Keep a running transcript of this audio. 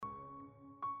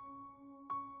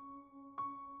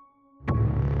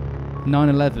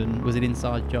9/11 was an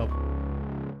inside job.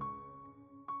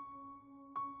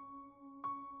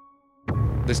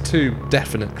 There's two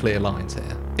definite clear lines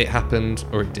here. It happened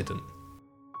or it didn't.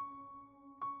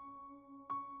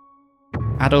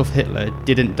 Adolf Hitler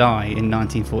didn't die in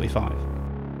 1945.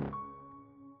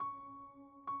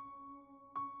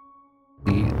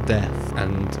 The death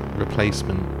and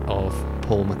replacement of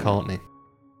Paul McCartney.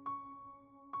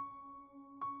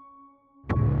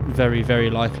 Very, very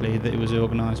likely that it was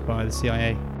organised by the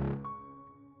CIA.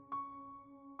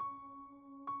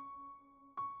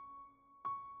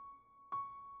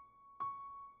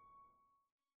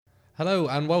 Hello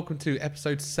and welcome to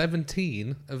episode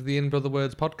 17 of the In Brother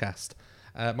Words podcast.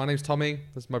 My name's Tommy,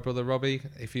 this is my brother Robbie.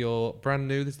 If you're brand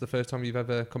new, this is the first time you've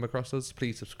ever come across us,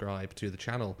 please subscribe to the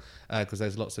channel because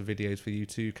there's lots of videos for you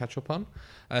to catch up on.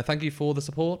 Thank you for the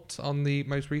support on the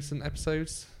most recent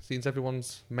episodes. Seems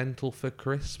everyone's mental for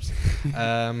crisps.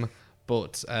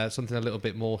 But something a little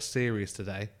bit more serious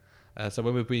today. So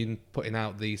when we've been putting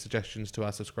out the suggestions to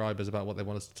our subscribers about what they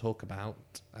want us to talk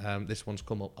about, this one's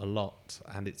come up a lot,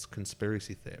 and it's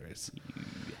conspiracy theories.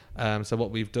 So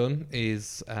what we've done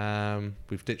is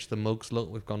we've ditched the mugs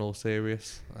look, we've gone all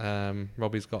serious.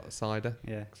 Robbie's got a cider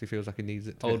because he feels like he needs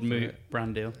it. Old Moot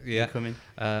brand deal. Yeah. Coming.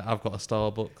 I've got a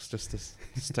Starbucks just to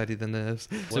steady the nerves.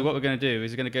 So what we're going to do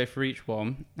is we're going to go for each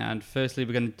one, and firstly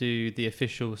we're going to do the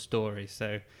official story,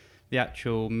 so the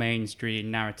actual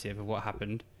mainstream narrative of what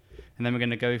happened. And then we're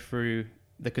going to go through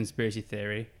the conspiracy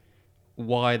theory,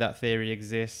 why that theory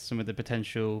exists, some of the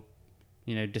potential,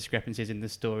 discrepancies in the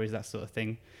stories, that sort of thing.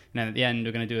 And then at the end,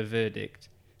 we're going to do a verdict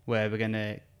where we're going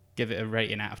to give it a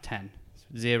rating out of 10.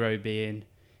 0 being,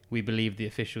 we believe the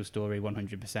official story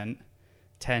 100%.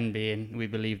 10 being, we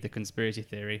believe the conspiracy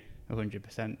theory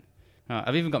 100%.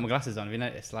 I've even got my glasses on. Have you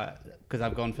noticed? Because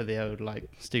I've gone for the old,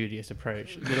 studious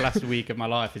approach. The last week of my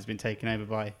life has been taken over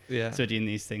by studying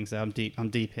these things. So I'm deep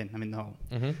in. I'm in the hole.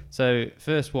 Mm-hmm. So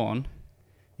first one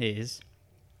is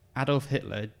Adolf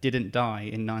Hitler didn't die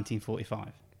in 1945.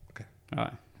 Okay.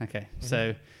 Right. Okay. Mm-hmm.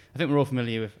 So I think we're all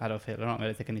familiar with Adolf Hitler, aren't we? I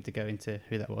don't think I need to go into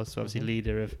who that was. So obviously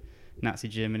leader of Nazi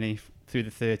Germany through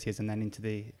the 30s and then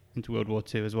into World War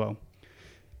II as well.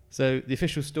 So the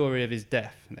official story of his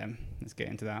death. Then let's get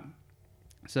into that.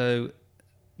 So,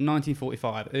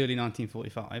 1945, early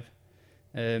 1945,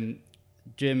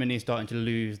 Germany is starting to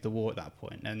lose the war at that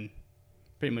point and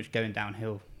pretty much going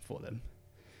downhill for them.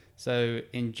 So,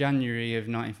 in January of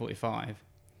 1945,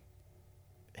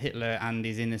 Hitler and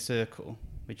his inner circle,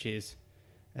 which is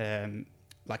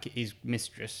his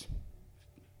mistress,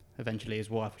 eventually his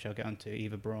wife, which I'll get onto,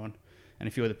 Eva Braun, and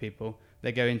a few other people,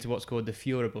 they go into what's called the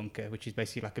Führerbunker, which is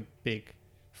basically like a big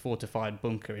fortified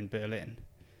bunker in Berlin.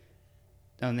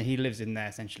 And he lives in there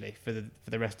essentially for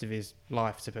the rest of his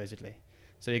life, supposedly.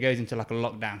 So he goes into a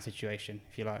lockdown situation,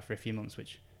 if you like, for a few months,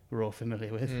 which we're all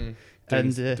familiar with.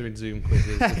 Doing Zoom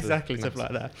quizzes. Exactly, stuff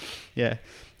like that. Yeah.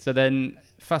 So then,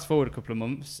 fast forward a couple of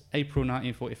months, April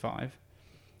 1945,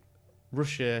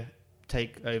 Russia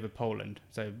take over Poland,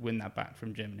 so win that back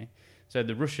from Germany. So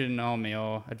the Russian army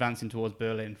are advancing towards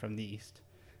Berlin from the east,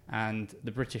 and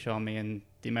the British army and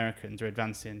the Americans are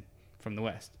advancing from the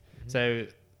west. Mm-hmm. So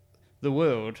the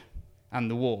world and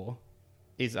the war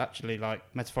is actually,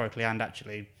 metaphorically and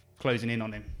actually closing in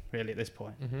on him, really, at this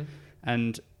point. Mm-hmm.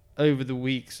 And over the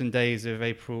weeks and days of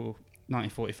April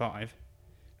 1945,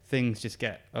 things just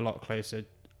get a lot closer.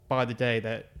 By the day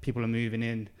that people are moving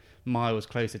in miles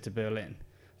closer to Berlin,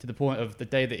 to the point of the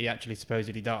day that he actually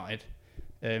supposedly died,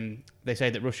 they say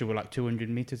that Russia were 200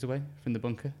 meters away from the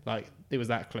bunker. It was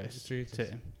that close to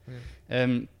him.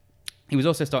 Yeah. He was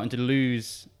also starting to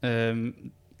lose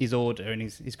his order and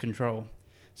his control.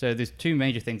 So there's two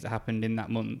major things that happened in that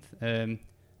month. A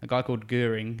guy called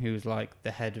Goering, who was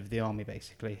the head of the army,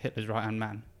 basically, Hitler's right-hand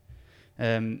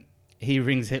man. He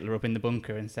rings Hitler up in the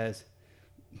bunker and says,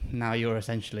 now you're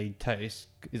essentially toast.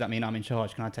 Does that mean I'm in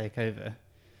charge? Can I take over?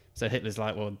 So Hitler's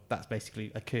well, that's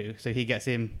basically a coup. So he gets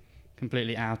him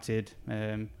completely outed,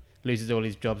 loses all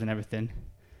his jobs and everything.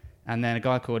 And then a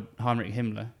guy called Heinrich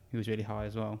Himmler, who was really high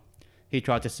as well, he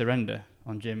tried to surrender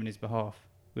on Germany's behalf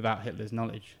without Hitler's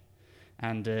knowledge,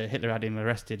 and Hitler had him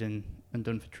arrested and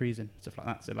done for treason, stuff like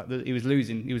that. So he was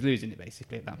losing it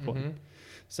basically at that point. Mm-hmm.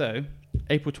 So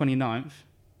April 29th,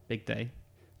 big day.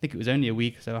 I think it was only a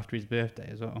week or so after his birthday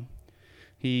as well.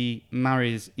 He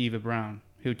marries Eva Braun,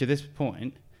 who to this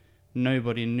point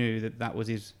nobody knew that was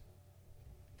his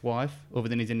wife other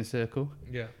than his inner circle.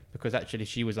 Yeah. Because actually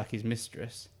she was his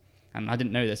mistress, and I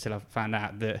didn't know this till I found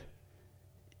out that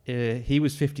he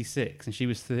was 56 and she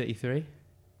was 33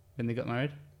 when they got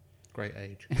married. Great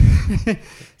age.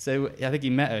 So I think he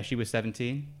met her, she was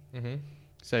 17. Mm-hmm.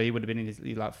 So he would have been in his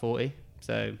like 40.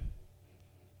 So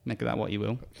make of that what you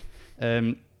will.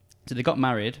 So they got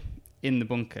married in the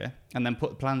bunker and then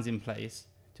put plans in place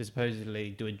to supposedly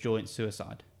do a joint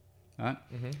suicide, right?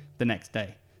 The next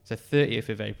day. So 30th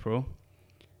of April,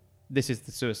 this is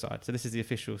the suicide. So this is the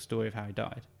official story of how he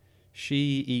died.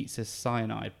 She eats a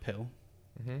cyanide pill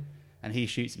and he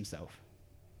shoots himself,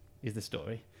 is the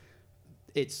story.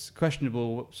 It's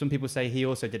questionable. Some people say he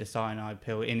also did a cyanide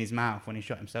pill in his mouth when he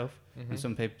shot himself. And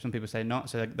some people say not.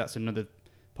 So that's another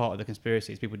part of the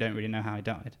conspiracy is people don't really know how he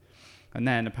died. And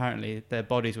then apparently their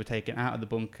bodies were taken out of the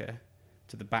bunker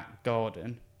to the back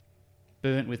garden,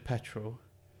 burnt with petrol,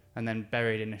 and then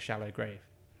buried in a shallow grave.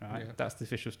 Right? Yeah. That's the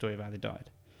official story of how they died.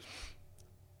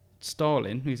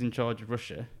 Stalin, who's in charge of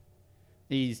Russia,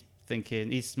 he's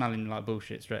smelling like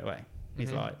bullshit straight away.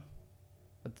 He's like,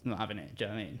 I'm not having it. Do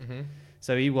you know what I mean?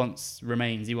 So he wants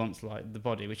remains. He wants like the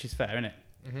body, which is fair, isn't it?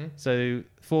 So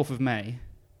 4th of May,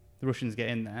 the Russians get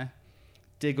in there,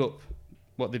 dig up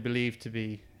what they believe to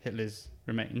be Hitler's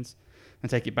remains, and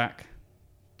take it back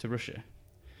to Russia.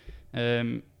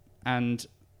 And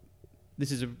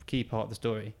this is a key part of the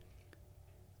story.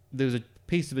 There was a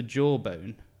piece of a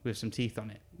jawbone with some teeth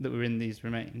on it that were in these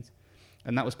remains,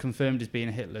 and that was confirmed as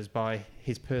being Hitler's by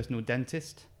his personal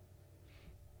dentist.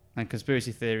 And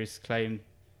conspiracy theorists claim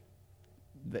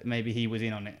that maybe he was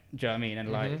in on it. Do you know what I mean?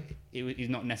 And like, he's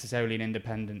not necessarily an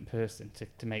independent person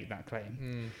to make that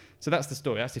claim. So that's the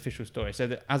story. That's the official story. So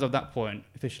that as of that point,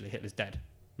 officially Hitler's dead,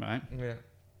 right? Yeah.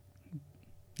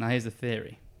 Now here's the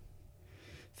theory.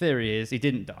 Theory is he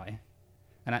didn't die,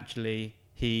 and actually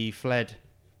he fled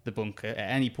the bunker at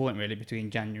any point really between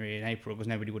January and April, because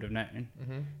nobody would have known,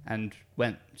 and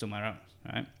went somewhere else,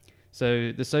 right?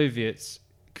 So the Soviets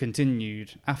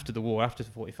continued after the war, after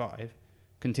 45,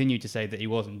 continued to say that he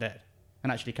wasn't dead,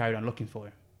 and actually carried on looking for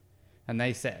him. And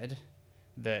they said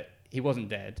that he wasn't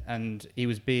dead and he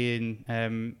was being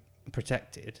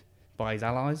protected by his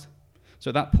allies. So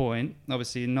at that point,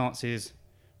 obviously Nazis,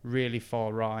 really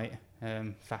far right,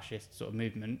 fascist sort of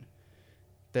movement,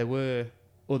 there were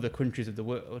other countries of the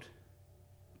world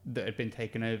that had been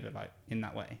taken over like in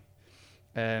that way,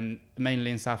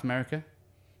 mainly in South America.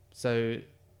 So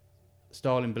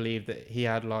Stalin believed that he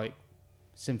had like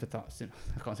sympathizers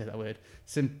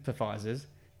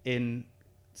in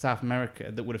South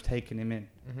America that would have taken him in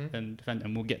and defended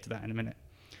him. We'll get to that in a minute.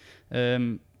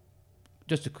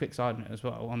 Just a quick side note as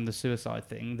well on the suicide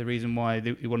thing. The reason why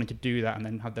he wanted to do that and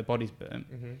then have their bodies burnt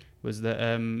was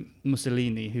that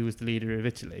Mussolini, who was the leader of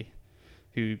Italy,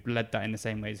 who led that in the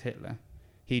same way as Hitler,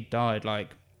 he died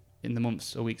like in the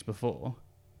months or weeks before.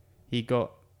 He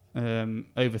got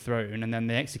overthrown and then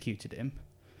they executed him.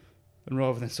 And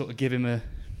rather than sort of give him a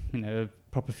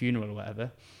proper funeral or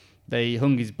whatever, they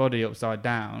hung his body upside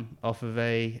down off of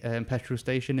a petrol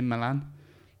station in Milan.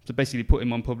 So basically put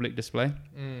him on public display.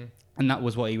 And that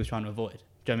was what he was trying to avoid.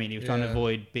 Do you know what I mean? He was trying to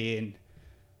avoid being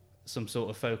some sort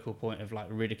of focal point of like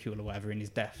ridicule or whatever in his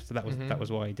death. So that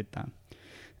was why he did that.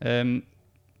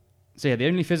 So yeah, the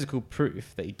only physical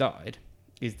proof that he died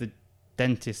is the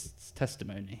dentist's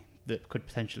testimony that could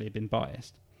potentially have been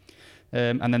biased.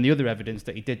 And then the other evidence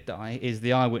that he did die is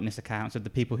the eyewitness accounts of the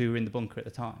people who were in the bunker at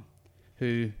the time,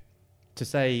 who to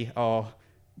say are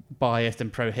biased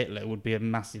and pro-Hitler would be a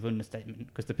massive understatement,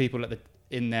 because the people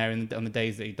in there on the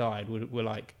days that he died were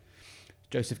like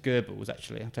Joseph Goebbels.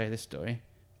 Actually, I'll tell you this story.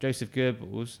 Joseph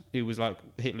Goebbels, who was like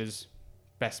Hitler's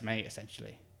best mate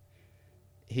essentially,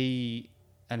 he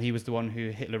was the one who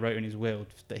Hitler wrote in his will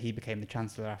that he became the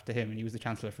chancellor after him, and he was the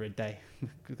chancellor for a day.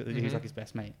 He was like his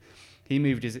best mate. He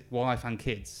moved his wife and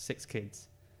kids, 6 kids,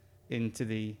 into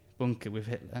the bunker with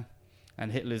Hitler,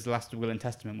 and Hitler's last will and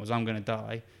testament was, I'm going to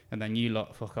die, and then you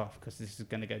lot fuck off because this is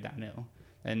going to go downhill.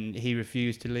 And he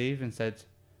refused to leave and said,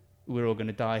 we're all going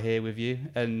to die here with you.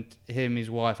 And him, his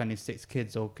wife and his 6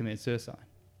 kids all committed suicide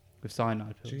with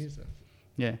cyanide pills. Jesus.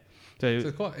 Yeah. So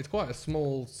it's quite a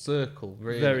small circle,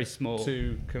 really. Very small.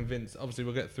 To convince. Obviously,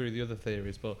 we'll get through the other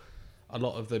theories, but a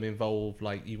lot of them involve,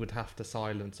 like, you would have to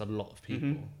silence a lot of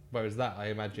people. Whereas that, I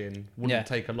imagine, wouldn't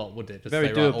take a lot, would it? Just very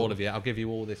say, doable. right, all of you, I'll give you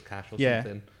all this cash or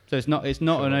something. So it's not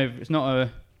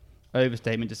a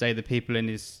overstatement to say the people in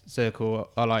his circle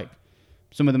are like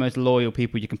some of the most loyal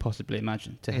people you can possibly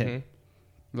imagine to him.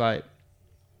 Like,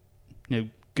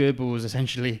 Goebbels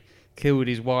essentially killed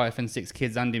his wife and 6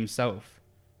 kids and himself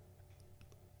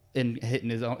in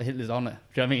Hitler's honour. Do you know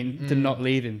what I mean? To not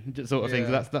leave him, sort of thing.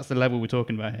 So that's the level we're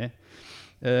talking about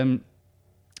here.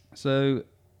 So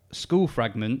skull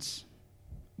fragments.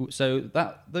 So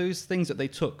those things that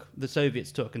the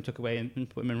Soviets took and took away and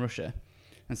put them in Russia,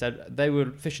 and said they were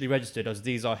officially registered as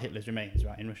these are Hitler's remains,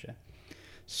 right, in Russia.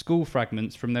 skull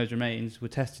fragments from those remains were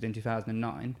tested in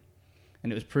 2009,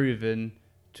 and it was proven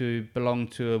to belong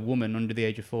to a woman under the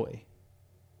age of 40.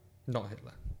 Not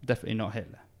Hitler. Definitely not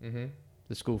Hitler. Mm-hmm.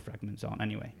 The skull fragments aren't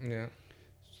anyway. Yeah.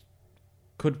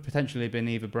 Could potentially have been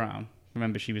Eva Braun.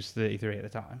 Remember, she was 33 at the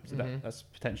time, so Mhm. that's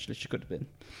potentially she could have been.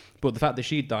 But the fact that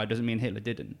she died doesn't mean Hitler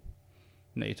didn't.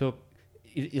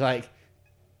 You know,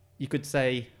 you could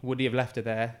say, would he have left her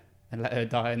there and let her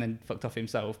die and then fucked off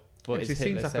himself? But Actually, it's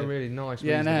seems Hitler, like a really nice,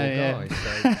 Yeah, reasonable no,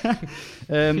 guy.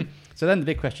 So. So then the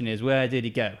big question is, where did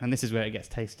he go? And this is where it gets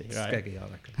tasty, right? Skeggy, I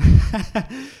reckon.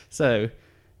 So,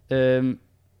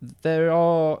 there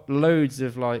are loads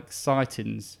of like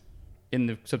sightings in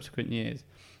the subsequent years,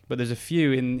 but there's a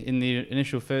few in the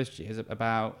initial first years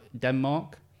about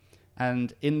Denmark,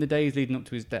 and in the days leading up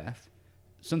to his death,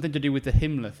 something to do with the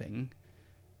Himmler thing.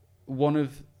 There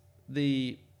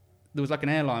was like an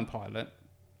airline pilot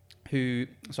who,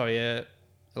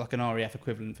 like an RAF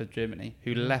equivalent for Germany,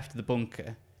 who left the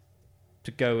bunker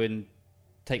to go and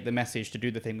take the message to do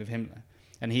the thing with Himmler,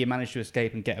 and he managed to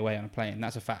escape and get away on a plane.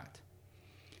 That's a fact.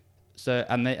 So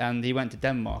and he went to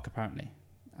Denmark apparently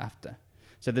after.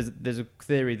 So there's a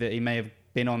theory that he may have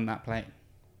been on that plane,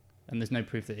 and there's no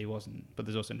proof that he wasn't. But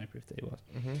there's also no proof that he was.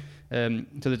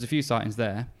 Mm-hmm. So there's a few sightings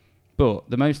there, but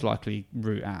the most likely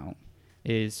route out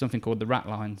is something called the rat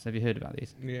lines. Have you heard about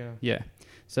these? Yeah. Yeah.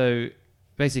 So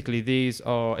basically, these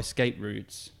are escape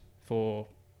routes for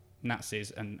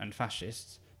Nazis and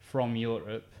fascists from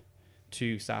Europe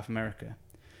to South America.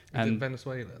 And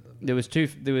Venezuela. There was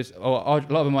a lot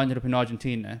of them ended up in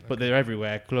Argentina, but they're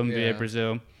everywhere. Colombia, Yeah.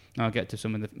 Brazil. I'll get to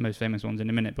some of the most famous ones in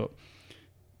a minute, but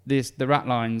the rat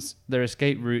lines, they're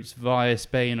escape routes via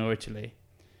Spain or Italy,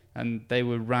 and they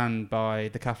were ran by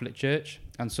the Catholic Church.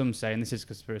 And some say, and this is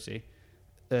conspiracy,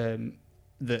 that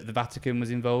the Vatican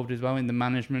was involved as well in the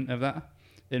management of that,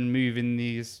 in moving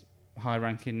these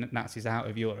high-ranking Nazis out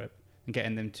of Europe and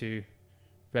getting them to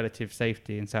relative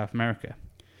safety in South America.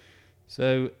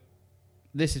 So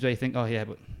this is where you think, oh yeah,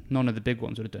 but none of the big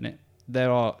ones would have done it.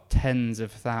 There are tens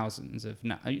of thousands of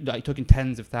you're talking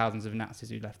tens of thousands of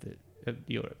Nazis who left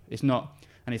Europe. It's not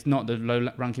the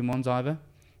low-ranking ones either.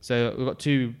 So we've got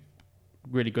two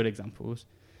really good examples.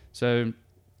 So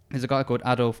there's a guy called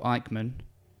Adolf Eichmann.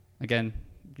 Again,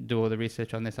 do all the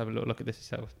research on this. Have a little look at this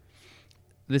yourself.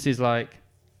 This is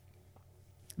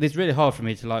really hard for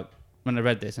me to when I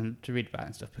read this and to read about it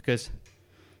and stuff, because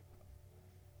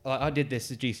I did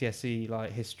this as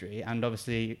GCSE history, and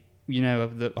obviously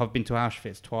I've been to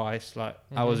Auschwitz twice.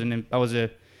 Mm-hmm. I was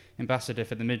a ambassador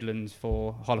for the Midlands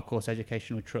for Holocaust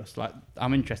Educational Trust.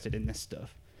 I'm interested in this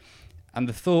stuff, and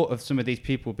the thought of some of these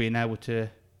people being able to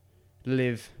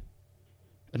live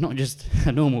not just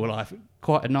a normal life,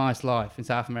 quite a nice life in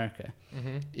South America,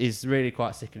 is really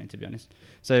quite sickening, to be honest.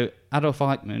 So Adolf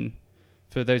Eichmann,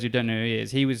 for those who don't know who he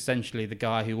is, he was essentially the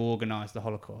guy who organised the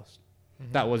Holocaust.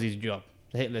 Mm-hmm. That was his job.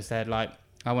 Hitler said, I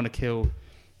want to kill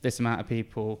this amount of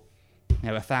people,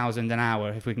 1,000 an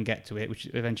hour if we can get to it, which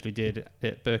eventually did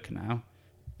at Birkenau.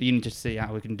 You need to see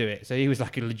how we can do it. So he was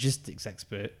like a logistics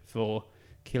expert for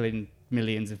killing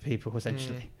millions of people,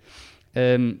 essentially.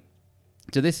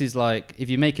 So this is if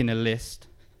you're making a list,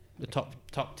 the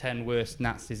top 10 worst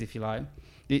Nazis, if you like,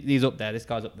 he's up there. This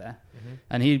guy's up there. Mm-hmm.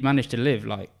 And he managed to live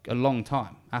a long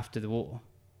time after the war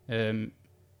in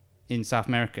South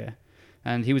America.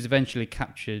 And he was eventually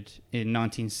captured in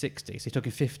 1960. So it took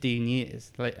him 15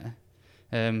 years later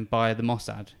by the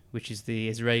Mossad, which is the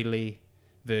Israeli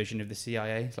version of the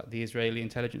CIA. It's like the Israeli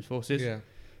intelligence forces. Yeah.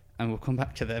 And we'll come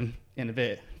back to them in a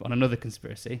bit on another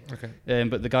conspiracy. Okay.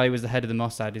 But the guy who was the head of the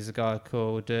Mossad is a guy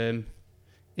called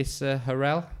Issa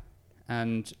Harel,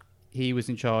 and he was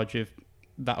in charge of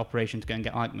that operation to go and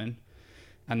get Eichmann,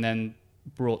 and then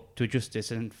brought to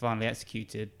justice and finally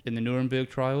executed in the Nuremberg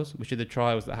trials, which are the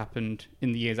trials that happened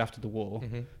in the years after the war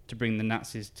to bring the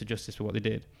Nazis to justice for what they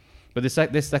did. But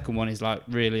this second one is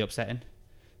really upsetting.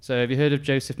 So have you heard of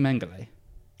Joseph Mengele?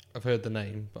 I've heard the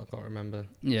name, but I can't remember.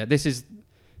 Yeah, this is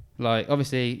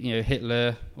obviously,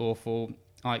 Hitler, awful,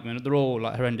 Eichmann, they're all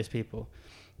horrendous people.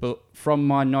 But from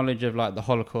my knowledge of the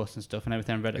Holocaust and stuff and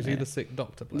everything I've read, is he the sick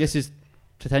doctor? This is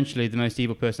potentially the most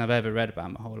evil person I've ever read about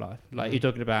in my whole life. You're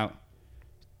talking about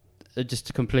just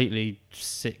a completely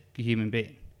sick human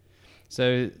being.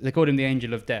 So they called him the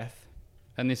Angel of Death,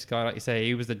 and this guy, like you say,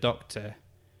 he was the doctor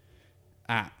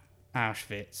at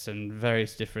Auschwitz and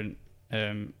various different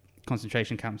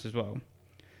concentration camps as well,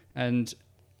 and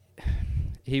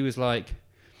he was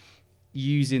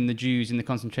using the Jews in the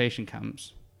concentration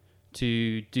camps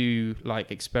to do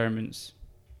experiments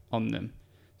on them.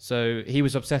 So he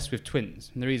was obsessed with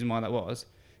twins, and the reason why that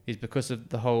is because of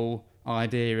the whole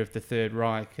idea of the Third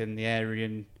Reich and the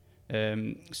Aryan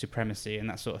supremacy and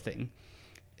that sort of thing.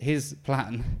 His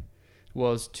plan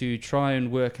was to try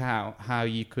and work out how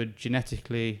you could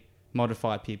genetically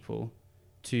modify people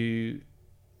to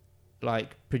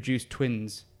like produce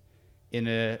twins in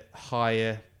a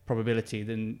higher probability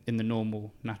than in the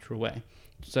normal natural way.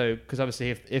 So, because obviously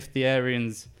if the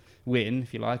Aryans win,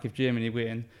 if you like, if Germany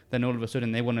win, then all of a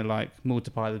sudden they want to like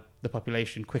multiply the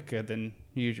population quicker than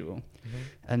usual. Mm-hmm.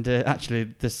 And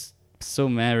actually there's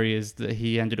some areas that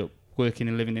he ended up working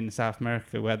and living in South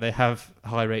America where they have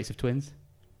high rates of twins.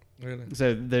 Really?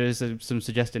 So there is some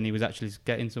suggestion he was actually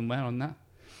getting somewhere on that.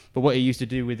 But what he used to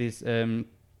do with his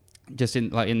just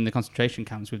in the concentration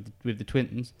camps with the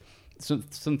twins,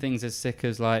 some things as sick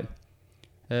as like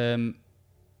getting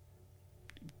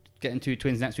two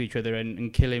twins next to each other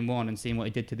and killing one and seeing what he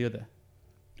did to the other,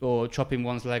 or chopping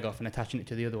one's leg off and attaching it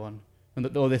to the other one,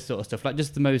 and all this sort of stuff. Like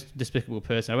just the most despicable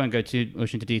person. I won't go too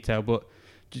much into detail, but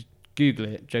just Google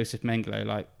it, Joseph Mengele,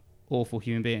 like awful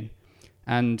human being.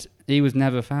 And he was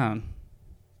never found.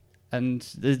 And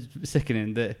it's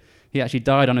sickening that he actually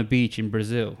died on a beach in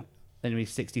Brazil when he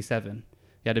was 67.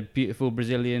 He had a beautiful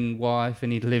Brazilian wife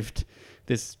and he lived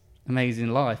this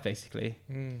amazing life, basically,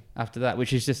 after that,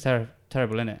 which is just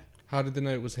terrible, isn't it? How did they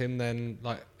know it was him then?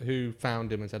 Like, who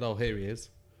found him and said, oh, here he is,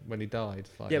 when he died?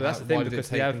 Like, yeah, but that's the thing, why did because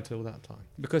it take until that time?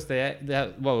 Because they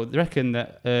reckon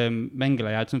that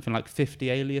Mengele had something like 50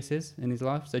 aliases in his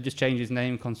life, so just changed his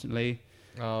name constantly.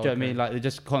 Oh, Do you know what I mean? Like, they're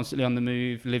just constantly on the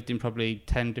move, lived in probably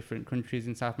 10 different countries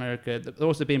in South America. They're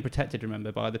also being protected,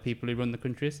 remember, by the people who run the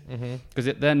countries.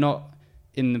 Because they're not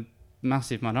in the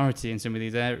massive minority in some of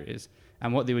these areas.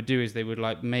 And what they would do is they would,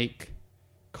 like, make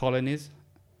colonies.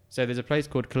 So there's a place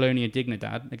called Colonia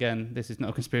Dignidad. Again, this is not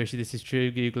a conspiracy, this is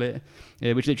true, Google it.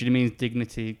 Which literally means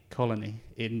dignity colony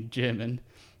in German.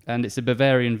 And it's a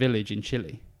Bavarian village in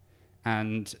Chile.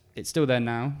 And it's still there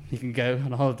now. You can go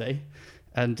on a holiday.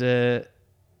 And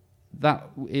that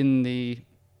in the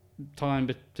time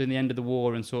between the end of the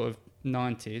war and sort of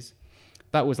 90s,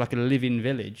 that was like a living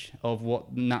village of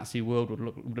what the Nazi world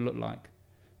would look like.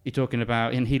 You're talking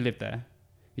about, and he lived there,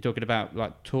 you're talking about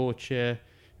like torture,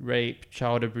 rape,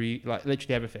 child abuse, like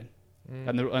literally everything.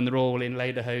 And they're all in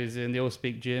lederhosen, they all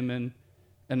speak German.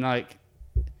 And like,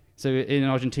 so in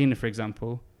Argentina, for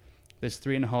example, there's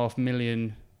 3.5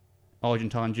 million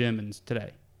Argentine Germans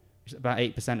today. About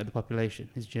 8% of the population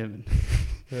is German.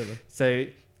 Really? So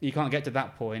you can't get to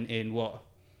that point in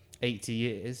 80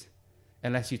 years,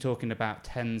 unless you're talking about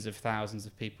tens of thousands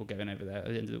of people going over there at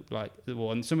the end of the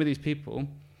war. And some of these people,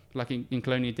 like in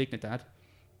Colonia Dignidad,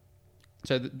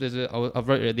 so I've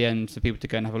wrote it at the end for people to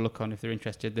go and have a look on if they're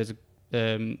interested. There's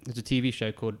a TV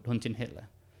show called Hunting Hitler,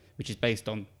 which is based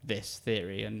on this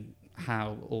theory and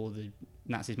how all the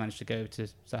Nazis managed to go to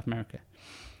South America.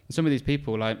 And some of these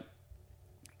people, like,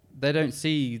 they don't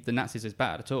see the Nazis as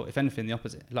bad at all. If anything, the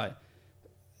opposite. Like,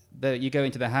 you go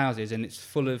into their houses and it's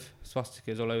full of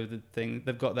swastikas all over the thing.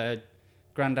 They've got their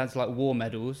granddad's like war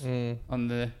medals on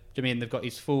the. Do you mean they've got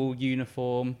his full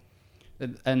uniform,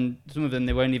 and some of them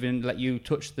they won't even let you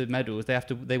touch the medals.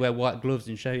 They wear white gloves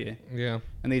and show you. Yeah.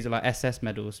 And these are like SS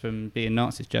medals from being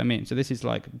Nazis. Do you know what I mean? So this is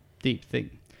like a deep thing.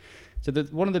 So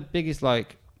one of the biggest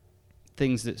like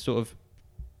things that sort of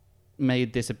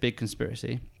made this a big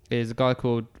conspiracy is a guy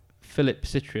called Philip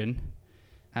Citroen,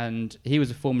 and he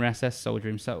was a former SS soldier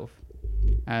himself,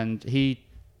 and he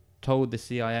told the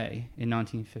CIA in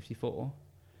 1954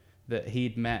 that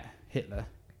he'd met Hitler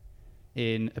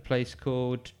in a place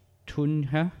called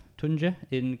Tunja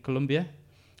in Colombia,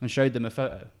 and showed them a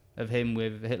photo of him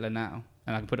with Hitler now,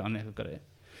 and I can put it on there if I've got it.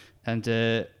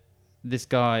 And this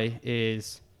guy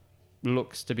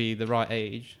looks to be the right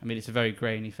age. I mean, it's a very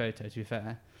grainy photo, to be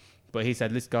fair. But he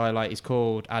said this guy, like, he's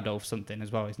called Adolf something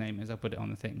as well. His name is. I'll put it on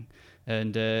the thing.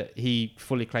 And he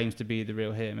fully claims to be the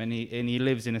real him. And he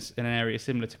lives in an area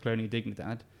similar to Colonia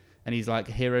Dignidad. And he's like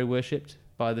hero worshipped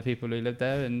by the people who live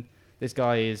there. And this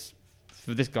guy is,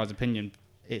 for this guy's opinion,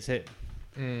 it's it.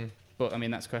 But I mean,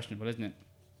 that's questionable, isn't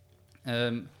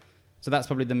it? So that's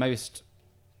probably the most,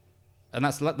 and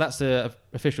that's a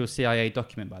official CIA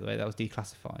document, by the way. That was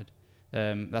declassified.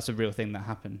 That's a real thing that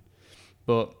happened.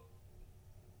 But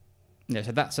yeah,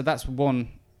 so that's one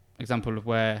example of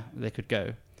where they could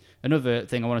go. Another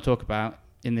thing I want to talk about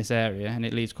in this area, and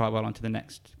it leads quite well onto the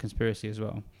next conspiracy as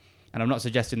well. And I'm not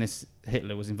suggesting this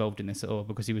Hitler was involved in this at all,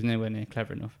 because he was nowhere near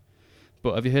clever enough.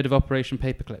 But have you heard of Operation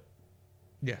Paperclip?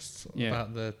 Yes, Yeah.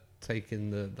 About the taking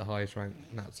the highest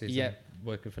ranked Nazis and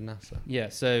working for NASA. Yeah,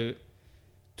 so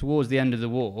towards the end of the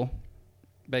war,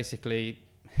 basically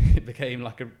it became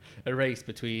like a race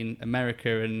between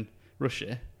America and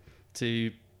Russia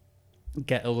to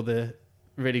get all the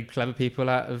really clever people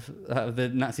out of the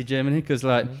Nazi Germany, because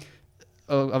like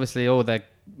obviously all their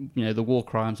the war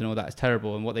crimes and all that is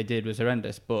terrible, and what they did was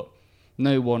horrendous, but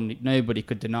nobody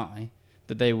could deny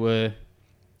that they were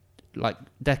like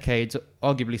decades,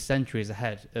 arguably centuries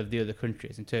ahead of the other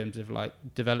countries in terms of like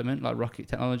development, like rocket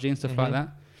technology and stuff like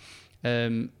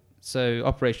that. So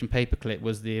Operation Paperclip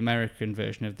was the American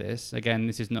version of this. Again,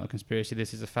 this is not a conspiracy,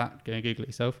 this is a fact. Go and Google it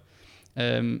yourself.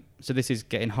 So this is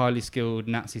getting highly skilled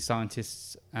Nazi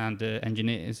scientists and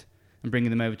engineers and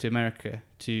bringing them over to America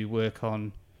to work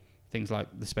on things like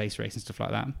the space race and stuff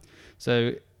like that.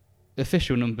 So the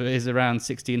official number is around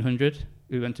 1,600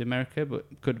 who went to America, but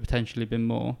could potentially been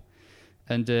more.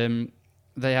 And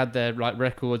they had their like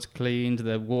records cleaned,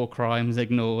 their war crimes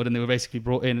ignored, and they were basically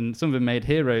brought in, and some of them made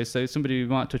heroes. So somebody we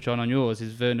might touch on yours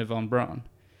is Wernher von Braun,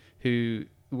 who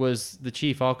was the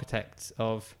chief architect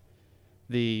of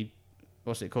the,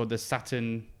 what's it called, the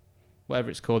Saturn, whatever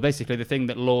it's called, basically the thing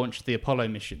that launched the Apollo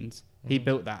missions. He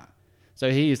built that.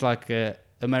 So he is like a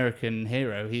American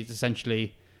hero. He's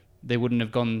essentially, they wouldn't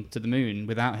have gone to the moon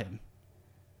without him.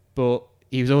 But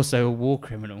he was also a war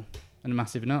criminal and a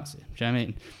massive Nazi. Do you know what I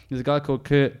mean? There's a guy called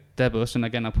Kurt Debus, and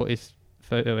again I'll put his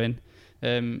photo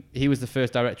in. He was the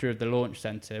first director of the Launch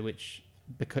Center, which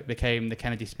became the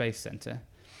Kennedy Space Center.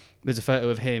 There's a photo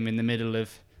of him in the middle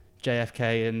of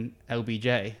JFK and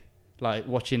LBJ, like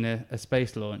watching a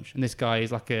space launch. And this guy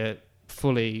is like a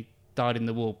fully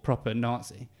dyed-in-the-wool proper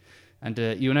Nazi. And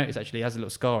you'll notice actually he has a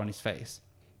little scar on his face.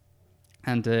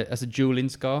 And as a dueling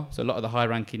scar, so a lot of the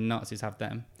high-ranking Nazis have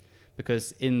them.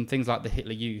 Because in things like the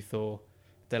Hitler Youth or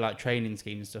their like training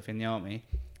schemes and stuff in the army,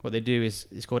 what they do is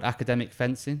it's called academic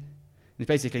fencing. It's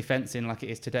basically fencing like it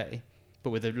is today, but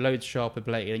with a loads sharper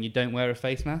blade, and you don't wear a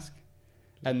face mask.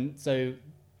 And so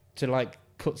to like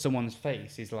cut someone's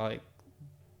face is like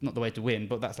not the way to win,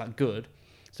 but that's like good.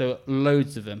 So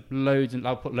loads of them, and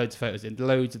I'll put loads of photos in.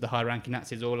 Loads of the high-ranking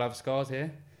Nazis all have scars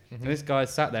here. And this guy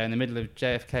sat there in the middle of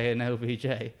JFK and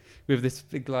LBJ with this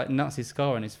big like Nazi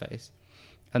scar on his face.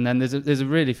 And then there's a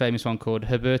really famous one called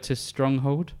Hubertus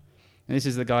Stronghold, and this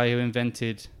is the guy who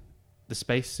invented the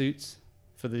spacesuits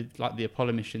for the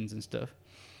Apollo missions and stuff.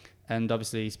 And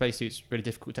obviously, spacesuits really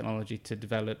difficult technology to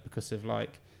develop because of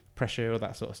like pressure or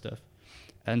that sort of stuff.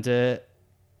 And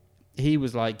he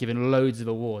was like given loads of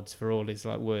awards for all his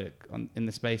like work in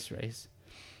the space race.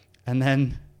 And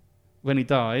then when he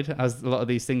died, as a lot of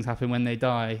these things happen when they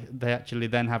die, they actually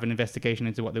then have an investigation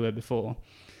into what they were before.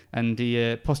 And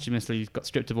he posthumously got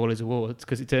stripped of all his awards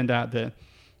because it turned out that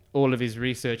all of his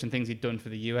research and things he'd done for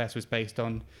the US was based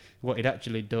on what he'd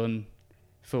actually done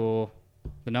for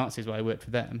the Nazis while he worked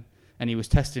for them. And he was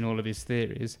testing all of his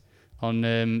theories on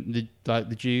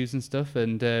the Jews and stuff.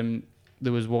 And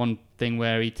there was one thing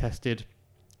where he tested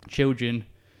children,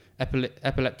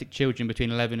 epileptic children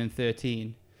between 11 and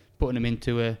 13, putting them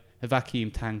into a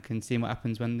vacuum tank and seeing what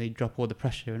happens when they drop all the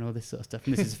pressure and all this sort of stuff.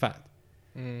 And this is a fact.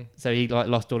 So he like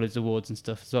lost all his awards and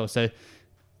stuff as well. So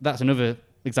that's another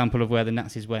example of where the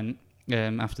Nazis went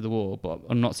after the war. But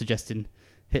I'm not suggesting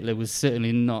Hitler was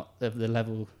certainly not of the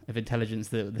level of intelligence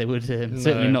that they would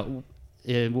certainly not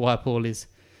wipe all his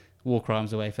war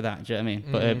crimes away for that. Do you know what I mean?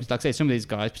 But like I say, some of these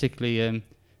guys, particularly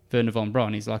Wernher von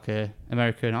Braun, he's like a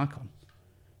American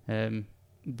icon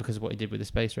because of what he did with the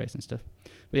space race and stuff.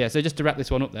 But yeah, so just to wrap this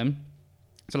one up then.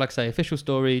 So like I say, official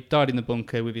story, died in the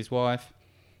bunker with his wife.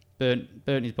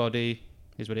 Burnt his body,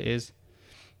 is what it is.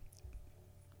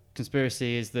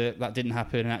 Conspiracy is that didn't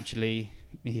happen, and actually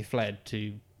he fled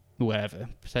to wherever,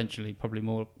 potentially, probably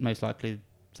most likely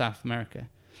South America.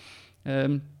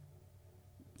 So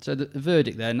the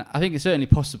verdict then, I think it's certainly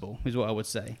possible, is what I would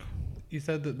say. You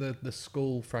said that the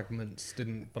skull fragments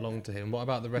didn't belong to him. What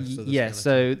about the rest of the skeleton?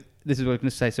 So this is what I was going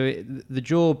to say. So the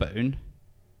jawbone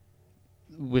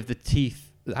with the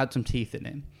teeth, that had some teeth in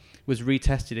it, was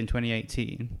retested in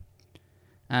 2018.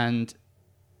 And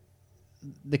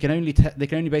they can only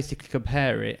basically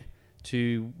compare it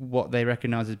to what they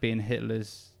recognise as being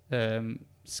Hitler's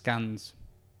scans,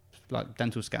 like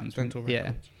dental scans. Dental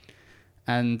records. Yeah.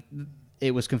 And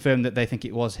it was confirmed that they think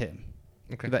it was him.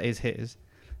 Okay. That is his.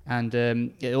 And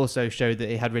it also showed that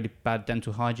he had really bad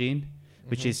dental hygiene,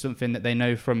 which is something that they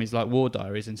know from his like war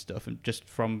diaries and stuff, and just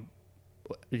from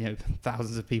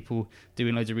thousands of people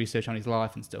doing loads of research on his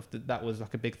life and stuff. That was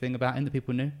like a big thing about him that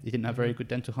people knew. He didn't have very good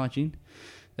dental hygiene.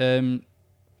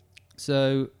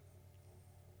 So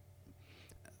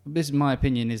this is my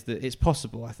opinion, is that it's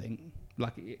possible. I think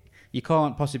you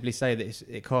can't possibly say that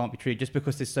it can't be true just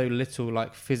because there's so little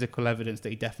like physical evidence that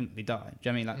he definitely died. Do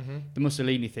you know what I mean? Like the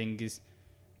Mussolini thing is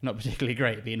not particularly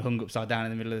great, being hung upside down in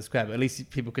the middle of the square, but at least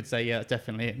people could say, yeah, it's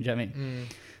definitely him. Do you know what I mean?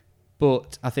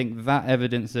 But I think that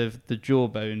evidence of the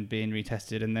jawbone being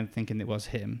retested and them thinking it was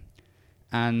him,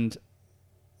 and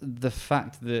the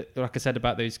fact that, like I said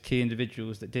about those key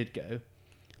individuals that did go,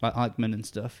 like Eichmann and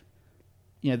stuff,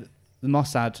 you know, the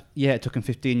Mossad, yeah, it took them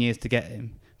 15 years to get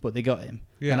him, but they got him.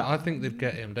 Yeah, And I think they'd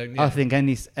get him, don't you? I think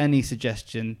any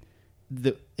suggestion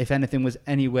that if anything was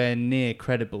anywhere near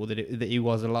credible that he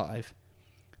was alive,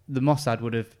 the Mossad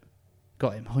would have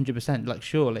got him 100%, like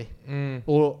surely.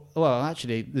 Or, well,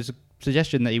 actually, there's a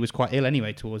suggestion that he was quite ill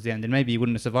anyway towards the end, and maybe he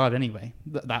wouldn't have survived anyway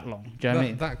that long. Do you know what I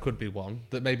mean? That could be one.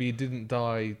 That maybe he didn't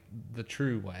die the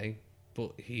true way,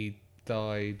 but he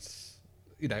died,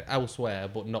 you know, elsewhere,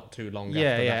 but not too long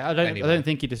after that. I don't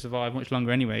think he'd have survived much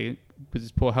longer anyway with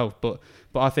his poor health. But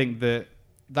I think that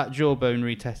jawbone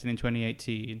retesting in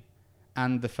 2018,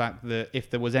 and the fact that if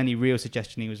there was any real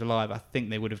suggestion he was alive, I think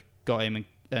they would have got him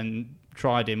and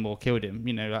tried him or killed him,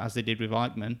 you know, as they did with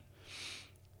Eichmann.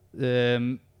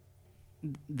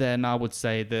 Then I would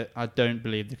say that I don't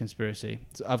believe the conspiracy.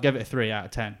 So I've given it a 3 out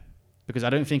of 10 because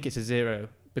I don't think it's a 0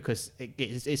 because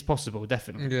it's possible,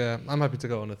 definitely. Yeah, I'm happy to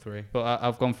go on a 3. But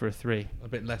I've gone for a 3. A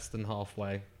bit less than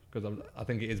halfway because I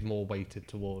think it is more weighted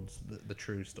towards the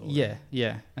true story.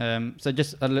 Yeah. So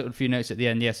just a little few notes at the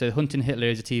end. Yeah, so Hunting Hitler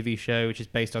is a TV show which is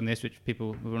based on this, which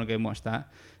people want to go and watch that.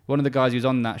 One of the guys who's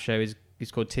on that show is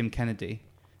called Tim Kennedy,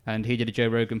 and he did a Joe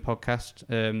Rogan podcast,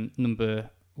 number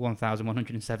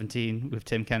 1117 with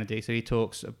Tim Kennedy. So he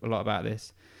talks a lot about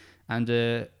this.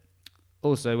 And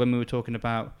also when we were talking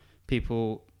about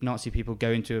Nazi people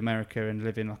going to America and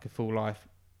living like a full life,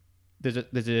 there's a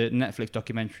Netflix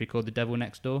documentary called The Devil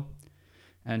Next Door,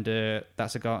 and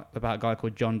that's about a guy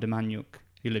called John Demjanjuk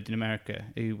who lived in America,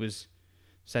 who was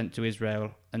sent to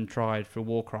Israel and tried for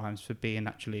war crimes for being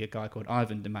actually a guy called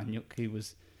Ivan Demjanjuk, who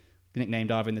was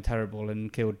nicknamed Ivan the Terrible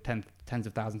and killed tens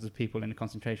of thousands of people in a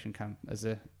concentration camp as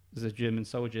a German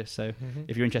soldier. So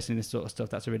if you're interested in this sort of stuff,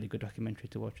 that's a really good documentary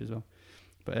to watch as well.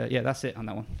 But yeah, that's it on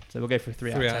that one. So we'll go for a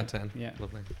 3 out of 10. Yeah,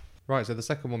 lovely. Right, so the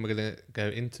second one we're going to go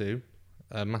into,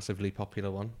 a massively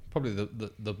popular one, probably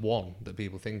the one that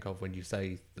people think of when you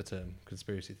say the term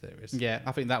conspiracy theorist. Yeah,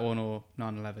 I think that one or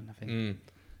 9/11. I think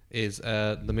is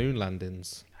the moon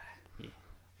landings.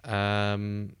 Yeah.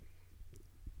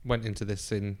 Went into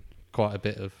this in quite a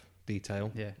bit of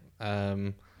detail. Yeah.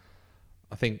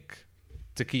 I think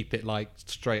to keep it like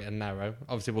straight and narrow,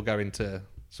 obviously we'll go into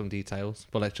some details,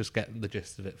 but let's just get the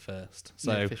gist of it first.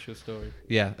 So the official story.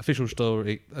 Yeah,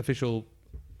 official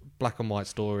black and white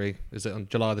story is that on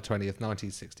July the 20th,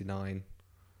 1969,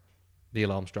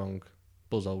 Neil Armstrong,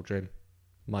 Buzz Aldrin,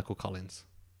 Michael Collins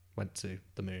went to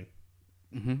the moon.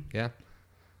 Mm-hmm. Yeah.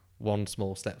 One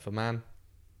small step for man,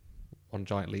 one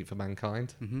giant leap for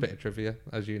mankind. Mm-hmm. Bit of trivia,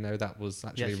 as you know, that was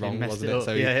actually Yes, wrong, wasn't it? it?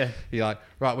 So you're like,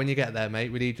 right, when you get there,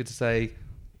 mate, we need you to say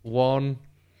one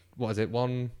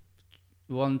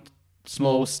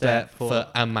small step for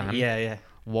a man. Yeah.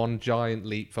 One giant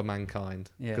leap for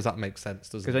mankind. Yeah. Because that makes sense,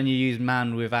 doesn't it? Because when you use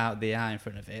man without the I in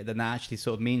front of it, then that actually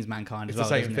sort of means mankind it's as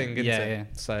well. the same thing, isn't it? Yeah.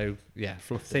 So, yeah,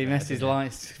 fluffed So he messed his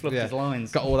lines, fluffed his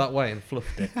lines. Got all that way and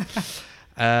fluffed it.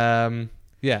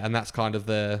 Yeah, and that's kind of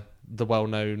the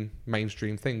well-known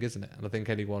mainstream thing, isn't it? And I think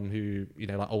anyone who, you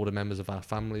know, like older members of our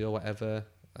family or whatever,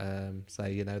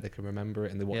 say, you know, they can remember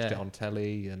it and they watched it on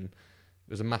telly, and it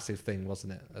was a massive thing,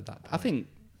 wasn't it, at that point? I think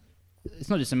it's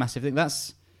not just a massive thing.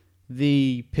 That's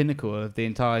the pinnacle of the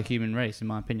entire human race, in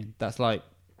my opinion. That's like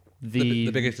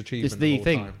the biggest achievement. It's the of all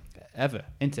thing time. ever,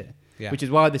 isn't it? Yeah. Which is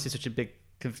why this is such a big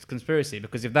conspiracy.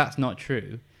 Because if that's not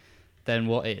true, then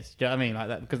what is? Do you know what I mean? Like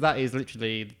that, because that is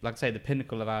literally, like I say, the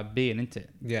pinnacle of our being, isn't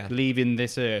it? Yeah. Leaving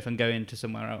this earth and going to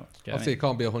somewhere else. Do you know Obviously, it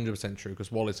can't be 100% true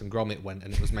because Wallace and Gromit went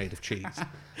and it was made of cheese.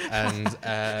 And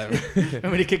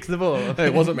when he kicks the ball, no,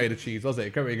 it wasn't made of cheese, was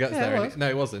it? He gets there. It And was. no,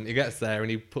 it wasn't. He gets there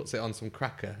and he puts it on some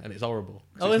cracker and it's horrible.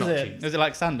 Oh, it's is not it? cheese. Was it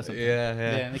like sand or something? Yeah.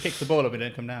 And he kicks the ball up and it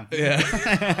don't come down.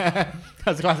 Yeah.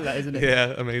 That's classic, that, isn't it?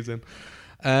 Yeah, amazing.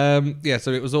 Yeah,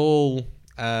 so it was all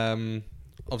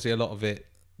obviously a lot of it.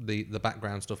 The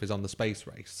background stuff is on the space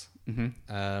race,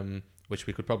 which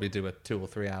we could probably do a 2 or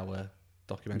 3 hour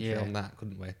documentary on that,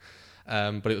 couldn't we?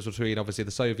 But it was between obviously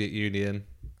the Soviet Union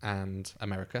and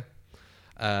America.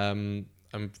 And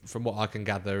from what I can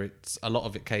gather, a lot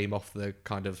of it came off the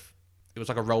kind of, it was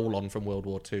like a roll on from World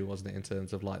War II, wasn't it? In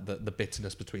terms of like the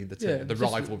bitterness between the two, the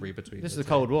rivalry between. This is the the two.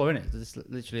 Cold War, isn't it? This is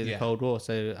literally the Cold War.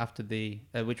 So after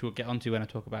which we'll get onto when I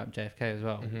talk about JFK as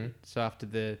well. Mm-hmm. So after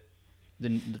the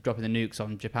dropping the nukes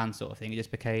on Japan sort of thing, it just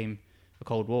became a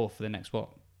Cold War for the next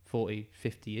 40,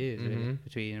 50 years really,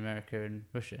 between America and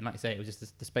Russia. And like I say, it was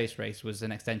just the space race was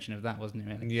an extension of that, wasn't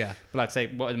it? Really? Yeah. But like I say,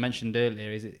 what I mentioned earlier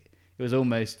is it it was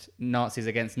almost Nazis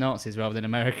against Nazis rather than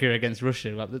America against Russia.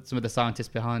 Like some of the scientists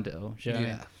behind it all. Do you know what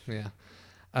I mean?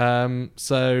 Yeah.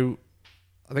 So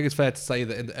I think it's fair to say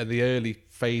that in the early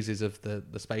phases of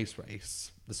the space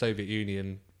race, the Soviet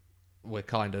Union were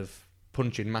kind of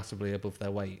punching massively above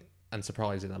their weight and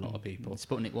surprising a lot of people.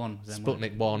 Sputnik 1.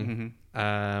 Sputnik 1.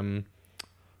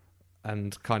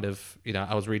 And kind of,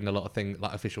 I was reading a lot of things,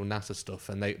 like official NASA stuff,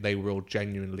 and they were all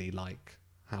genuinely like,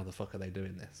 how the fuck are they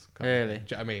doing this? Really? Do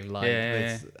you know what I mean?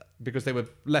 Like, because they were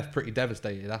left pretty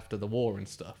devastated after the war and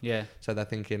stuff. Yeah. So they're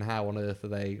thinking, how on earth are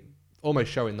they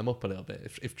almost showing them up a little bit?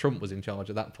 If Trump was in charge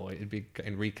at that point, it'd be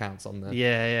getting recounts on the...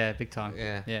 Yeah, big time.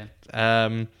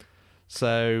 Yeah.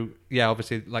 So, yeah,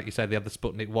 obviously, like you said, they had the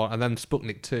Sputnik 1, and then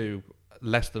Sputnik 2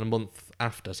 less than a month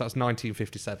after. So that's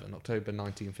 1957, October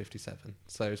 1957.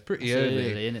 So it's pretty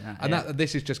early. Isn't it? And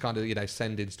this is just kind of,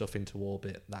 sending stuff into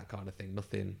orbit, that kind of thing.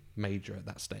 Nothing major at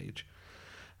that stage.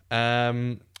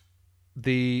 The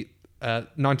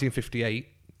 1958,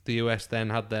 the US then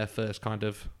had their first kind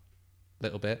of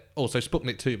little bit. Also,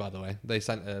 Sputnik 2, by the way, they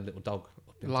sent a little dog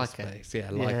up into Laika. space. Yeah,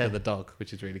 Laika the dog,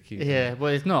 which is really cute. Yeah,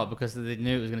 well, it's not because they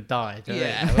knew it was going to die.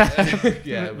 Yeah.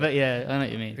 But yeah, I know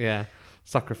what you mean. Yeah.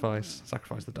 Sacrifice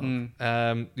the dog.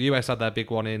 The US had their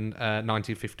big one in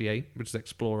 1958, which is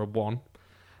Explorer 1.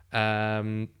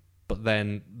 But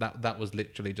then that was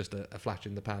literally just a flash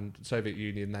in the pan. The Soviet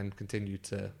Union then continued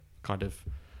to kind of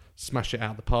smash it out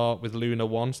of the park with Luna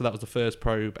 1. So that was the first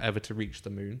probe ever to reach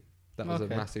the moon. That was a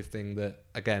massive thing that,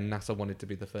 again, NASA wanted to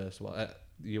be the first one.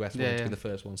 The US wanted to be the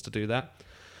first ones to do that.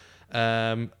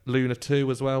 Luna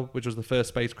 2 as well, which was the first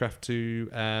spacecraft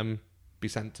to... be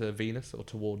sent to Venus or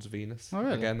towards Venus. Oh,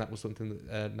 really? Again, that was something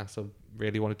that NASA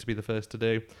really wanted to be the first to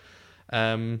do.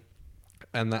 And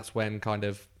that's when kind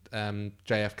of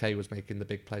JFK was making the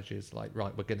big pledges, like,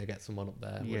 right, we're going to get someone up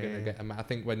there. We're going to get them. I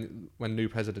think when new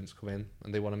presidents come in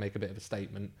and they want to make a bit of a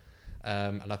statement,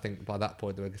 and I think by that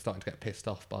point they were starting to get pissed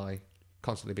off by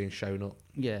constantly being shown up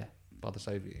by the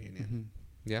Soviet Union. Mm-hmm.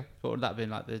 Yeah. What would that have been,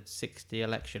 like the 60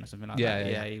 election or something like that?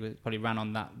 Yeah, he probably ran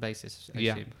on that basis, I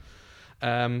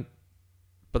assume.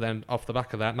 But then off the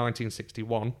back of that,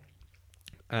 1961,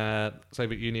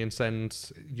 Soviet Union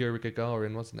sends Yuri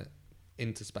Gagarin, wasn't it,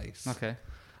 into space. Okay.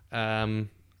 And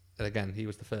again, he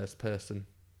was the first person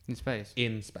in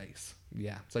space.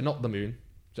 Yeah. So not the moon,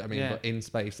 do you know what I mean? But in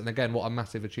space. And again, what a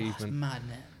massive achievement. That's mad,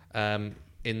 isn't it?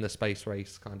 In the space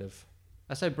race, kind of.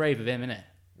 That's so brave of him, isn't it?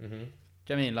 Mm-hmm. Do you know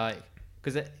what I mean? Like,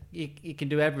 because you can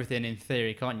do everything in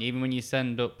theory, can't you? Even when you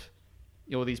send up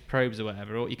all these probes or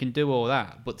whatever, or you can do all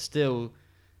that, but still...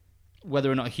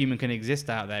 whether or not a human can exist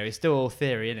out there is still all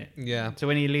theory, isn't it? Yeah. So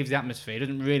when he leaves the atmosphere, he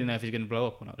doesn't really know if he's going to blow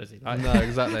up or not, does he? Like, no,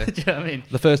 exactly. Do you know what I mean?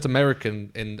 The first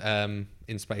American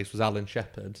in space was Alan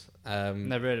Shepard.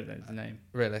 Never heard of his name.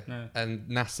 Really? No. And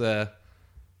NASA,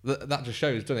 that just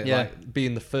shows, doesn't it? Yeah. Like,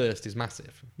 being the first is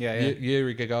massive. Yeah.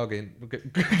 Yuri Gagarin,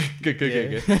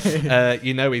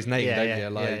 you know his name, don't you?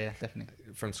 Like, yeah, definitely.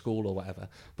 From school or whatever.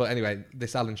 But anyway,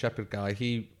 this Alan Shepard guy,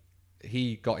 he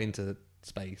got into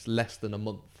space less than a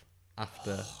month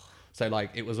after, so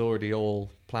like it was already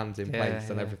all plans in place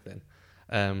and everything.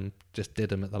 Just did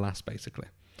them at the last, basically.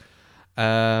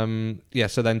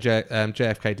 So then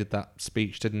JFK did that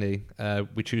speech, didn't he?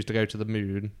 We choose to go to the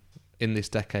moon in this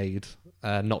decade,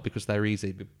 not because they're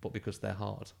easy, but because they're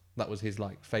hard. That was his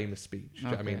like famous speech. Do you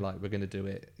know what I mean? Like, we're going to do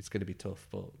it. It's going to be tough,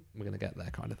 but we're going to get there,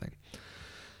 kind of thing.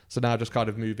 So now just kind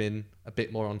of moving a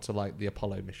bit more onto like the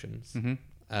Apollo missions.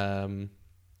 Mm-hmm.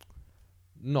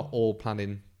 Not all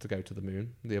planning to go to the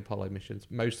moon, the Apollo missions.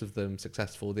 Most of them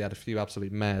successful. They had a few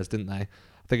absolute mares, didn't they? I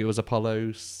think it was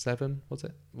Apollo 7, was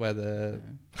it? Where the...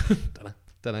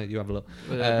 don't know, you have a look.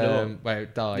 Where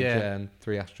it died, and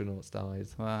 3 astronauts died.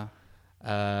 Wow.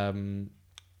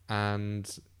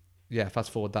 And yeah,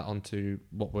 fast forward that onto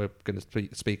what we're going to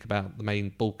speak about. The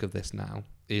main bulk of this now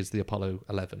is the Apollo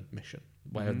 11 mission,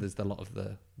 where there's a lot of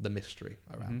the mystery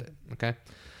around it. Okay?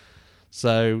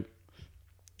 So...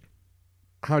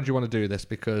 how do you want to do this?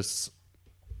 Because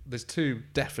there's 2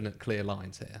 definite clear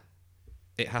lines here.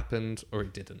 It happened or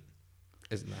it didn't,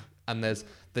 isn't there? And there's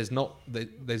not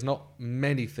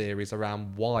many theories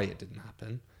around why it didn't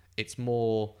happen. It's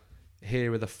more,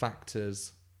 here are the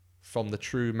factors from the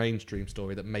true mainstream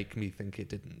story that make me think it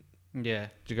didn't. Yeah.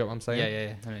 Do you get what I'm saying?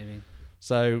 Yeah. I know what you mean.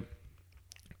 So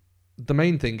the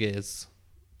main thing is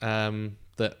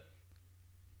that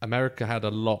America had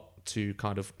a lot to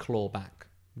kind of claw back.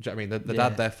 Do you know what I mean? They'd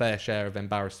had their fair share of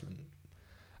embarrassment,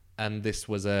 and this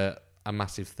was a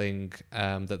massive thing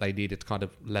that they needed to kind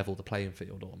of level the playing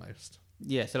field almost.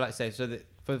 Yeah, so like I say, for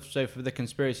the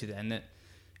conspiracy then, that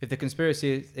if the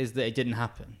conspiracy is that it didn't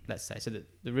happen, let's say, so that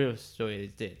the real story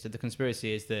is it did. So the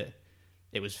conspiracy is that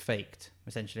it was faked,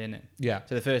 essentially, isn't it? Yeah.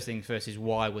 So the first thing first is,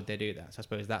 why would they do that? So I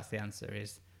suppose that's the answer,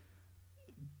 is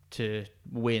to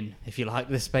win, if you like,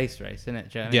 the space race, isn't it?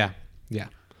 Do you know what I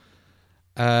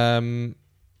mean? Yeah.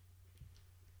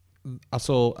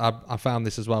 I found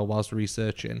this as well whilst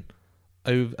researching.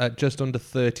 Just under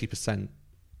 30%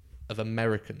 of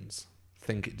Americans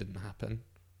think it didn't happen.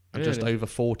 And just Really? over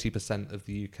 40% of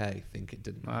the UK think it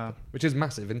didn't Wow. happen. Which is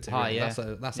massive, isn't it? Ah, really? yeah.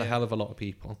 That's a Yeah. hell of a lot of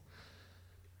people.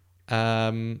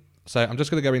 So I'm just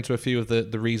going to go into a few of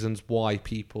the reasons why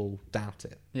people doubt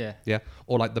it. Yeah. Yeah.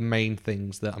 Or like the main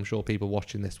things that I'm sure people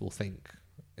watching this will think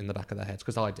in the back of their heads,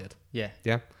 because I did. Yeah.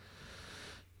 Yeah.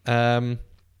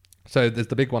 So there's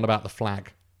the big one about the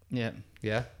flag. Yeah.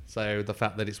 Yeah. So the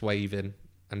fact that it's waving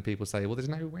and people say, well, there's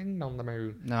no wind on the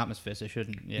moon. No atmosphere, so it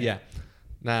shouldn't. Yeah. Yeah.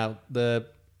 Now the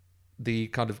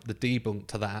kind of the debunk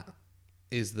to that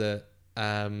is that,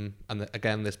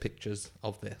 again, there's pictures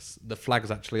of this. The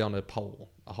flag's actually on a pole,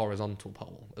 a horizontal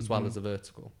pole, as well as a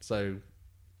vertical. So,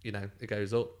 it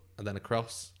goes up and then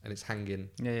across, and it's hanging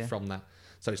Yeah. from that.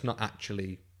 So it's not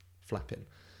actually flapping.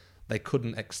 They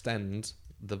couldn't extend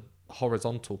the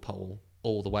horizontal pole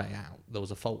all the way out. There was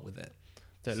a fault with it.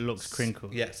 So it looks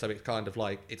crinkled. Yeah, so it's kind of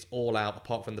like it's all out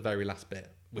apart from the very last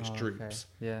bit, which Oh, okay. droops,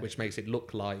 Yeah. which makes it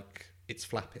look like it's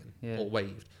flapping Yeah. or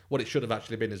waved. What it should have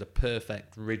actually been is a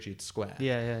perfect, rigid square.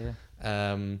 Yeah.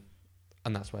 And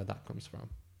that's where that comes from.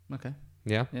 Okay.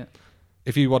 Yeah? Yeah.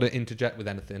 If you want to interject with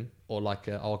anything or like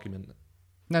an argument.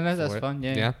 No, that's for it, fine.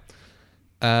 Yeah.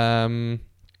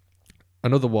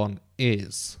 Another one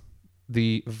is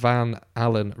the Van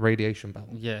Allen radiation belt.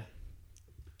 Yeah.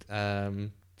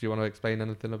 Do you want to explain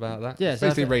anything about that? Yeah, It's so I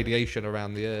basically think- radiation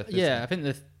around the Earth. isn't Yeah, it? I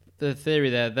think the theory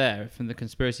there, from the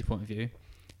conspiracy point of view,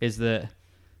 is that,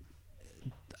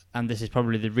 and this is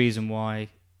probably the reason why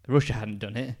Russia hadn't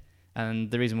done it,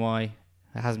 and the reason why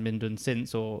it hasn't been done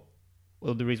since, or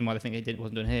the reason why they think it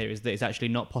wasn't done here, is that it's actually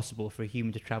not possible for a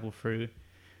human to travel through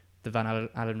the Van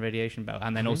Allen radiation belt,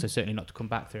 and then also certainly not to come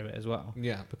back through it as well,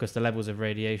 Yeah. because the levels of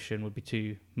radiation would be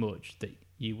too much that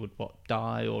you would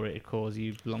die, or it would cause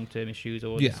you long-term issues,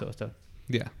 or Yeah. this sort of stuff.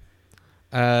 Yeah.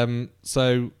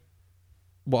 So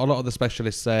what a lot of the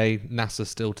specialists say, NASA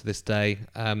still to this day,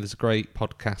 there's a great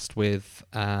podcast with,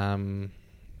 remind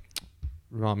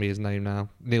me his name now,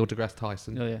 Neil deGrasse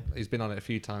Tyson. Oh yeah, He's been on it a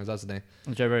few times, hasn't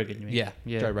he? Joe Rogan, you mean?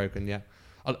 Yeah. Joe Rogan, yeah.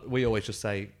 We always just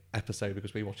say episode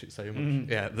because we watch it so much. Mhm.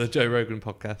 Yeah, the Joe Rogan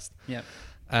podcast. Yeah.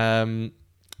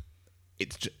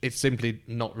 It's simply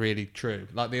not really true.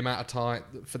 Like the amount of time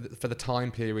for the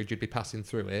time period you'd be passing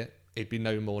through it, it'd be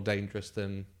no more dangerous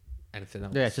than anything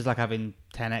else. Yeah, it's just like having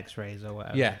 10 X-rays or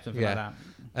whatever. Yeah, something yeah.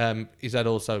 like that. He said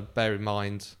also, bear in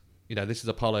mind, this is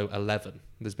Apollo 11.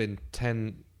 There's been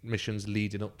 10 missions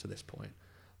leading up to this point.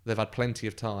 They've had plenty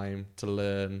of time to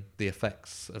learn the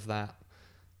effects of that.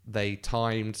 They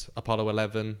timed Apollo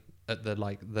 11 at the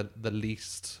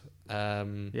least. Yeah,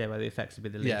 where the effects would be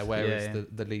the least. Yeah, where it's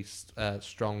the least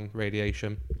strong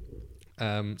radiation.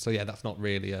 So yeah, that's not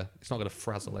really it's not going to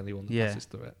frazzle anyone that passes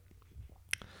through it.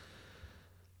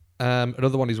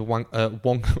 Another one is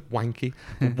wonky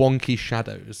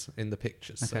shadows in the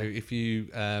pictures. So Okay. if you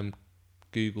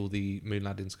Google the moon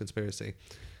landings conspiracy,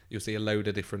 you'll see a load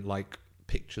of different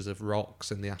pictures of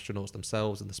rocks and the astronauts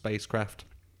themselves and the spacecraft,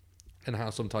 and how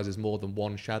sometimes there's more than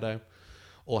one shadow,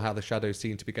 or how the shadows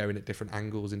seem to be going at different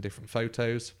angles in different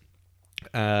photos.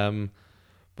 But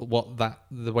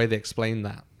the way they explain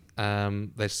that,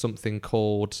 there's something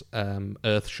called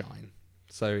Earthshine.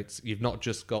 So you've not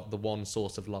just got the one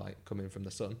source of light coming from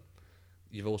the sun,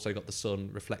 you've also got the sun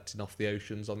reflecting off the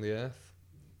oceans on the Earth,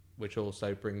 which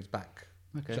also brings back.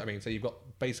 Okay. Do you know what I mean? So you've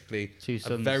got basically Two a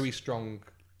suns. very strong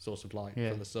source of light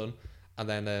Yeah. from the sun, and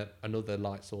then another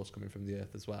light source coming from the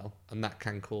Earth as well, and that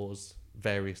can cause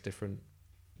various different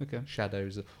Okay.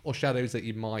 shadows, or shadows that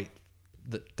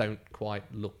don't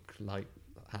quite look like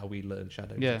how we learn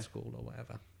shadows Yeah. in school or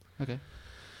whatever. Okay.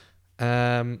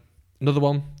 Another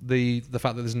one, the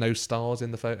fact that there's no stars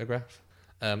in the photograph.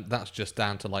 That's just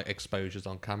down to exposures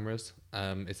on cameras.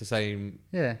 It's the same.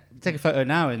 Yeah. Take a photo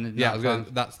now and Yeah,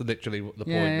 that's literally the point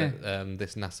Yeah, that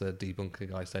this NASA debunker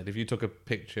guy said. If you took a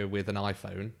picture with an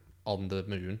iPhone on the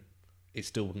moon, it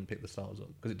still wouldn't pick the stars up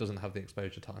because it doesn't have the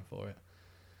exposure time for it.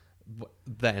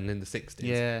 Then in the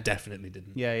 60s, definitely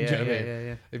didn't. Yeah, Do you know what I mean?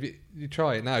 yeah. If you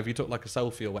try it now, if you took a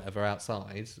selfie or whatever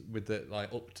outside with the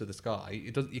up to the sky,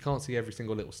 you can't see every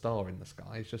single little star in the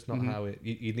sky. It's just not how it.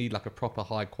 You need a proper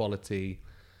high quality,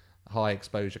 high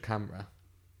exposure camera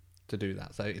to do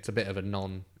that. So it's a bit of a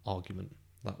non-argument,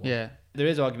 that one. Yeah. There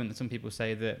is argument that some people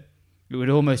say that it would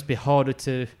almost be harder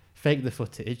to fake the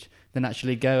footage than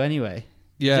actually go anyway.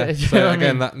 Yeah. Do you know So what I again,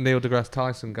 mean? that Neil deGrasse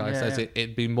Tyson guy Yeah, says yeah.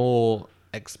 it'd be more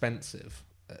expensive,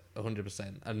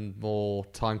 100%, and more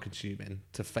time consuming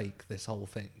to fake this whole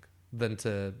thing than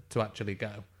to actually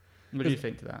go. What do you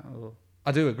think to that? Or,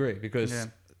 I do agree because yeah.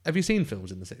 have you seen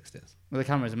films in the 60s? Well, the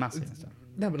cameras are massive and stuff.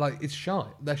 No, but like it's shy.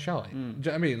 They're shy. Do you know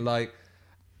what I mean? Like,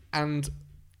 and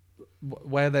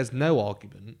where there's no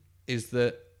argument is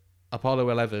that Apollo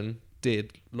 11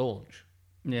 did launch.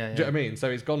 Yeah, yeah. Do you know what I mean? So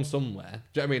it's gone somewhere.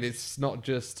 Do you know what I mean? It's not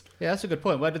just. Yeah, that's a good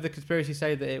point. Where did the conspiracy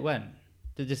say that it went?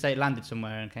 Did it just say it landed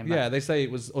somewhere and came back? Yeah, they say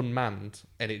it was unmanned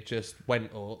and it just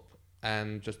went up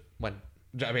and just went.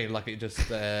 Do you know what I mean? Like it just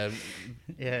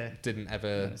Yeah. didn't That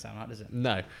ever. doesn't sound right, does it?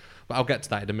 No, but I'll get to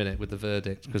that in a minute with the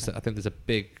verdict because I think there's a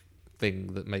big thing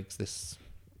that makes this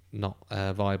not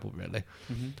viable. Really,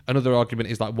 another argument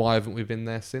is like, why haven't we been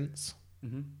there since?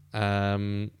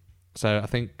 So I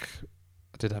think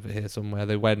I did have it here somewhere.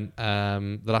 They went.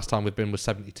 The last time we've been was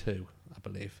 72, I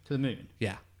believe. To the moon.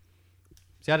 Yeah.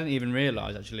 See, I didn't even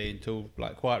realise actually until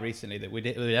like quite recently that we'd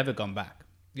ever gone back.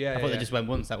 Yeah. I thought they just went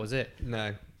once. That was it.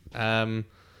 No.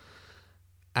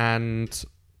 And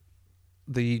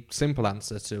the simple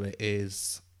answer to it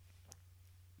is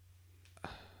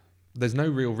there's no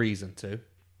real reason to,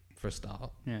 for a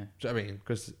start. Yeah. Do you know what I mean?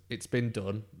 Because it's been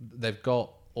done. They've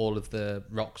got all of the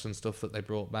rocks and stuff that they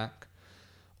brought back.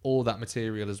 All that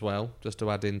material as well, just to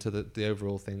add into the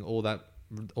overall thing. All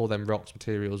them rocks,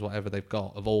 materials, whatever they've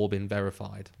got, have all been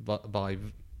verified by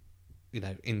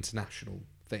international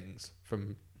things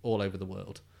from all over the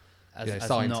world. As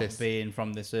scientists not being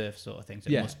from this earth sort of thing. So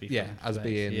it must be from as space.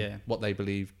 being what they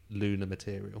believe lunar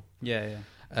material. Yeah,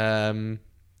 yeah.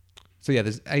 So yeah,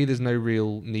 there's no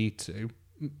real need to.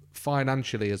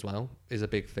 Financially as well is a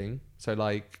big thing. So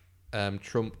like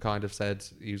Trump kind of said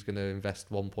he was going to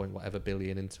invest 1 point whatever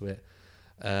billion into it.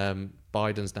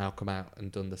 Biden's now come out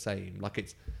and done the same. Like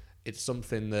it's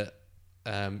something that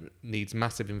needs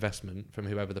massive investment from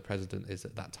whoever the president is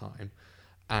at that time.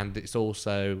 And it's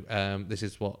also, this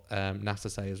is what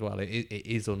NASA say as well, it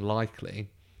is unlikely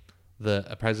that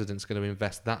a president's going to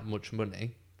invest that much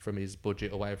money from his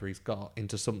budget or whatever he's got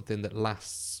into something that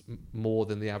lasts more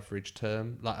than the average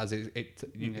term. Like as it's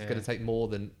going to take more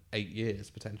than 8 years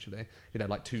potentially,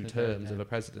 like two terms of a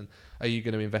president. Are you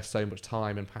going to invest so much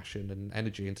time and passion and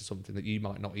energy into something that you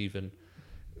might not even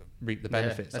reap the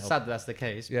benefits That's of? sad that's the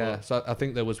case. Yeah, But so I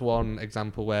think there was one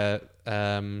example where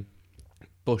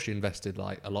Bush invested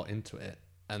like a lot into it,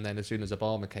 and then as soon as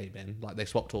Obama came in, like they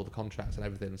swapped all the contracts and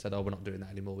everything and said, "Oh, we're not doing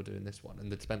that anymore. We're doing this one."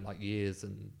 And they'd spent like years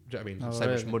and do you know what I mean, so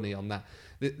much money on that.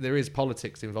 There is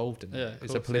politics involved in it. Yeah,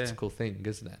 It's a political thing,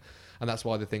 isn't it? And that's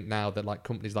why they think now that like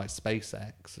companies like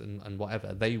SpaceX and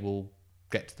whatever, they will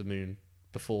get to the moon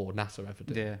before NASA ever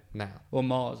did. Yeah. Now. Or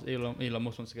Mars. Elon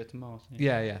Musk wants to go to Mars.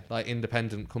 Yeah. Like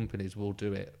independent companies will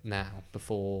do it now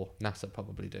before NASA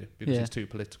probably do because it's too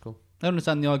political. I don't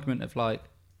understand the argument of like,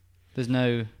 there's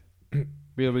no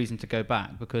real reason to go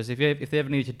back because if they ever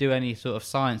need to do any sort of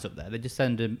science up there, they just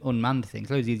send an unmanned thing.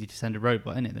 It's loads easier to send a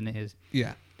robot in it than it is.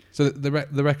 Yeah. So they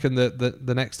reckon that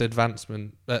the next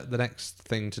advancement, the next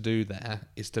thing to do there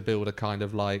is to build a kind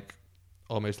of like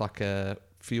almost like a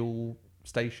fuel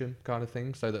station kind of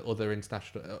thing, so that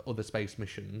other space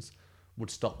missions would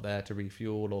stop there to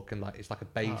refuel, or can it's like a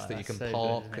base that you can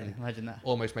park and imagine that.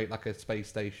 almost make like a space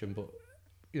station, but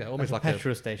almost like a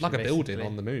petrol station, like a building basically.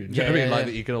 on the moon. Do you know what I mean? Like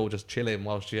that you can all just chill in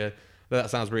whilst you. That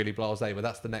sounds really blasé, but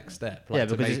that's the next step. Like,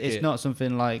 because it's not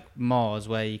something like Mars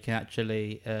where you can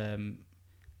actually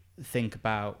think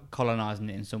about colonizing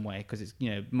it in some way, because it's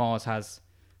Mars has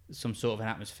some sort of an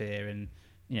atmosphere and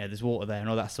there's water there and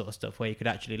all that sort of stuff where you could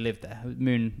actually live there.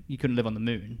 Moon, you couldn't live on the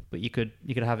moon, but you could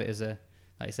have it as a,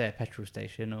 like you say, a petrol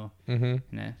station, or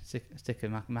stick a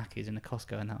Mackies in a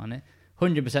Costco and that on it.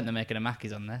 100% they're making a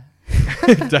Mackies on there.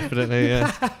 Definitely,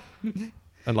 yeah.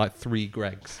 And like 3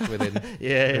 Gregs within.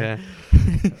 yeah.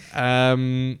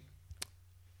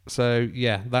 So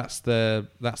yeah, that's the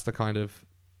kind of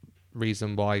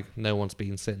reason why no one's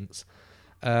been since.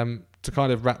 To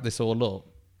kind of wrap this all up,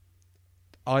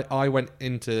 I went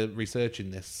into researching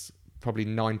this probably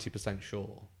 90%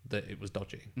 sure that it was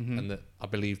dodgy and that I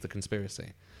believed the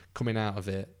conspiracy. Coming out of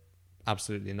it,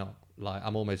 absolutely not. Like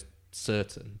I'm almost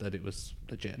certain that it was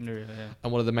legit. Really, yeah.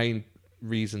 And one of the main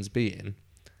reasons being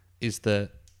is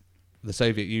that the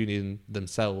Soviet Union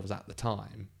themselves at the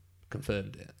time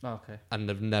confirmed it. Oh, okay. And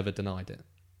have never denied it.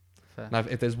 Fair. Now,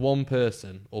 if there's one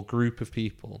person or group of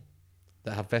people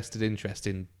that have vested interest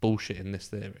in bullshitting this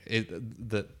theory,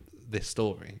 this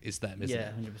story is them, isn't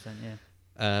it? Yeah,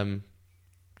 100%,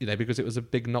 yeah. Because it was a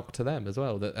big knock to them as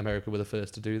well that America were the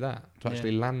first to do that, to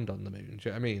actually land on the moon. Do you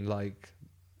know what I mean? Like,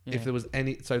 Yeah. If there was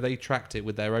any, so they tracked it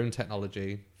with their own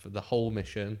technology for the whole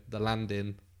mission, the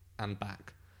landing and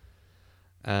back.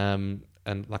 And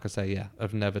like I say, yeah,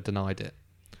 I've never denied it.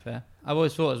 Fair. I've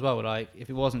always thought as well, like, if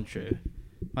it wasn't true,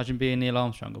 imagine being Neil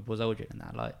Armstrong or Buzz Aldrin and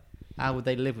that. Like, how would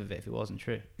they live with it if it wasn't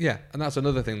true? Yeah, and that's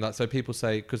another thing that so people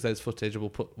say because there's footage, we'll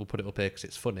put it up here because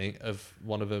it's funny of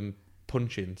one of them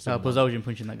punching. Oh, someone. Buzz Aldrin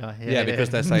punching that guy. Yeah,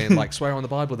 because they're saying like swear on the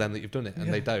Bible then that you've done it, and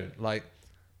Yeah. they don't. Like,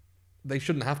 they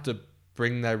shouldn't have to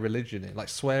bring their religion in. Like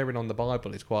swearing on the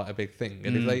Bible is quite a big thing,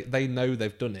 and if they know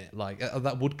they've done it, like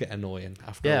that would get annoying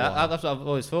after a while. That's what I've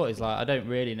always thought. Is like I don't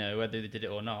really know whether they did it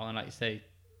or not, and like you say,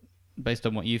 based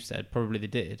on what you've said, probably they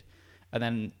did. And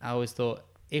then I always thought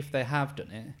if they have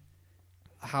done it,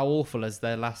 how awful has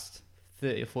their last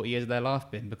 30 or 40 years of their life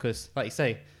been? Because, like you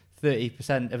say,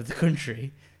 30% of the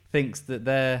country thinks that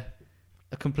they're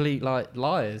a complete like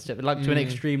liars, like to an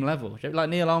extreme level. Like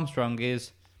Neil Armstrong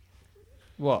is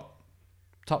what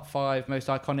top 5 most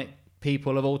iconic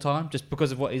people of all time, just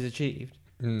because of what he's achieved.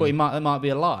 But it might be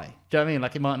a lie. Do you know what I mean?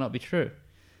 Like it might not be true.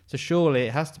 So surely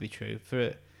it has to be true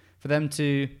for them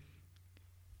to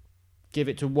give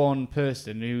it to one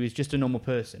person who is just a normal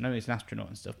person. I know he's an astronaut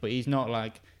and stuff, but he's not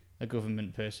like a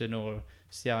government person or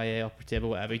CIA operative or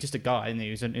whatever. He's just a guy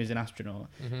who's an astronaut.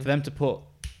 For them to put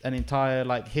an entire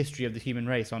like history of the human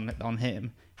race on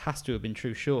him has to have been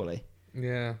true, surely.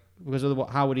 Yeah, Because otherwise,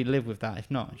 how would he live with that if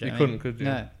not? Do you know what I mean? could you?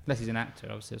 No, unless he's an actor,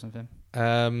 obviously, or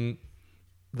something.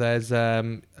 There's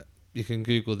you can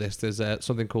Google this. There's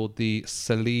something called the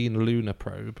Selene Lunar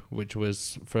Probe, which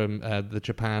was from the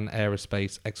Japan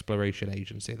Aerospace Exploration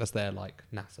Agency. That's their like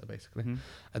NASA basically.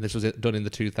 And this was done in the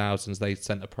 2000s. They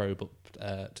sent a probe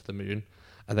up to the moon,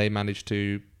 and they managed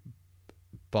to,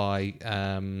 by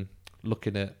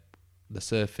looking at the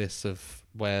surface of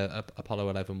where Apollo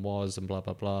 11 was and blah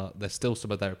blah blah. There's still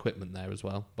some of their equipment there as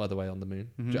well, by the way, on the moon.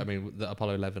 Do you know what I mean, the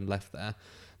Apollo 11 left there.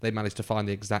 They managed to find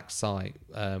the exact site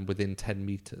within 10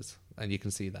 meters, and you can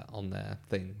see that on their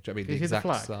thing. Do you know what I mean, Can you the see the exact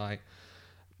flag? site?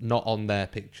 Not on their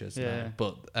pictures, Yeah. no.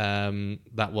 But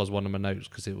that was one of my notes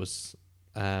because it was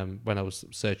when I was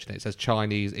searching it. It says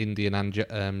Chinese, Indian,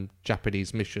 and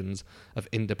Japanese missions have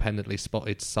independently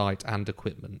spotted site and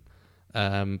equipment.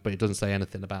 But it doesn't say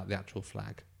anything about the actual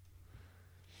flag.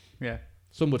 Yeah.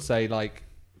 Some would say like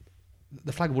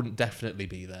the flag wouldn't definitely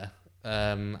be there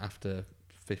after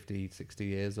 50, 60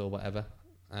 years or whatever.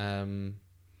 Why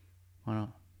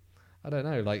not? I don't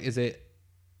know. Like, is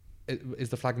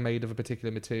the flag made of a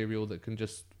particular material that can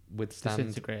just withstand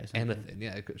Disintegrate or something. anything?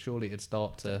 Yeah, surely it'd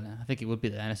start to. No, I think it would be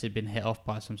there unless it'd been hit off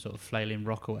by some sort of flailing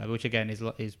rock or whatever, which again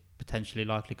is potentially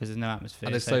likely because there's no atmosphere.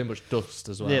 And there's so much dust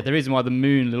as well. Yeah, the reason why the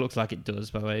moon looks like it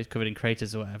does, by the way, it's covered in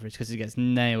craters or whatever, is because it gets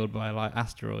nailed by like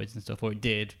asteroids and stuff, or it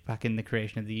did back in the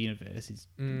creation of the universe. It's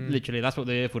literally that's what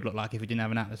the Earth would look like if it didn't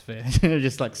have an atmosphere.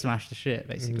 Just like smash to shit,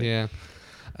 basically. Yeah.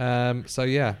 So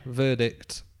yeah,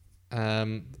 verdict.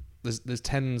 There's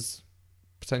tens,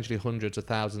 potentially hundreds of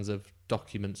thousands of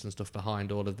documents and stuff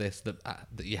behind all of this that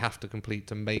you have to complete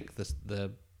to make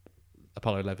the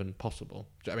Apollo 11 possible.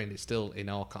 I mean, it's still in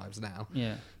archives now.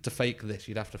 Yeah. To fake this,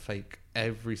 you'd have to fake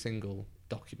every single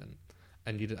document,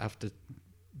 and you'd have to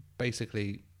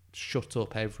basically shut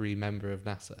up every member of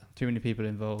NASA. Too many people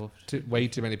involved. Way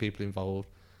too many people involved.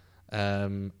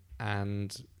 And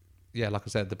yeah, like I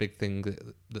said, the big thing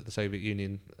that the Soviet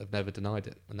Union have never denied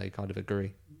it, and they kind of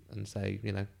agree and say,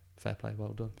 fair play, well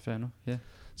done. Fair enough. Yeah.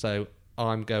 So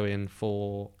I'm going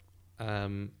for a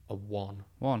 1.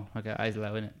 1. Okay, that is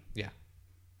low, isn't it? Yeah.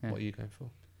 Yeah. What are you going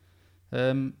for?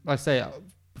 Like I say,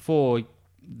 before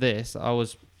this, I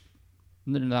was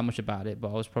not know that much about it, but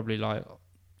I was probably like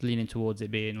leaning towards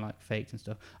it being like faked and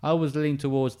stuff. I was leaning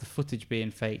towards the footage being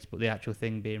faked, but the actual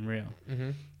thing being real.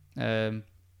 So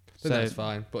that's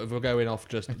fine. But if we're going off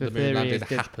just if the moon landing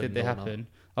happened, did they or happen?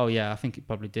 Oh yeah, I think it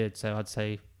probably did. So I'd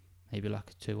say maybe like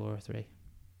a 2 or a 3.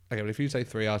 Okay, well, if you say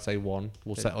 3, I say 1.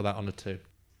 We'll Okay. settle that on a 2.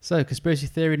 So conspiracy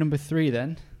theory number 3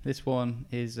 then. This one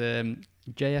is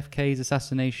JFK's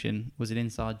assassination was an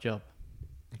inside job.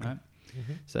 Right?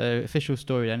 So official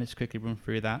story then, let's quickly run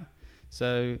through that.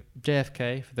 So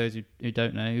JFK, for those who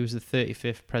don't know, he was the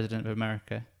 35th president of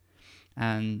America,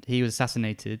 and he was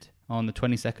assassinated on the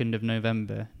 22nd of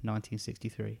November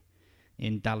 1963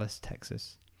 in Dallas,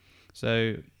 Texas.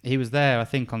 So he was there, I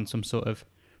think, on some sort of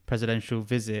presidential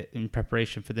visit in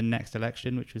preparation for the next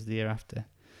election, which was the year after.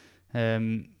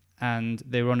 And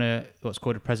they were on what's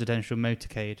called a presidential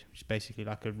motorcade, which is basically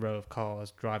like a row of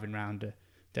cars driving around a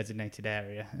designated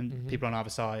area, and people on either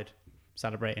side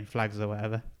celebrating flags or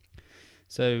whatever.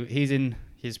 So he's in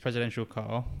his presidential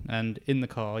car, and in the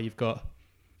car you've got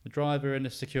the driver and a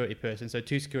security person, so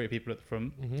 2 security people at the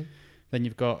front. Then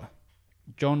you've got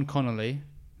John Connolly,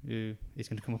 who is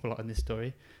going to come up a lot in this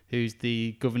story, who's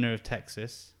the governor of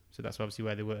Texas. So that's obviously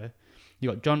where they were. You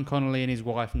got John Connolly and his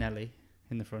wife Nellie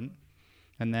in the front,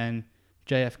 and then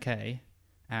JFK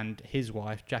and his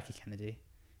wife Jackie Kennedy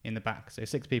in the back. So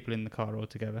 6 people in the car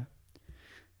altogether.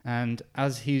 And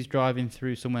as he's driving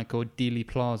through somewhere called Dealey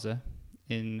Plaza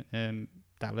in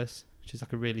Dallas, which is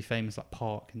like a really famous like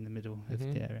park in the middle of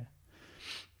the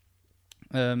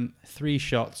area, 3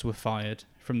 shots were fired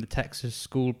from the Texas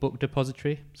School Book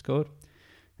Depository, it's called.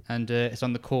 And it's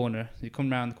on the corner. You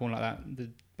come around the corner like that, the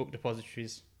book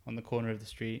depository's on the corner of the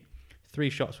street. 3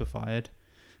 shots were fired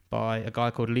by a guy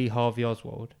called Lee Harvey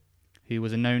Oswald, who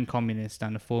was a known communist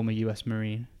and a former US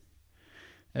Marine.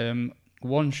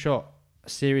 1 shot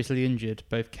seriously injured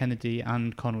both Kennedy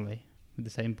and Connolly with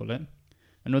the same bullet.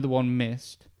 Another one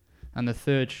missed, and the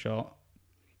 3rd shot,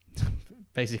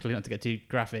 basically, not to get too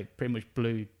graphic, pretty much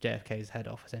blew JFK's head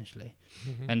off, essentially,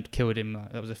 and killed him.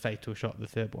 That was a fatal shot, the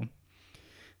 3rd one.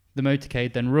 The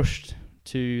motorcade then rushed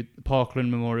to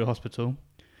Parkland Memorial Hospital,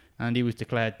 and he was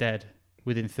declared dead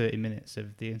within 30 minutes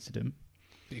of the incident.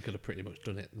 You could have pretty much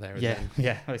done it there and then.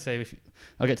 Yeah. I say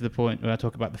I'll get to the point where I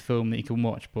talk about the film that you can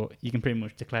watch, but you can pretty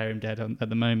much declare him dead at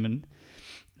the moment.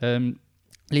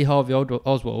 Lee Harvey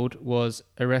Oswald was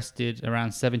arrested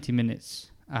around 70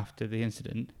 minutes after the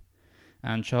incident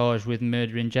and charged with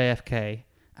murdering JFK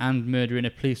and murdering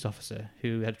a police officer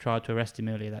who had tried to arrest him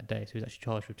earlier that day. So he was actually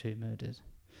charged with 2 murders.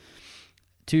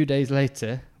 2 days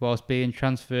later, whilst being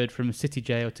transferred from city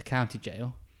jail to county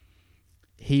jail,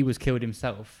 he was killed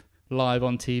himself live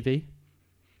on TV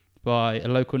by a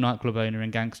local nightclub owner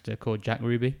and gangster called Jack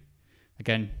Ruby.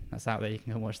 Again, that's out there. You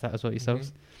can go watch that as well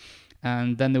yourselves.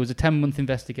 And then there was a 10-month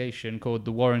investigation called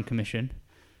the Warren Commission.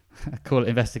 I call it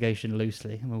investigation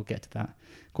loosely, and we'll get to that.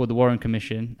 Called the Warren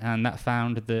Commission, and that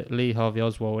found that Lee Harvey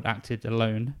Oswald acted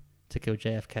alone to kill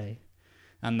JFK,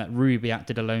 and that Ruby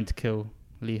acted alone to kill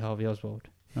Lee Harvey Oswald.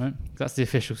 Right? That's the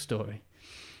official story.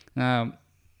 Now,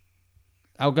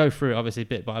 I'll go through it obviously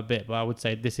bit by bit, but I would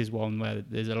say this is one where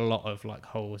there's a lot of like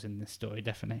holes in this story,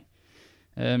 definitely.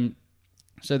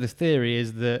 So the theory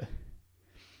is that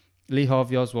Lee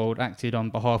Harvey Oswald acted on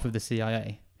behalf of the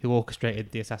CIA, who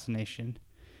orchestrated the assassination,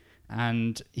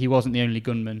 and he wasn't the only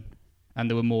gunman, and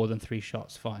there were more than 3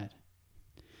 shots fired.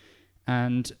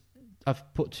 And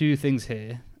I've put 2 things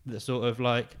here that sort of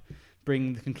like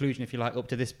bring the conclusion, if you like, up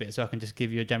to this bit, so I can just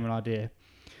give you a general idea.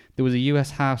 There was a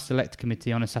US House Select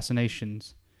Committee on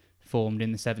Assassinations formed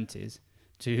in the 70s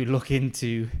to look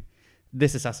into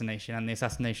this assassination and the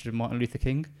assassination of Martin Luther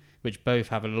King, which both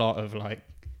have a lot of like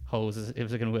holes if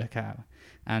they're going to work out.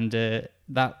 And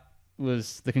that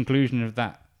was the conclusion of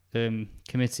that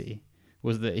committee,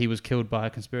 was that he was killed by a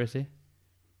conspiracy.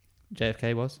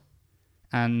 JFK was.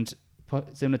 And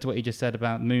similar to what you just said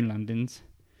about moon landings,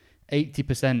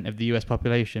 80% of the US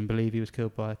population believe he was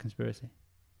killed by a conspiracy.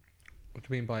 What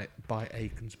do you mean by a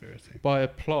conspiracy? By a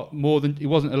plot, more than... He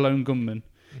wasn't a lone gunman.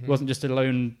 He wasn't just a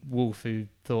lone wolf who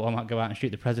thought, I might go out and shoot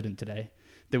the president today.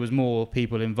 There was more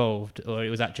people involved, or it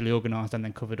was actually organised and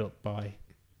then covered up by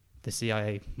the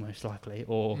CIA, most likely,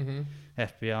 or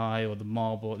FBI, or the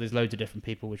mob, or there's loads of different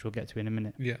people, which we'll get to in a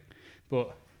minute. Yeah. But,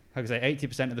 like I say,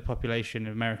 80% of the population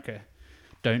of America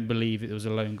don't believe it was a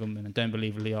lone gunman and don't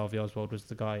believe Lee Harvey Oswald was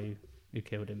the guy who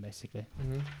killed him, basically.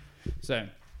 So,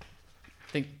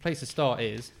 I think the place to start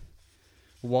is,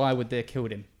 why would they have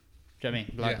killed him? Do you know what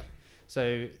I mean? Like,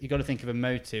 so you got to think of a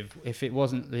motive. If it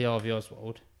wasn't Lee Harvey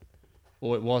Oswald,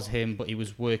 or it was him, but he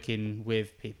was working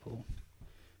with people,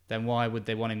 then why would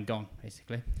they want him gone,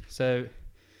 basically? So,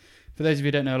 for those of you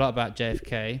who don't know a lot about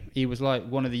JFK, he was like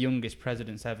one of the youngest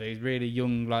presidents ever. He was really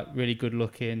young, like really good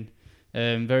looking,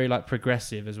 very like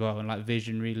progressive as well, and like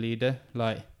visionary leader.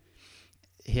 Like,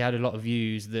 he had a lot of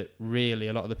views that really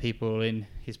a lot of the people in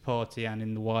his party and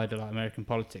in the wider like American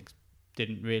politics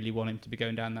didn't really want him to be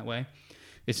going down that way.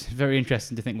 It's very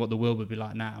interesting to think what the world would be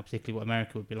like now, particularly what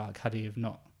America would be like had he have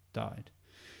not died.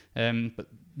 But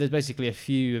there's basically a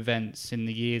few events in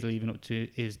the years leading up to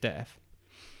his death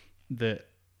that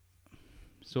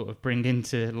sort of bring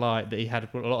into light that he had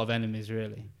a lot of enemies,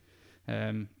 really.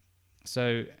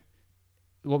 So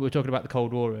what we were talking about the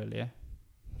Cold War earlier.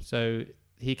 So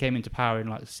he came into power in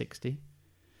like 60.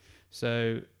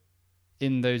 So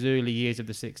in those early years of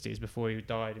the 60s, before he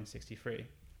died in 63,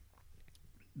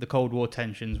 the Cold War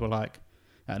tensions were like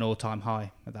at an all-time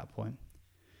high at that point.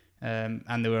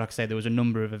 And there were, like I say, there was a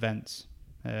number of events.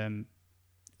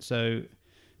 So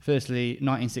firstly,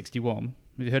 1961,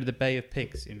 have you heard of the Bay of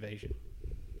Pigs invasion?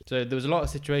 So there was a lot of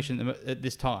situation at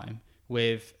this time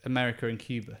with America and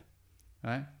Cuba,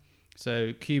 right?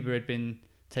 So Cuba had been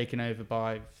taken over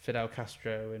by Fidel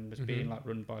Castro and was being like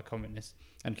run by communists.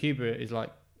 And Cuba is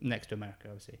like next to America,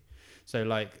 obviously. So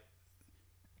like,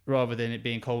 rather than it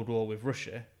being Cold War with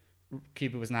Russia,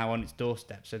 Cuba was now on its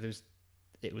doorstep. So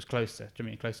it was closer. Do you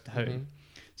mean closer to home?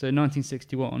 So in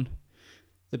 1961,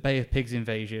 the Bay of Pigs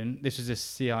invasion. This was a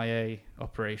CIA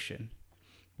operation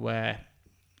where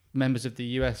members of the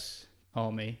U.S.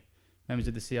 Army, members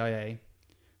of the CIA,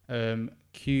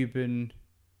 Cuban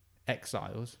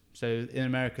exiles. So in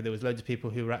America, there was loads of people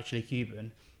who were actually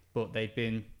Cuban, but they'd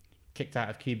been kicked out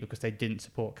of Cuba because they didn't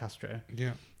support Castro.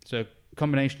 Yeah. So a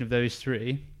combination of those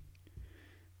three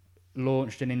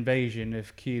launched an invasion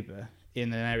of Cuba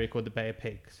in an area called the Bay of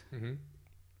Pigs,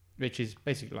 which is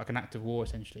basically like an act of war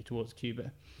essentially towards Cuba.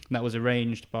 And that was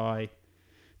arranged by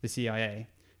the CIA,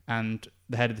 and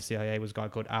the head of the CIA was a guy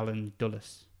called Allen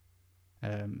Dulles,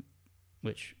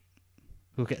 which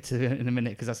we'll get to in a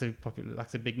minute because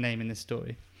that's a big name in this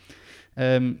story.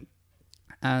 And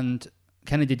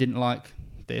Kennedy didn't like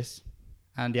this,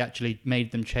 and he actually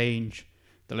made them change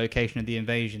the location of the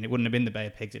invasion. It wouldn't have been the Bay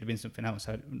of Pigs, it'd have been something else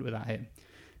without him.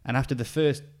 And after the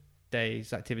first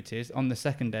day's activities, on the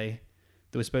second day,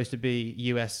 there was supposed to be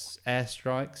US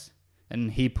airstrikes,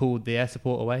 and he pulled the air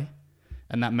support away,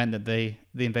 and that meant that the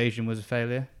invasion was a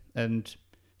failure, and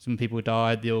some people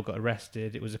died, they all got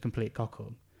arrested, it was a complete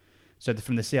cock-up. So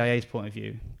from the CIA's point of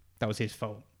view, that was his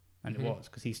fault, and it was,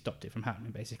 because he stopped it from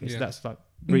happening, basically. Yeah. So that's like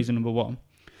reason number one.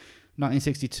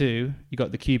 1962, you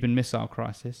got the Cuban Missile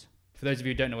Crisis. For those of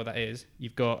you who don't know what that is,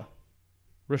 you've got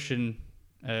Russian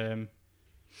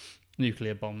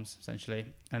nuclear bombs, essentially,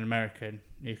 and American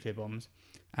nuclear bombs.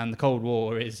 And the Cold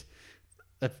War is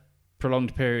a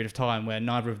prolonged period of time where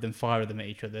neither of them fire them at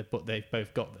each other, but they've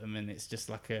both got them, and it's just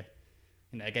like a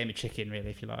game of chicken, really,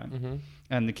 if you like.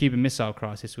 And the Cuban Missile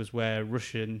Crisis was where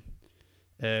Russian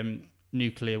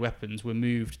nuclear weapons were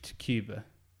moved to Cuba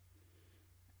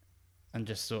and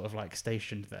just sort of like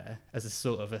stationed there as a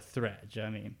sort of a threat. Do you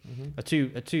know what I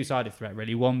mean? A two-sided threat,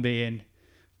 really. One being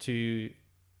to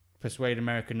persuade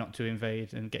America not to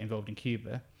invade and get involved in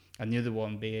Cuba, and the other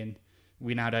one being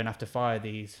we now don't have to fire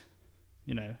these,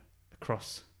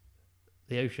 across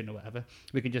the ocean or whatever.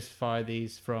 We can just fire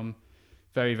these from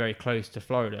very, very close to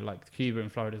Florida. Like Cuba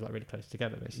and Florida is like really close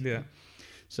together, basically. Yeah.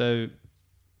 So,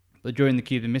 but during the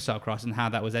Cuban Missile Crisis and how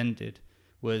that was ended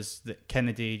was that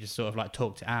Kennedy just sort of like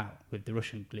talked it out with the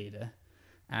Russian leader,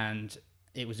 and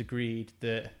it was agreed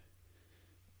that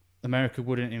America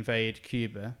wouldn't invade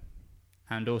Cuba,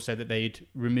 and also that they'd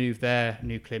remove their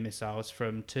nuclear missiles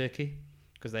from Turkey,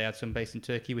 because they had some base in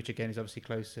Turkey, which again is obviously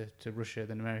closer to Russia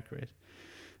than America is.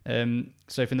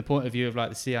 So from the point of view of like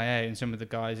the CIA and some of the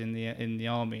guys in the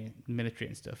army, military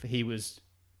and stuff, he was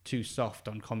too soft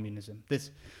on communism.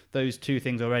 Those two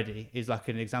things already is like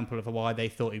an example of why they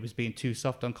thought he was being too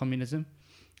soft on communism,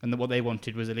 and that what they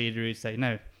wanted was a leader who'd say,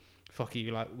 no, fuck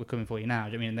you, like we're coming for you now.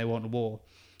 Do you know what I mean? They want a war.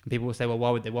 And people will say, well,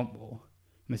 why would they want war?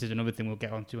 And this is another thing we'll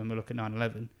get onto when we look at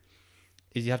 9/11,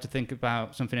 is you have to think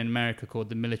about something in America called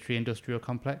the military-industrial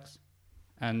complex.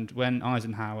 And when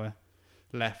Eisenhower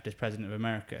left as president of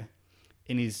America,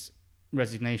 in his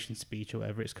resignation speech or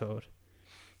whatever it's called,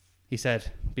 he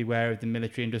said, beware of the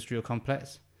military-industrial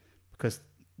complex, because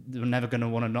they're never going to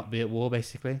want to not be at war,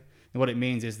 basically. And what it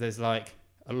means is there's like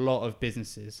a lot of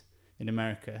businesses in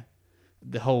America,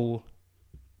 the whole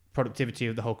productivity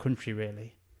of the whole country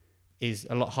really is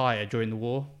a lot higher during the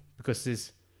war, because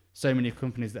there's so many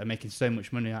companies that are making so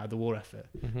much money out of the war effort,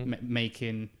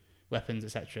 making weapons,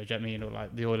 etc. Do you know what I mean? Or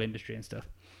like the oil industry and stuff.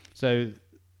 So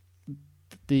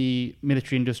the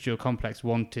military-industrial complex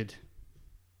wanted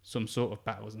some sort of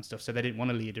battles and stuff, so they didn't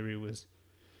want a leader who was,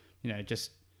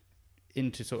 just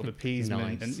into sort of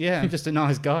appeasement. Nice. And just a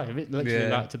nice guy, literally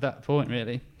like to that point,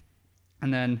 really.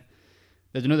 And then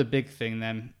there's another big thing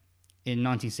then in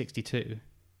 1962.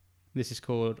 This is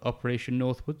called Operation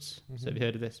Northwoods. So have you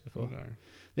heard of this before? No.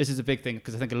 This is a big thing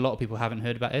because I think a lot of people haven't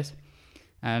heard about it,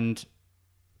 and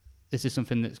this is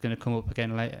something that's going to come up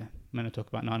again later when I talk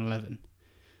about 9/11,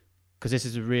 because this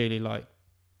is a really like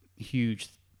huge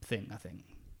thing, I think,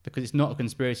 because it's not a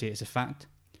conspiracy, it's a fact,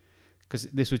 because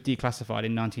this was declassified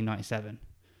in 1997.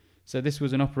 So this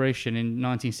was an operation in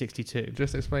 1962.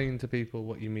 Just explain to people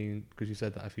what you mean, because you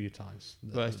said that a few times.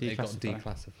 Well, it got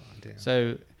declassified. Yeah.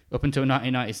 So up until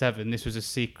 1997, this was a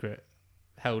secret,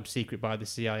 held secret by the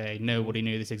CIA. Nobody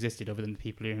knew this existed other than the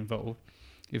people who are involved.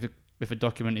 If a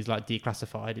document is like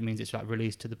declassified, it means it's like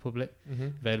released to the public,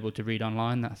 available to read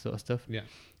online, that sort of stuff. Yeah.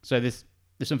 So if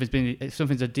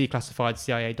something's a declassified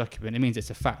CIA document, it means it's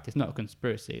a fact. It's not a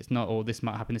conspiracy. It's not, oh, this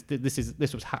might happen.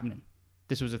 This was happening.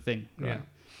 This was a thing. Right? Yeah.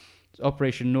 So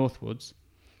Operation Northwoods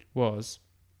was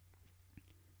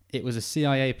it was a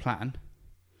CIA plan,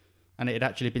 and it had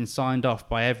actually been signed off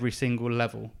by every single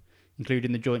level,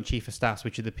 including the Joint Chief of Staffs,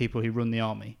 which are the people who run the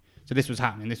army. So this was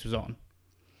happening, this was on.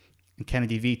 And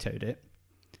Kennedy vetoed it.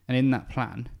 And in that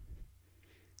plan,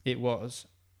 it was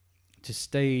to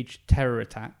stage terror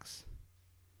attacks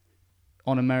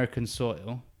on American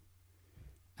soil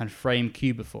and frame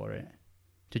Cuba for it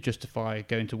to justify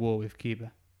going to war with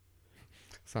Cuba.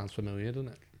 Sounds familiar, doesn't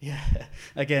it? Yeah.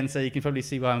 Again, so you can probably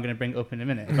see why I'm going to bring it up in a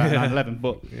minute about 9/11.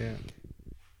 But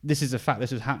this is a fact.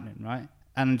 This was happening, right?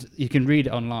 And you can read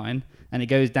it online, and it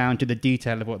goes down to the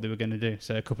detail of what they were going to do.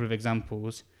 So a couple of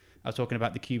examples. I was talking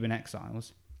about the Cuban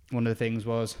exiles. One of the things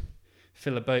was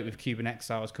fill a boat with Cuban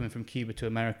exiles coming from Cuba to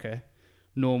America,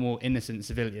 normal, innocent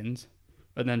civilians,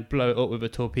 and then blow it up with a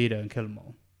torpedo and kill them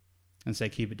all, and say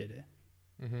Cuba did it.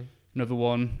 Mm-hmm. Another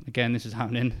one, again, this is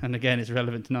happening, and again, it's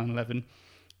relevant to 9/11.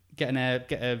 Get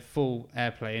a full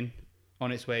airplane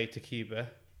on its way to Cuba,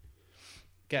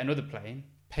 get another plane,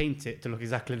 paint it to look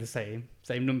exactly the same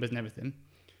numbers and everything,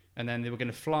 and then they were going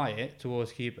to fly it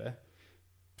towards Cuba,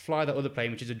 fly that other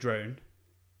plane, which is a drone,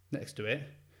 next to it,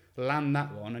 land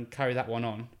that one and carry that one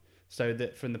on, so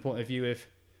that from the point of view of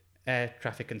air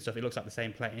traffic and stuff, it looks like the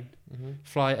same plane,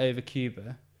 fly it over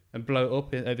Cuba and blow it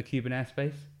up over Cuban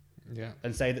airspace,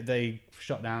 and say that they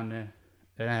shot down an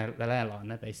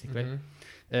airliner, basically.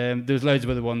 There was loads of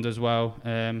other ones as well.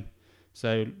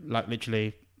 So, like,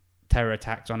 literally terror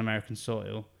attacks on American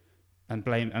soil and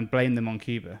blame them on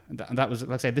Cuba. And that was,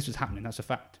 like I say, this was happening. That's a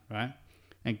fact, right?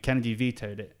 And Kennedy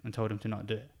vetoed it and told him to not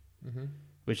do it.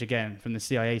 Which, again, from the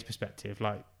CIA's perspective,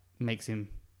 like, makes him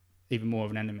even more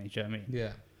of an enemy. Do you know what I mean?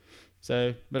 Yeah.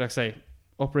 So, but like I say,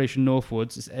 Operation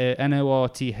Northwoods, it's Northwoods.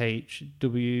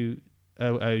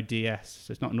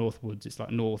 So it's not Northwoods, it's like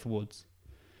Northwoods.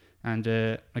 And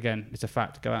again, it's a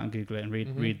fact. Go out and Google it and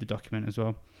read the document as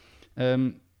well.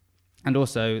 And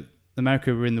also,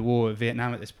 America were in the war with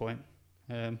Vietnam at this point.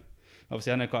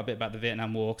 Obviously, I know quite a bit about the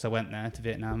Vietnam War because I went there to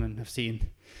Vietnam and I've seen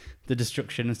the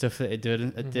destruction and stuff that it did,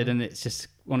 and it's just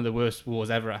one of the worst wars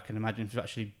ever I can imagine for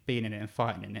actually being in it and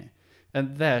fighting in it.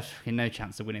 And there's no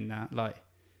chance of winning that. Like,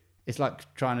 it's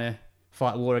like trying to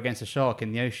fight a war against a shark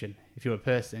in the ocean if you're a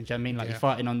person. Do you know what I mean? Like, you're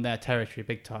fighting on their territory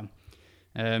big time.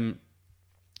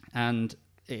 And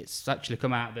it's actually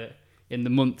come out that in the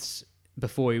months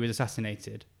before he was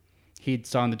assassinated, he'd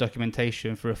signed the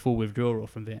documentation for a full withdrawal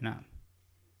from Vietnam.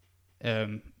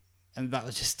 And that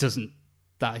is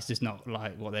just not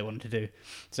like what they wanted to do.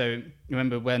 So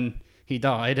remember when he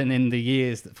died, and in the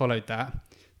years that followed that,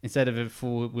 instead of a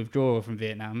full withdrawal from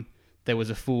Vietnam, there was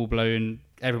a full-blown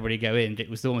everybody go in. It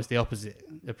was almost the opposite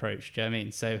approach. Do you know what I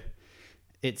mean? So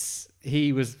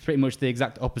he was pretty much the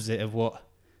exact opposite of what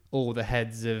all the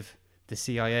heads of the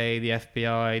CIA, the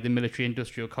FBI, the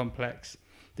military-industrial complex,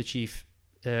 the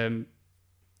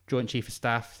Joint Chief of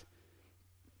Staff,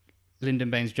 Lyndon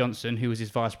Baines Johnson, who was his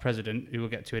vice president, who we'll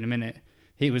get to in a minute,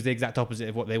 he was the exact opposite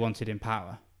of what they wanted in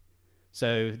power.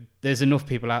 So there's enough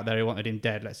people out there who wanted him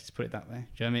dead, let's just put it that way.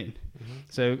 Do you know what I mean?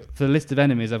 So for the list of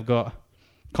enemies, I've got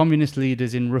communist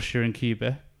leaders in Russia and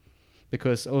Cuba,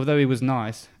 because although he was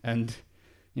nice and,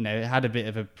 had a bit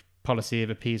of a policy of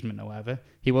appeasement or whatever,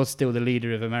 he was still the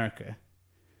leader of America,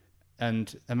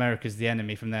 and America's the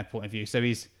enemy from their point of view. So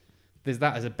there's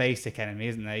that as a basic enemy,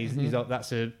 isn't there?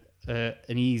 That's an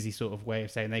easy sort of way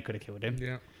of saying they could have killed him.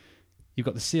 Yeah. You've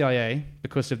got the CIA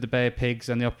because of the Bay of Pigs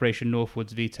and the Operation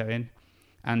Northwoods vetoing,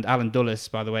 and Alan Dulles,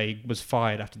 by the way, was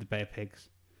fired after the Bay of Pigs.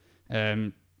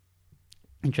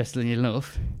 Interestingly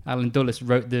enough, Alan Dulles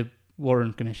wrote the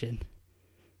Warren Commission,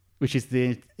 which is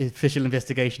the official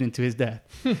investigation into his death.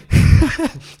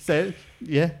 So,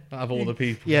 yeah. Out of all the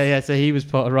people. Yeah, so he was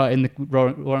part of writing the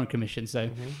Warren Commission. So,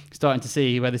 starting to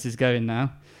see where this is going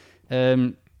now.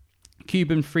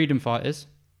 Cuban freedom fighters,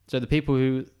 so the people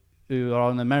who are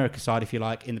on the America side, if you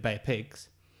like, in the Bay of Pigs,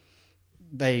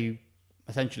 they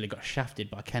essentially got shafted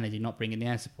by Kennedy not bringing the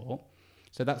air support.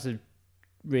 So that's a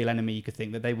real enemy, you could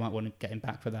think, that they might want to get him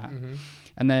back for that.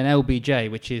 And then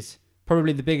LBJ, which is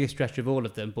probably the biggest stretch of all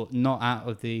of them, but not out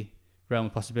of the realm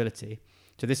of possibility.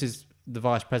 So this is the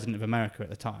vice president of America at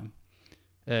the time.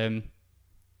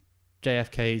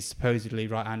 JFK's supposedly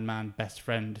right-hand man, best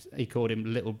friend, he called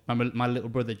him my little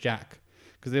brother Jack,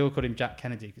 because they all called him Jack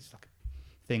Kennedy, because it's like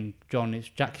a thing. John, it's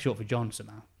Jack short for John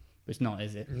somehow, but it's not,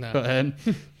 is it? No. But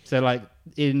so like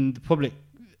in the public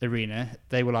arena,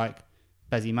 they were like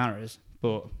Bezzy Maras,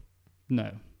 but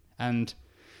no. And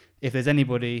if there's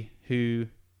anybody who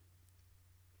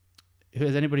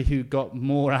got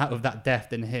more out of that death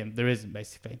than him, there isn't,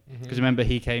 basically. Because remember,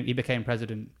 he became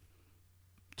president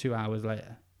 2 hours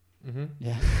later.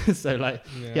 Yeah. So like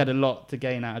he had a lot to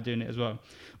gain out of doing it as well.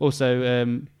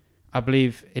 Also, I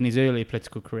believe in his early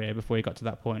political career, before he got to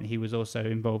that point, he was also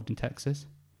involved in Texas.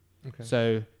 Okay.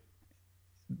 So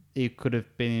he could have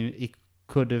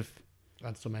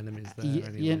Had some enemies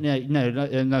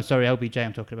there. no, sorry, LBJ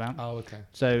I'm talking about. Oh, okay.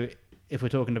 So if we're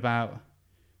talking about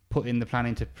putting the plan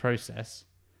into process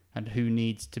and who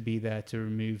needs to be there to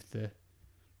remove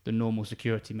the normal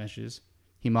security measures,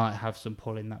 he might have some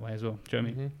pull in that way as well. Do you know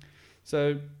what I mean?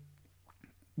 So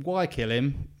why kill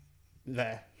him?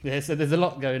 So there's a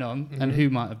lot going on, and who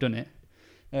might have done it.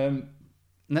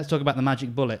 Let's talk about the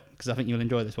magic bullet, because I think you'll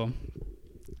enjoy this one.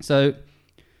 So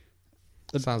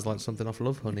it sounds like something off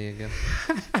Love Honey again.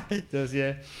 It does,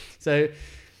 yeah. So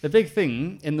the big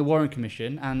thing in the Warren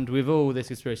Commission and with all this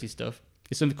conspiracy stuff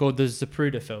is something called the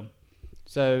Zapruder film.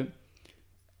 So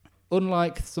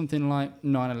unlike something like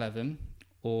 9/11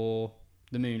 or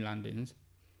the moon landings,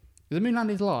 the moon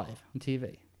landings live on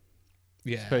TV.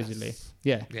 Yeah. Supposedly.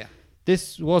 Yeah. Yeah.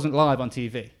 This wasn't live on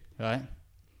TV, right?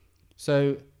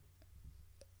 So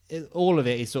all of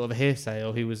it is sort of a hearsay,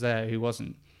 or who was there, who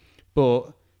wasn't.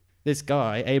 But this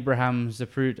guy, Abraham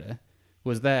Zapruder,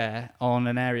 was there on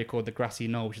an area called the Grassy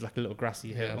Knoll, which is like a little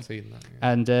grassy hill. Yeah, I've seen that.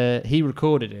 Yeah. And he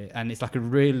recorded it, and it's like a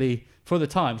really, for the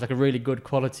time, it's like a really good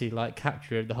quality like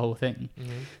capture of the whole thing.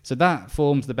 So that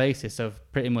forms the basis of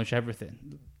pretty much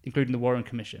everything, including the Warren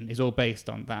Commission, is all based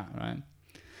on that, right?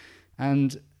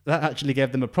 And that actually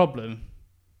gave them a problem.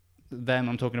 Then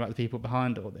I'm talking about the people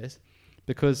behind all this,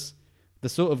 because the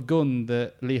sort of gun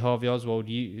that Lee Harvey Oswald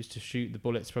used to shoot the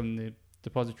bullets from the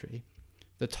depository,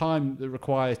 the time that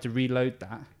requires to reload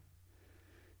that,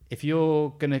 if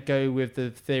you're going to go with the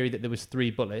theory that there was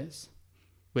 3 bullets,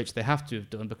 which they have to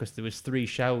have done because there was 3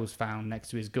 shells found next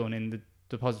to his gun in the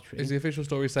depository. Is the official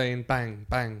story saying bang,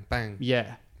 bang, bang?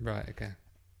 Yeah. Right, okay.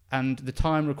 And the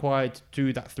time required to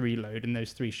do that 3 load and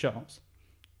those 3 shots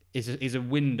is a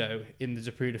window in the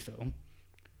Zapruder film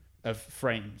of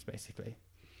frames, basically.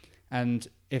 And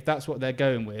if that's what they're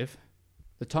going with,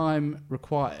 the time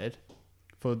required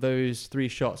for those 3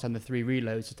 shots and the 3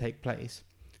 reloads to take place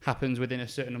happens within a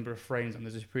certain number of frames on the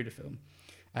Zapruder film.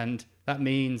 And that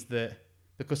means that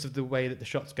because of the way that the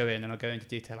shots go in, and I'll go into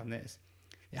detail on this,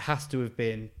 it has to have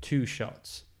been 2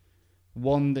 shots.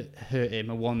 One that hurt him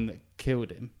and one that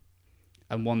killed him,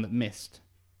 and one that missed.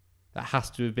 That has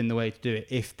to have been the way to do it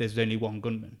if there's only one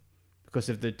gunman, because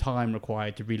of the time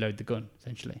required to reload the gun,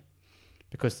 essentially.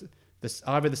 Because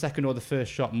either the second or the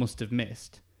first shot must have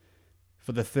missed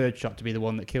for the third shot to be the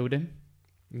one that killed him.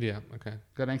 Yeah, okay. Does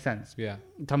that make sense? Yeah.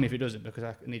 Tell me if it doesn't, because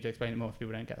I need to explain it more if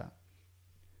people don't get that.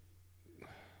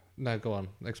 No, go on.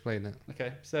 Explain it.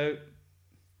 Okay, so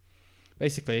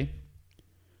basically,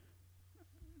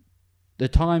 the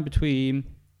time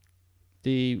between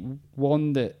the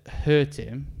one that hurt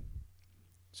him,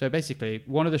 so basically,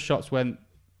 one of the shots went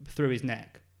through his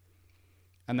neck,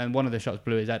 and then one of the shots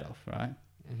blew his head off, right?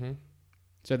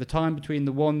 So the time between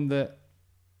the one that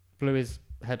blew his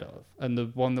head off and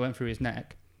the one that went through his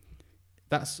neck,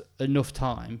 that's enough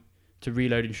time to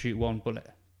reload and shoot 1 bullet.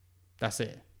 That's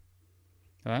it.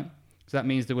 Right? So that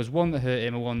means there was one that hurt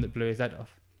him and one that blew his head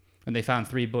off. And they found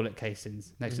 3 bullet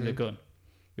casings next to the gun,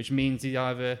 which means he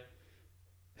either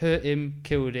hurt him,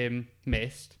 killed him,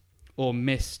 missed, or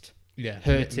missed,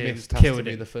 hurt him, missed killed has to him.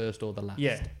 be the first or the last.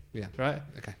 Yeah. Yeah. Right?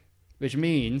 Okay. Which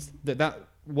means that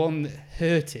one that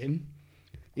hurt him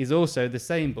is also the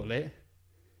same bullet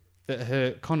that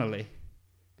hurt Connolly,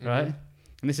 right?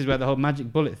 And this is where the whole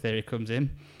magic bullet theory comes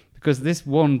in, because this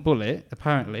one bullet,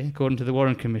 apparently, according to the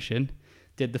Warren Commission,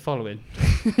 did the following,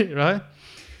 right?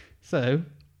 So,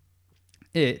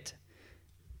 it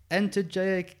entered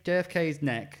JFK's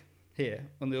neck here,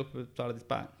 on the upper side of his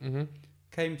back,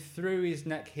 came through his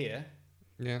neck here,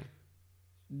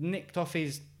 nicked off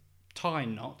his tie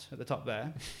knot at the top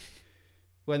there,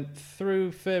 went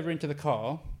through further into the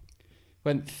car,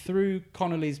 went through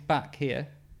Connolly's back here,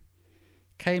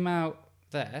 came out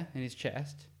there in his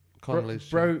chest,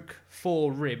 broke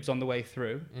 4 ribs on the way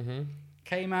through,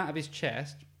 came out of his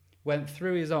chest, went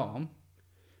through his arm,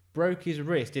 broke his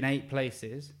wrist in 8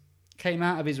 places, came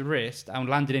out of his wrist and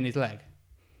landed in his leg.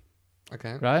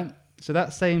 Okay. Right? So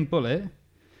that same bullet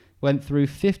went through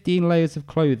 15 layers of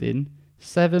clothing,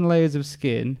 7 layers of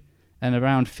skin, and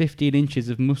around 15 inches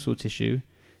of muscle tissue.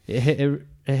 It hit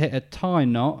a tie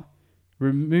knot,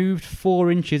 removed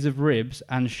 4 inches of ribs,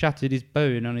 and shattered his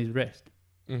bone on his wrist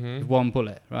with 1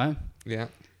 bullet, right? Yeah.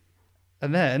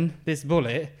 And then this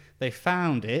bullet, they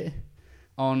found it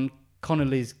on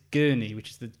Connolly's gurney,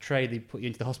 which is the tray they put you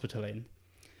into the hospital in.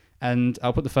 And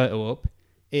I'll put the photo up.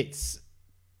 It's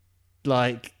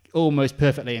like almost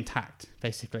perfectly intact,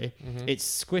 basically.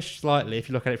 It's squished slightly if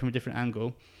you look at it from a different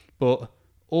angle, but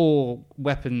all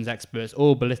weapons experts,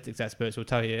 all ballistics experts will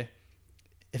tell you,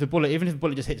 even if a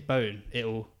bullet just hits bone,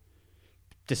 it'll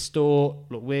distort,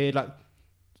 look weird.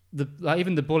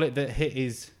 Even the bullet that hit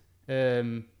his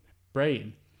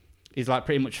brain is like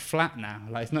pretty much flat now.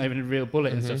 Like it's not even a real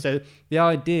bullet and stuff. So the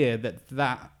idea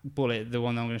that bullet, the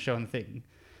one I'm going to show on the thing,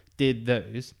 did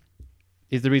those,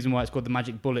 is the reason why it's called the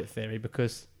magic bullet theory,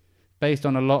 because based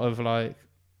on a lot of like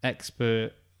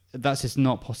expert, that's just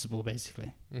not possible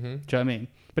basically. Do you know what I mean?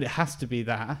 But it has to be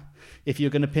that if you're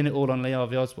going to pin it all on Lee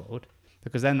Harvey Oswald,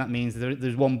 because then that means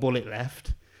there's one bullet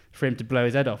left for him to blow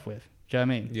his head off with. Do you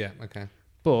know what I mean? Yeah, okay.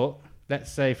 But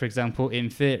let's say, for example, in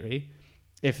theory,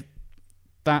 if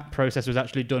that process was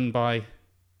actually done by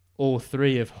all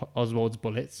three of Oswald's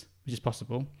bullets, which is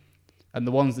possible, and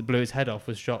the ones that blew his head off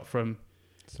was shot from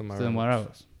somewhere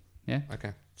else. Yeah?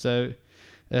 Okay. So,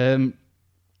 I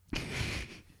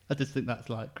just think that's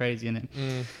like crazy, innit?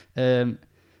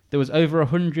 There was over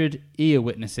 100 ear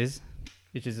witnesses,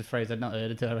 which is a phrase I'd not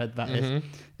heard until I read that.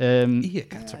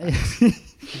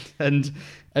 And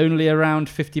only around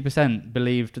 50%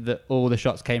 believed that all the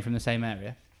shots came from the same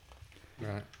area.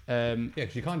 Right. Yeah,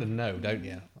 because you kind of know, don't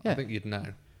you? Yeah. I think you'd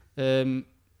know.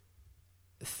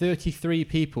 33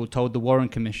 people told the Warren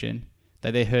Commission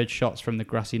that they heard shots from the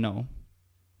grassy knoll.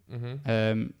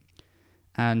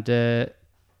 And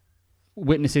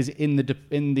witnesses in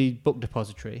the book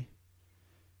depository,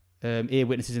 ear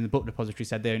witnesses in the book depository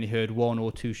said they only heard 1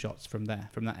 or 2 shots from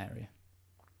that area.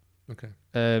 Okay.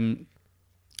 And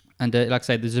like I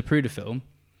said, the Zapruder film,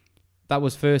 that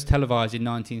was first televised in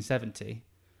 1970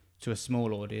 to a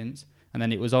small audience, and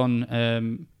then it was on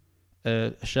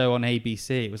a show on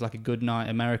ABC. It was like a Good Night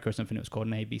America or something. It was called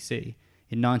on ABC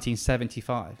in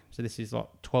 1975. So this is like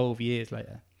 12 years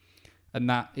later, and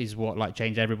that is what like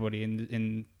changed everybody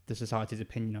in the society's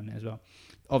opinion on it as well.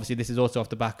 Obviously, this is also off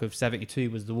the back of 72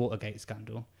 was the Watergate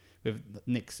scandal with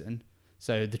Nixon.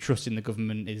 So the trust in the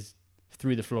government is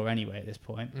through the floor anyway at this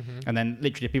point. And then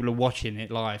literally people are watching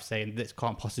it live saying this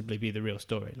can't possibly be the real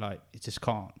story. Like it just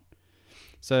can't.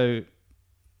 So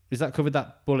has that covered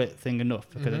that bullet thing enough?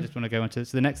 Because I just want to go into...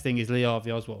 So the next thing is Lee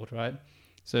Harvey Oswald, right?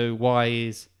 So why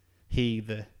is he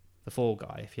the fall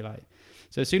guy, if you like?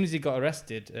 So as soon as he got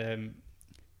arrested, and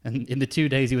in the 2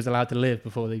 days he was allowed to live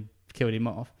before they killed him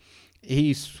off,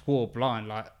 he swore blind,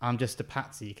 like, I'm just a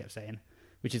patsy, he kept saying,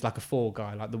 which is like a fall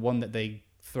guy, like the one that they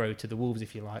throw to the wolves,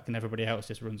 if you like, and everybody else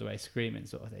just runs away screaming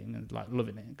sort of thing, and like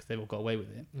loving it because they've all got away with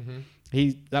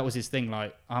it. That was his thing,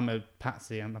 like, I'm a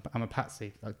patsy, I'm a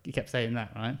patsy. Like, he kept saying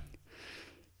that, right?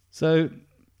 So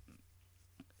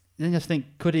then you just think,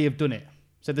 could he have done it?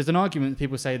 So there's an argument that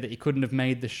people say that he couldn't have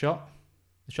made the shot.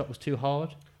 The shot was too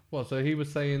hard. Well, so he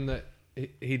was saying that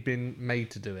he'd been made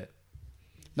to do it.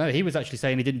 No, he was actually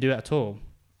saying he didn't do it at all.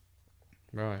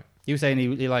 Right. He was saying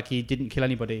he didn't kill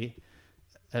anybody,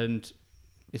 and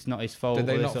it's not his fault. Did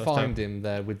they not find him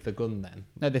there with the gun then?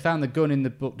 No, they found the gun in the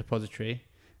book depository,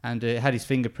 and it had his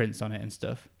fingerprints on it and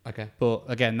stuff. Okay. But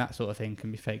again, that sort of thing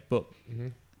can be fake. But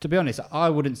to be honest, I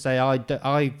wouldn't say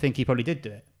I think he probably did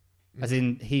do it. As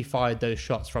in, he fired those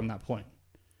shots from that point.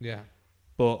 Yeah.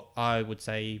 But I would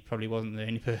say he probably wasn't the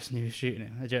only person who was shooting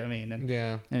him. Do you know what I mean?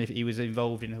 And if he was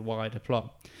involved in a wider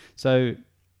plot. So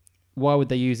why would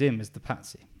they use him as the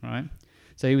patsy, right?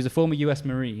 So he was a former US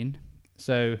Marine.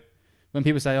 So when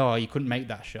people say, oh, you couldn't make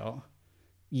that shot,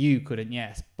 you couldn't,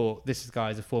 yes. But this guy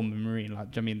is a former Marine.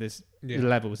 Like, I mean, there's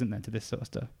levels, isn't there, to this sort of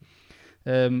stuff.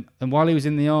 And while he was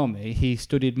in the army, he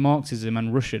studied Marxism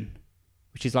and Russian,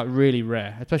 which is like really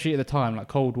rare, especially at the time, like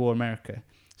Cold War America.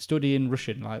 Studying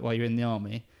Russian, like while you're in the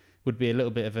army, would be a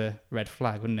little bit of a red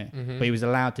flag, wouldn't it? But he was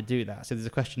allowed to do that. So there's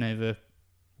a question over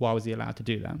why was he allowed to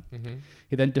do that.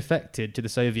 He then defected to the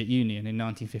Soviet Union in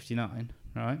 1959,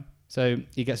 right? So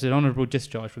he gets an honourable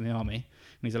discharge from the army, and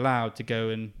he's allowed to go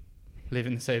and live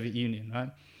in the Soviet Union, right?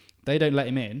 They don't let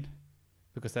him in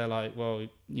because they're like, well,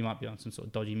 you might be on some sort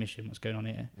of dodgy mission. What's going on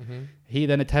here? He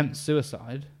then attempts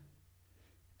suicide,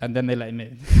 and then they let him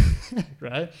in,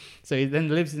 right? So he then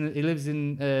lives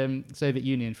in Soviet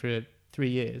Union for 3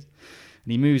 years,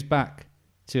 and he moves back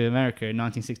to America in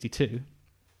 1962.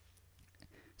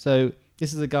 So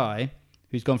this is a guy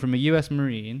who's gone from a US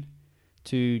Marine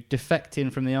to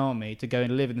defecting from the army to go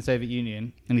and live in the Soviet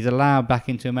Union, and he's allowed back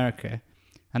into America.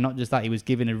 And not just that, he was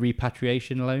given a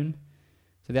repatriation loan,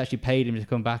 so they actually paid him to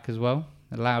come back as well,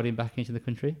 allowed him back into the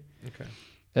country.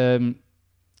 Okay.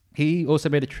 He also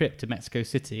made a trip to Mexico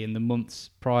City in the months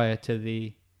prior to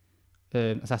the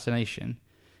assassination.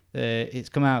 It's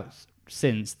come out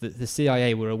since that the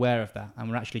CIA were aware of that and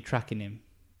were actually tracking him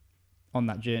on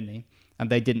that journey, and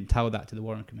they didn't tell that to the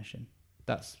Warren Commission.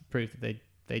 That's proof that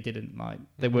they didn't, like,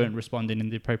 they weren't responding in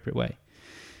the appropriate way.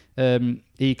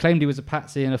 He claimed he was a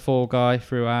patsy and a fall guy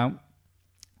throughout,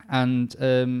 and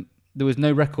there was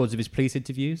no records of his police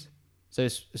interviews. So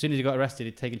as soon as he got arrested,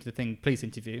 he'd taken to the police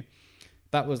interview.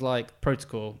 That was like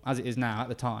protocol, as it is now at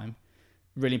the time.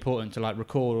 Really important to like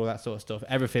record all that sort of stuff.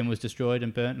 Everything was destroyed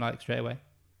and burnt like straight away.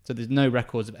 So there's no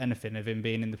records of anything of him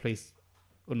being in the police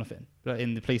or nothing, like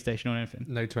in the police station or anything.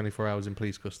 No 24 hours in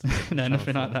police custody. No,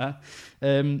 nothing like that.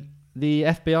 The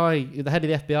FBI, the head of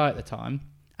the FBI at the time,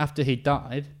 after he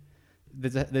died,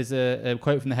 there's a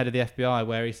quote from the head of the FBI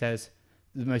where he says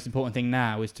the most important thing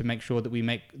now is to make sure that we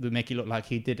make it look like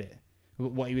he did it.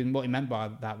 What he meant by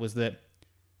that was that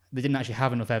they didn't actually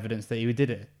have enough evidence that he did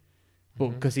it, but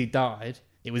because he died,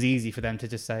 it was easy for them to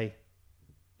just say,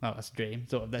 "Oh, that's a dream."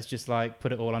 Sort of, let's just like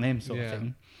put it all on him, sort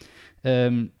of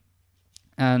thing.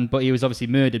 But he was obviously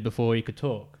murdered before he could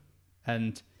talk.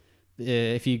 And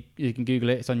if you can Google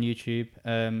it, it's on YouTube.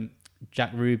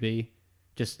 Jack Ruby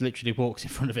just literally walks in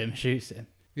front of him and shoots him.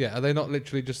 Yeah, are they not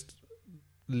literally just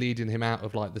leading him out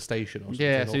of like the station or something?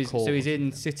 Yeah, so he's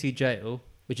in city jail,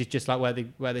 which is just like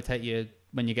where they take you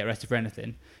when you get arrested for anything,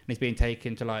 and he's being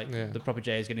taken to like the proper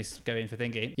jail. He's going to go in for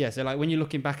thinking. Yeah, so like when you're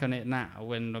looking back on it now,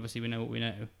 when obviously we know what we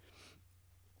know,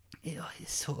 it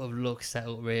sort of looks set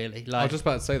up really. Like, I was just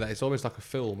about to say that it's almost like a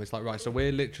film. It's like, right, so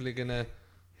we're literally going to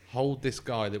hold this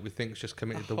guy that we think's just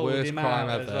committed the worst crime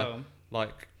ever,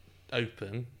 like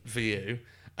open for you,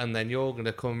 and then you're going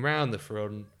to come round the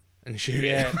front and shoot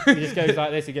him. He just goes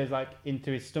like this. He goes like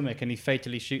into his stomach, and he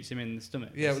fatally shoots him in the stomach.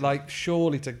 Yeah, like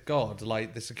surely to God,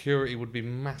 like the security would be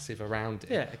massive around it.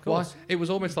 Yeah, of course. It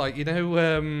was almost like, you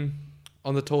know,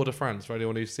 on the Tour de France, for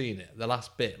anyone who's seen it, the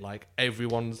last bit, like you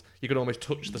could almost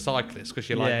touch the cyclist because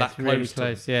you're like that really close.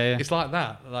 Close. Yeah. It's like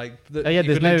that. Like you there's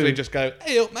could literally just go,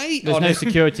 "Hey up, mate." There's no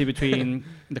security between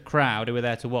the crowd who were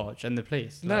there to watch and the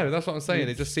police. No, that's what I'm saying.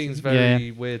 It just seems very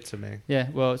weird to me. Yeah,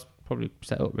 well, it's probably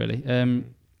set up really.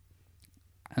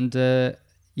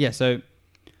 So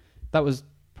that was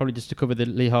probably just to cover the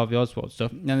Lee Harvey Oswald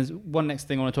stuff. And there's one next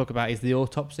thing I want to talk about is the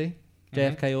autopsy,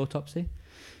 JFK autopsy.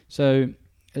 So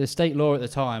the state law at the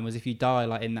time was if you die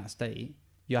like in that state,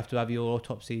 you have to have your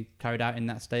autopsy carried out in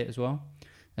that state as well.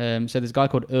 So there's a guy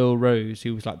called Earl Rose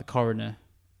who was like the coroner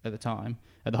at the time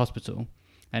at the hospital,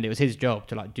 and it was his job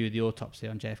to like do the autopsy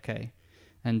on JFK.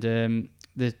 And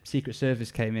the Secret Service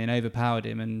came in, overpowered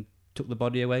him, and took the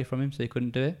body away from him, so he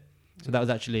couldn't do it. So that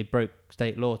was actually broke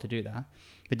state law to do that.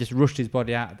 They just rushed his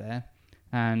body out of there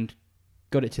and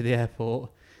got it to the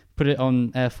airport, put it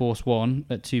on Air Force One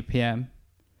at 2 p.m.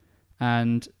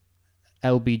 and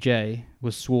LBJ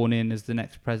was sworn in as the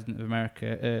next president of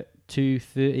America at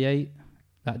 2:38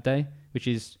 that day, which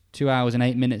is 2 hours and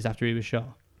 8 minutes after he was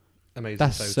shot. Amazing.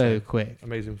 That's photo. so quick.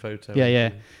 Amazing photo.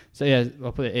 Yeah. So yeah,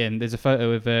 I'll put it in. There's a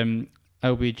photo of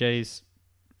LBJ's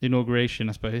inauguration,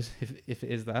 I suppose, if it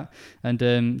is that.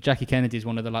 And Jackie Kennedy is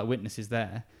one of the like witnesses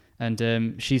there,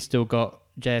 and she's still got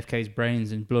JFK's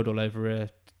brains and blood all over her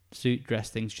suit dress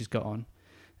things she's got on.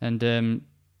 And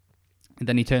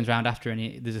then he turns around after,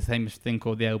 and there's a famous thing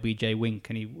called the LBJ wink,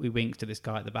 and he winks to this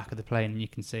guy at the back of the plane, and you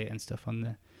can see it and stuff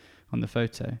on the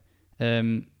photo.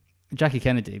 Jackie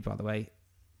Kennedy, by the way,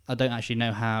 I don't actually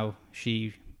know how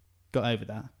she got over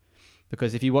that,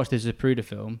 because if you watch the Zapruder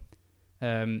film,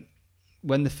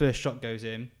 when the first shot goes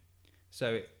in,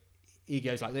 so he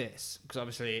goes like this, because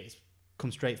obviously it's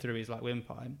come straight through his like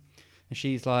windpipe, and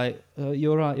she's like, oh,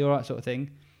 you're right, sort of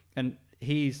thing, and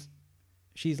she's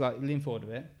like, lean forward a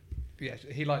bit. Yeah,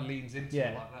 he like leans into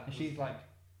it like that. And she's like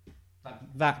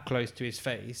that close to his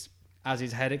face as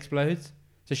his head explodes.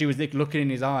 So she was looking in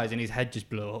his eyes, and his head just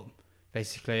blew up,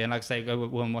 basically. And like I say, go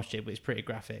and watch it, but it's pretty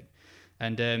graphic.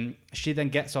 And she then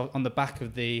gets on the back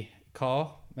of the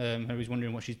car. I was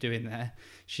wondering what she's doing there.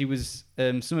 She was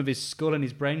some of his skull and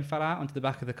his brain fell out onto the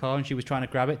back of the car, and she was trying to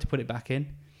grab it to put it back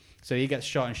in. So he gets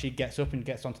shot, and she gets up and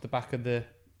gets onto the back of the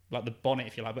bonnet,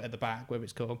 if you like, but at the back, whatever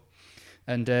it's called,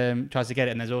 and tries to get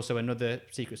it. And there's also another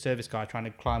Secret Service guy trying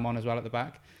to climb on as well at the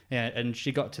back. Yeah, and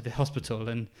she got to the hospital,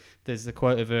 and there's a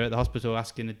quote of her at the hospital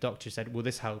asking the doctor, said, "Will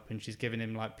this help?" And she's giving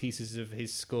him like pieces of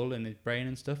his skull and his brain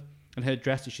and stuff. And her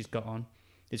dress that she's got on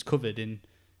is covered in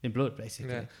blood,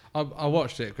 basically. Yeah, I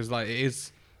watched it because like it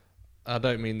is. I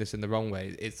don't mean this in the wrong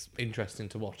way. It's interesting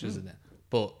to watch, isn't it?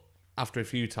 But after a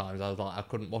few times, I was like, I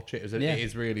couldn't watch it. It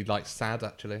is really like sad,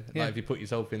 actually. Yeah. Like if you put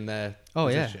yourself in their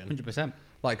position. Yeah, 100%.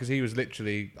 Like because he was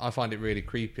literally. I find it really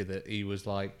creepy that he was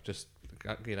like just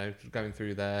going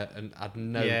through there and had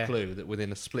no clue that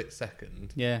within a split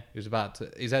second, he was about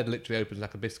to. His head literally opens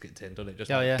like a biscuit tin, doesn't it?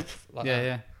 Just like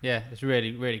that. It's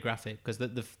really, really graphic, because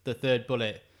the third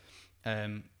bullet,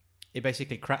 it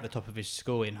basically cracked the top of his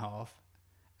skull in half,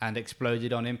 and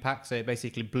exploded on impact. So it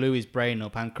basically blew his brain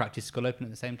up and cracked his skull open at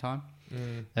the same time.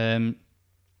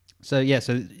 So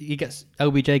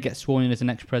LBJ gets sworn in as the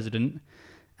next president,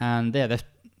 and they're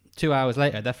 2 hours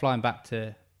later they're flying back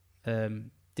to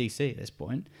DC at this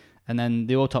point, and then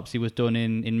the autopsy was done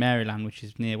in Maryland, which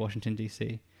is near Washington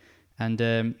DC, and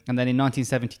then in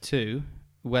 1972,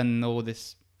 when a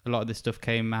lot of this stuff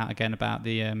came out again about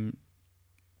the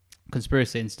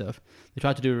conspiracy and stuff, they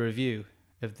tried to do a review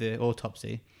of the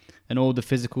autopsy, and all the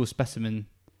physical specimens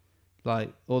they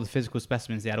had,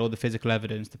 all the physical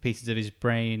evidence, the pieces of his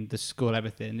brain, the skull,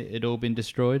 everything, it had all been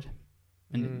destroyed,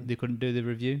 and they couldn't do the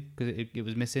review because it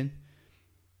was missing.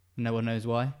 No one knows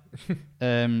why.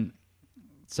 And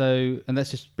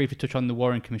let's just briefly touch on the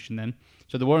Warren Commission then.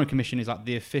 So the Warren Commission is like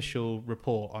the official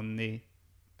report on the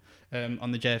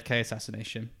JFK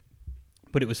assassination,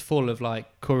 but it was full of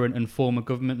like current and former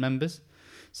government members.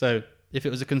 So if it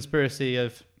was a conspiracy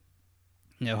of,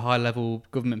 high level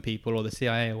government people or the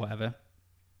CIA or whatever,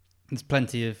 there's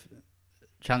plenty of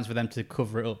chance for them to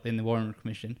cover it up in the Warren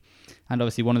Commission. And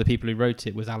obviously one of the people who wrote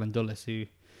it was Alan Dulles, who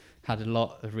had a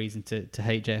lot of reason to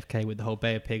hate JFK with the whole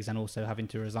Bay of Pigs and also having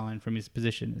to resign from his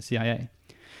position at the CIA.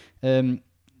 And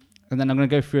then I'm going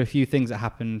to go through a few things that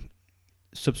happened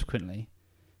subsequently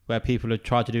where people had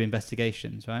tried to do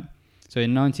investigations, right? So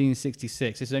in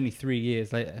 1966, this is only 3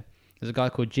 years later, there's a guy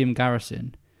called Jim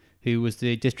Garrison, who was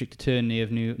the district attorney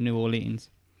of New Orleans.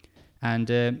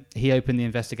 And he opened the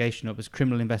investigation up as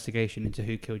criminal investigation into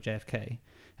who killed JFK.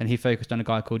 And he focused on a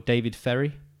guy called David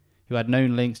Ferrie, who had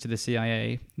known links to the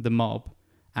CIA, the mob,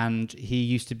 and he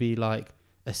used to be like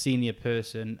a senior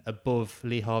person above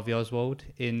Lee Harvey Oswald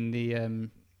in the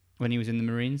when he was in the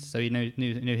Marines. So he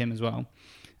knew him as well.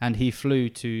 And he flew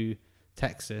to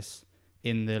Texas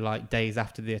in the like days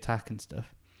after the attack and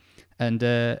stuff. And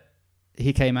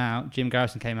Jim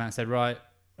Garrison came out and said, right,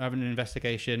 we're having an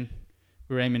investigation.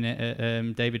 We're aiming it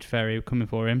at David Ferrie. We're coming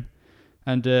for him.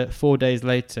 And 4 days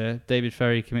later, David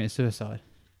Ferrie committed suicide.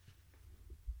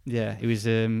 Yeah, he was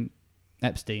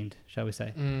Epsteined, shall we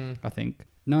say, I think.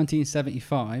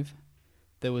 1975,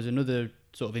 there was another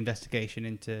sort of investigation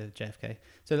into JFK.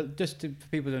 So just for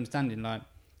people's understanding, like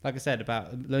I said,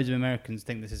 about loads of Americans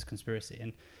think this is a conspiracy,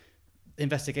 and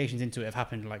investigations into it have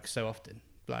happened like so often.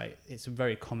 Like it's a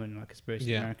very common like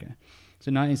conspiracy in America.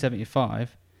 So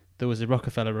 1975, there was a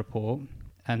Rockefeller report,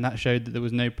 and that showed that there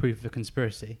was no proof of a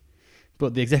conspiracy.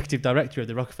 But the executive director of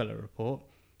the Rockefeller report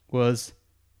was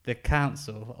the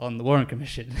counsel on the Warren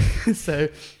Commission. So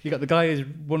you got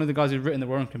one of the guys who's written the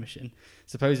Warren Commission,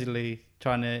 supposedly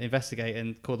trying to investigate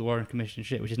and call the Warren Commission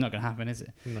shit, which is not going to happen, is it?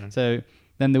 No. So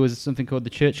then there was something called the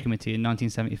Church Committee in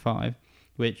 1975,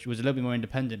 which was a little bit more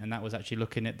independent, and that was actually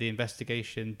looking at the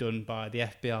investigation done by the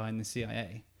FBI and the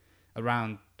CIA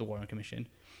around the Warren Commission,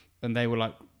 and they were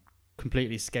like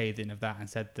completely scathing of that and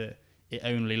said that it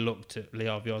only looked at Lee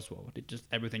Harvey Oswald.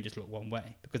 Everything just looked one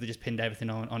way because they just pinned everything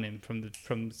on him from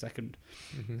the second.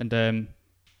 Mm-hmm. And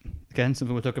again,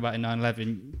 something we'll talk about in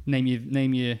 9/11.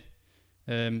 Name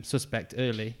your suspect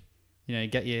early.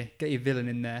 Get your villain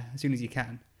in there as soon as you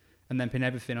can, and then pin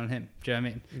everything on him. Do you know what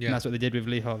I mean? Yeah. And that's what they did with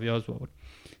Lee Harvey Oswald.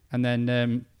 And then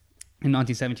in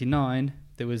 1979,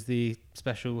 there was the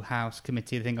Special House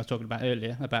Committee, the thing I was talking about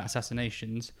earlier, about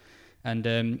assassinations.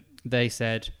 And they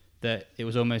said that it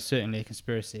was almost certainly a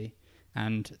conspiracy,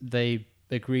 and they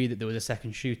agreed that there was a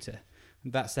second shooter.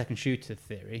 And that second shooter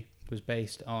theory was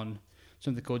based on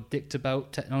something called dicta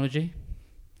belt technology.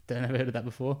 Don't know if I've heard of that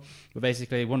before. But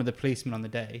basically, one of the policemen on the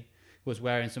day was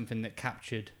wearing something that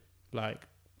captured like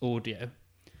audio,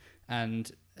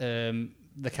 and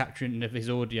the capturing of his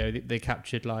audio, they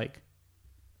captured like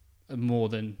more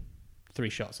than 3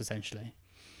 shots essentially.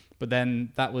 But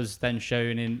then that was then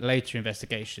shown in later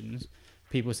investigations.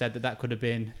 People said that could have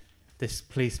been this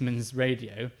policeman's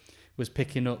radio was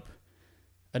picking up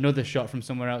another shot from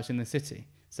somewhere else in the city.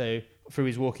 So through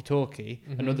his walkie-talkie,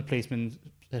 another policeman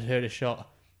had heard a shot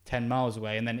 10 miles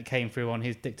away, and then it came through on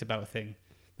his dicta belt thing.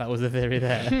 That was the theory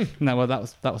there. No, that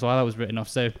was why that was written off.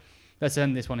 So let's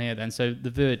end this one here then. So the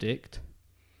verdict,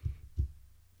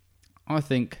 I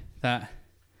think that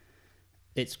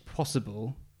it's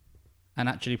possible and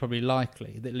actually probably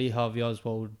likely that Lee Harvey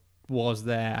Oswald was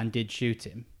there and did shoot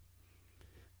him.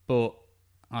 But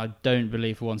I don't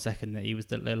believe for 1 second that he was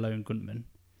the lone gunman.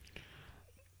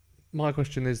 My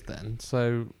question is then,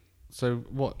 so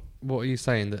what are you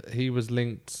saying? That he was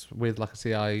linked with like a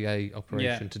CIA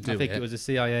operation to do it? I think it was a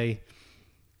CIA...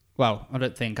 Well, I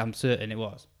don't think. I'm certain it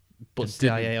was. But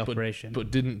CIA operation.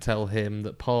 But didn't tell him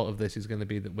that part of this is going to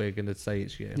be that we're going to say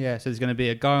it's you. Yeah, so there's going to be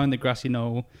a guy on the grassy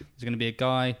knoll. There's going to be a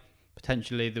guy...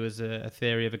 Potentially there was a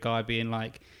theory of a guy being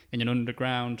like in an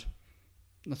underground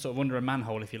sort of under a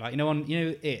manhole, if you like. You know,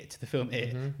 It, the film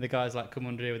It, the guy's like come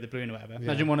under here with the balloon or whatever.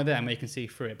 Imagine one of them where you can see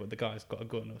through it, but the guy's got a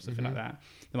gun or something like that.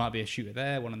 There might be a shooter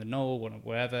there, one on the knoll, one on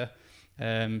wherever.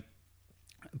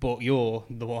 But you're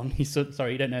the one.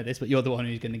 Sorry, you don't know this, but you're the one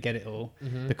who's going to get it all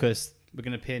because we're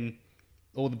going to pin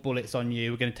all the bullets on you.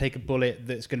 We're going to take a bullet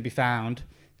that's going to be found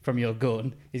from your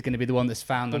gun. Is going to be the one that's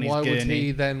found on his gurney. Why would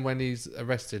he then, when he's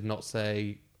arrested, not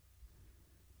say,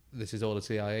 "This is all a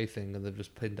CIA thing," and they've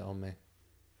just pinned it on me?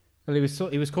 Well,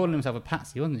 he was calling himself a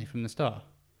patsy, wasn't he, from the start?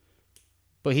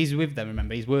 But he's with them.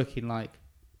 Remember, he's working like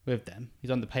with them. He's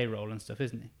on the payroll and stuff,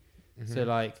 isn't he? So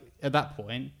like at that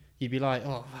point, you'd be like,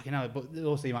 "Oh, fucking hell!" But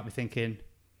also, you might be thinking,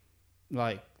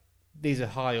 like, these are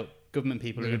high up government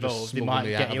people who are involved. They might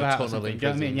get you out or something. Do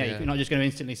you know what I mean? Yeah, you're not just going to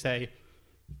instantly say,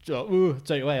 "Ooh,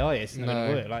 straight away," are you? It's not going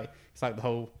to work. Like, it's like the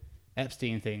whole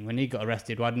Epstein thing. When he got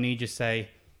arrested, why didn't he just say,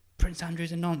 "Prince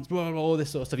Andrew's a nonce," blah, blah, blah, all this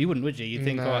sort of stuff? You wouldn't, would you? You'd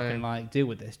think, "Oh, I can like deal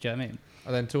with this." Do you know what I mean?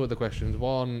 And then two other questions.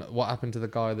 One, what happened to the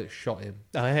guy that shot him?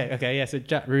 Oh, yeah, okay, yeah. So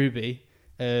Jack Ruby,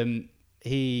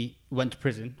 he went to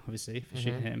prison, obviously, for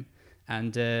shooting him.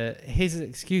 And his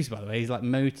excuse, by the way, his like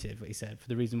motive, what he said for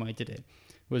the reason why he did it,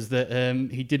 was that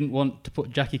he didn't want to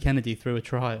put Jackie Kennedy through a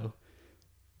trial,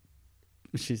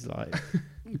 which is like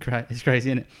it's crazy,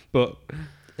 isn't it? But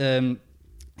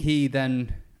he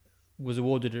then was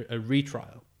awarded a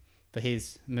retrial for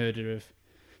his murder of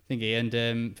Thingy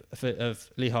and of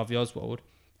Lee Harvey Oswald,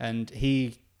 and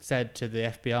he said to the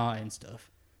FBI and stuff,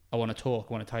 "I want to talk.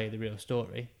 I want to tell you the real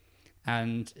story,"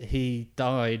 and he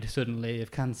died suddenly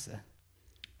of cancer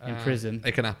in prison.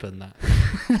 It can happen, that.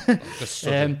 Just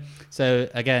so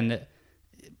again,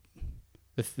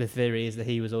 the theory is that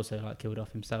he was also like killed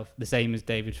off himself, the same as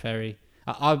David Ferrie.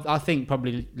 I think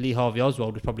probably Lee Harvey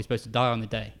Oswald was probably supposed to die on the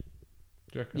day.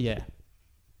 Do you reckon? Yeah,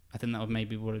 I think that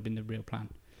would have been the real plan.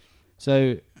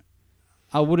 So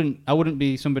I wouldn't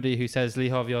be somebody who says Lee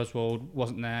Harvey Oswald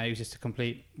wasn't there. He was just a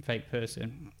complete fake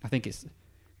person. I think it's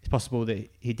possible that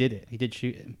he did it. He did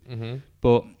shoot him,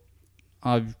 but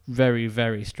I very,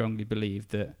 very strongly believe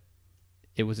that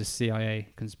it was a CIA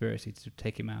conspiracy to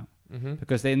take him out.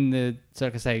 Because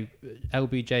like I say,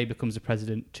 LBJ becomes the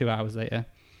president 2 hours later,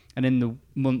 and in the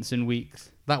months and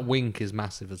weeks, that wink is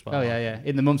massive as well. Oh yeah.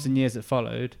 In the months and years that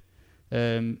followed,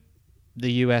 the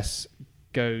US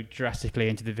go drastically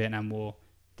into the Vietnam War,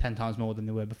 10 times more than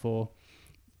they were before,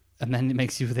 and then it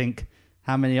makes you think,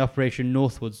 how many Operation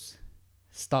Northwoods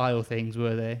style things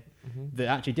were there that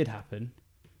actually did happen,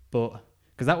 but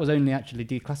because that was only actually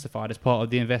declassified as part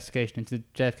of the investigation into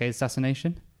JFK's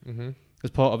assassination, as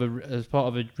part of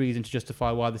a reason to justify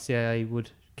why the CIA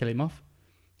would kill him off.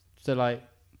 So like,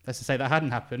 let's just say that hadn't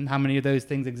happened. How many of those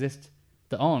things exist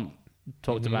that aren't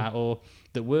talked about or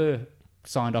that were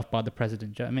signed off by the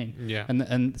president? Do you know what I mean? Yeah.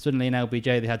 And suddenly in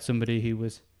LBJ they had somebody who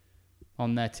was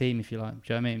on their team, if you like.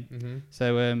 Do you know what I mean?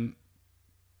 So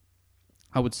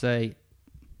I would say,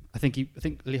 I think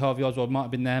Lee Harvey Oswald might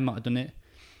have been there, might have done it.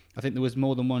 I think there was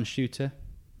more than one shooter,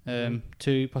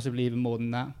 two, possibly even more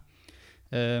than that,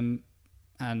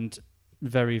 and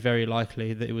very, very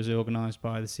likely that it was organised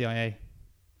by the CIA.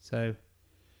 So,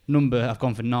 number, I've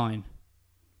gone for 9.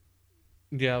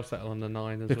 Yeah, I'll settle on the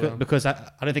 9 well. Because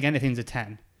I don't think anything's a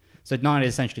 10. So 9 is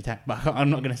essentially 10, but I'm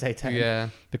not going to say 10. Yeah.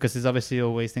 Because there's obviously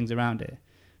always things around it.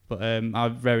 But I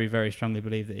very, very strongly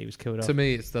believe that he was killed off. To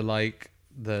me, it's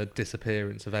the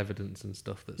disappearance of evidence and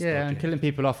stuff that's and killing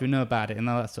people off who know about it and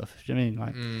all that stuff. Do you know what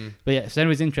I mean? Like, but yeah, if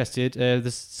anyone's interested, the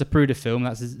Zapruder film,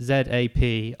 that's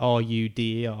Zapruder.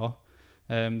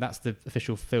 That's the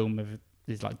official film of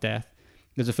his like death.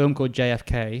 There's a film called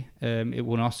JFK. It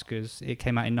won Oscars. It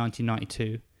came out in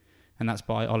 1992, and that's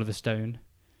by Oliver Stone.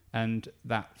 And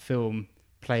that film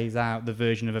plays out the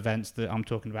version of events that I'm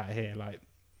talking about here. Like,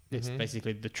 it's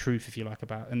basically the truth, if you like,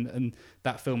 about. And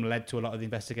that film led to a lot of the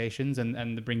investigations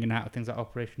and the bringing out of things like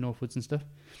Operation Northwoods and stuff.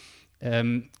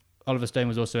 Oliver Stone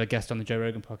was also a guest on the Joe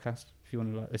Rogan podcast, if you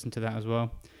want to listen to that as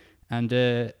well.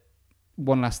 And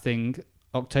one last thing,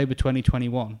 October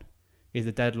 2021 is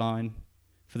the deadline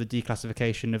for the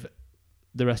declassification of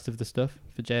the rest of the stuff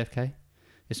for JFK.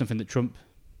 It's something that Trump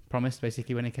promised,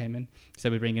 basically, when he came in. He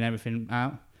said we're bringing everything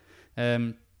out.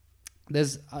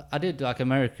 I did like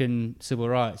American civil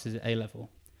rights as A level,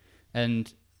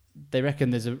 and they reckon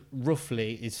there's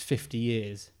roughly 50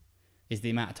 years is the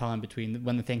amount of time between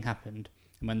when the thing happened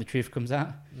and when the truth comes out.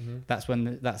 That's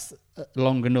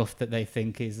long enough that they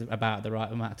think is about the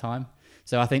right amount of time.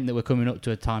 So I think that we're coming up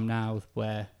to a time now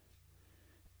where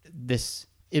this,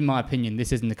 in my opinion,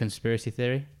 this isn't a conspiracy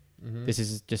theory. This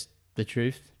is just the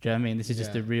truth. Do you know what I mean? This is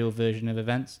just the real version of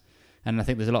events. And I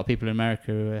think there's a lot of people in America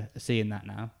who are seeing that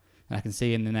now. And I can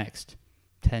see in the next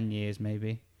 10 years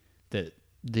maybe that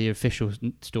the official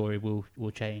story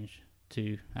will change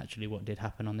to actually what did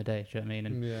happen on the day. Do you know what I mean?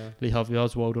 And Lee Harvey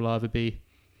Oswald will either be,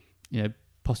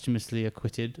 posthumously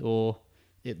acquitted, or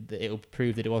it'll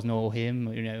prove that it wasn't all him.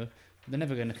 Or, they're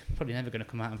probably never gonna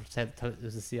come out and tell it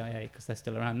was the CIA, because they're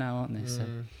still around now, aren't they? So,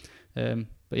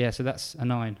 but yeah, so that's a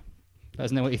 9. Let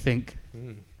us know what you think.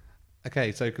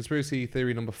 Okay, so conspiracy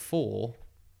theory number 4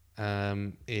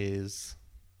 is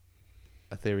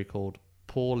a theory called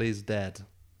Paul is dead,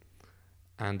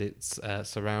 and it's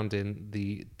surrounding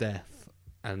the death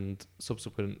and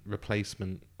subsequent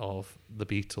replacement of the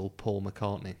Beatle Paul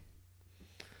McCartney.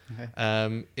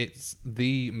 Okay. It's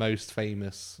the most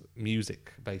famous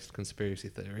music-based conspiracy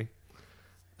theory.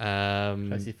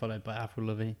 Closely followed by Avril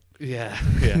Lavigne. Yeah.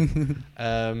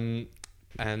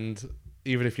 And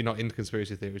even if you're not into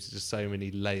conspiracy theories, there's just so many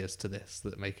layers to this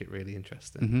that make it really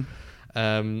interesting.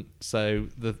 So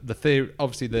the theory,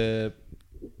 obviously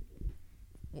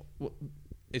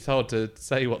it's hard to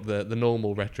say what the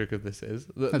normal rhetoric of this is.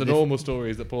 The normal story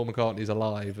is that Paul McCartney's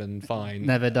alive and fine.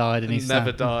 Never died, and he's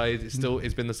never died.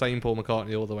 It's been the same Paul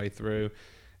McCartney all the way through.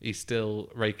 He's still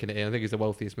raking it in. I think he's the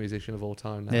wealthiest musician of all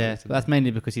time now. Yeah, but that's mainly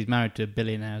because he's married to a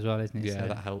billionaire as well, isn't he? Yeah,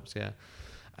 that helps, yeah.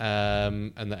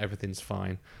 And that everything's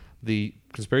fine. The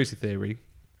conspiracy theory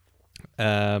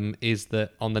is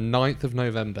that on the 9th of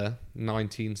November,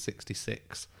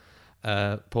 1966,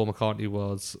 Paul McCartney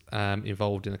was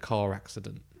involved in a car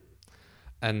accident.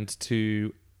 And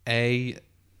to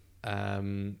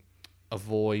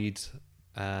avoid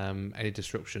any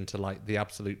disruption to like the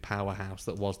absolute powerhouse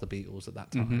that was the Beatles at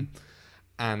that time,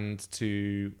 and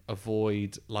to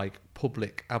avoid like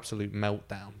public absolute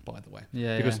meltdown, by the way,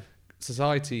 because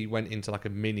society went into like a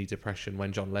mini depression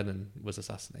when John Lennon was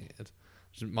assassinated,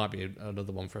 which might be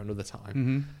another one for another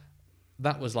time.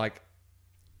 That was like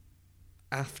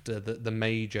after the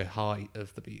major height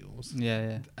of the Beatles,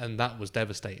 and that was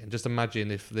devastating. Just imagine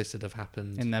if this had have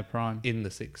happened in their prime in the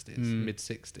 60s, mid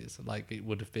 60s, like it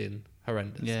would have been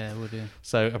horrendous. Yeah, it would. Yeah.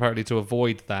 So apparently, to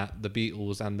avoid that, the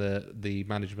Beatles and the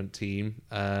management team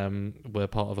were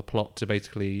part of a plot to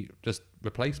basically just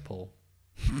replace Paul.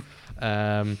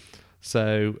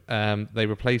 So they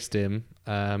replaced him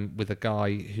with a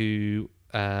guy who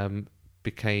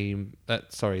became.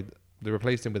 They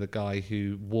replaced him with a guy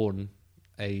who won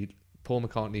a Paul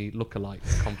McCartney lookalike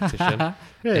competition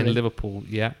really? In Liverpool,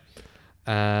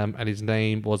 and his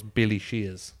name was Billy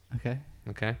Shears. Okay,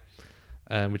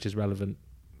 which is relevant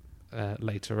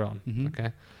later on.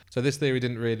 Okay, so this theory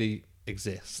didn't really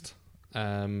exist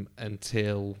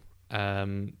until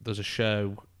there was a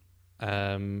show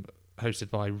hosted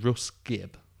by Russ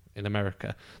Gibb in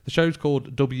America. The show's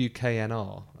called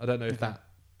WKNR. I don't know if that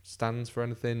stands for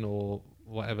anything or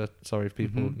whatever. Sorry if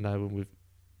people know and we've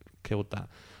killed that.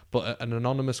 But an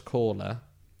anonymous caller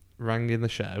rang in the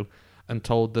show and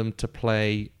told them to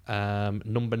play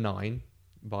Number 9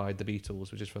 by the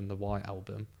Beatles, which is from the White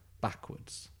Album,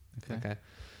 backwards. Okay.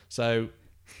 So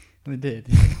they did.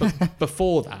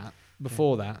 before that,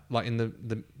 like in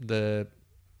the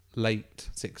late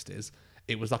 60s,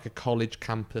 it was like a college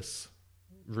campus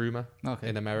rumor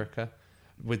in America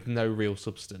with no real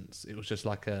substance. It was just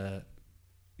like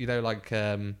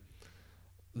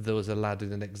there was a lad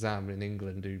in an exam in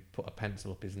England who put a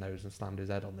pencil up his nose and slammed his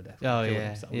head on the desk.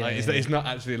 It's not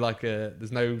actually like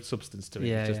there's no substance to it.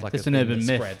 Yeah, it's just like it's an urban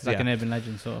myth, spreads. like an urban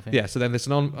legend sort of thing. Yeah, so then this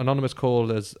anonymous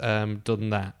caller's done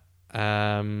that.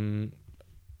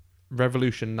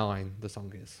 Revolution 9, the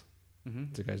song is.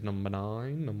 So it goes number 9.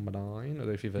 I don't know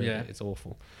if you've heard it. It's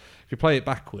awful. If you play it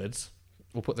backwards,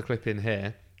 we'll put the clip in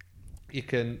here. You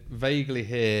can vaguely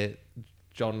hear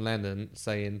John Lennon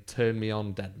saying, "Turn me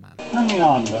on, dead man." Turn me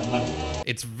on, dead man.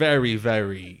 It's very,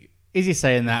 very. Is he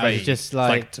saying that? Or is it just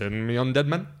like, it's like, "Turn me on, dead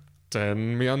man.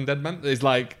 Turn me on, dead man." It's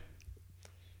like,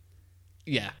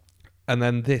 yeah. And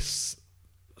then this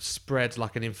spread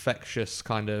like an infectious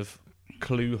kind of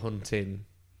clue hunting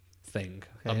thing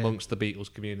amongst the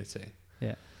Beatles community.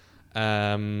 Yeah.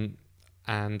 And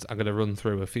I'm going to run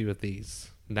through a few of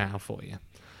these now for you.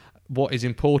 What is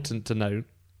important to note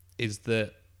is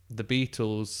that the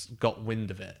Beatles got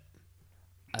wind of it,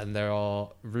 and there are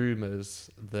rumours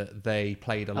that they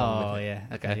played along with it.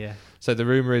 Okay. So the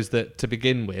rumour is that to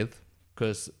begin with,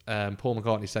 because Paul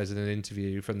McCartney says in an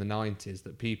interview from the 90s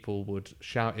that people would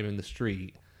shout him in the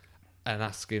street and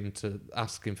ask him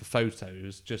for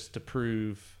photos just to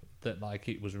prove that like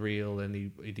it was real and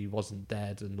he wasn't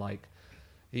dead, and like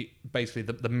basically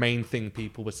the main thing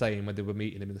people were saying when they were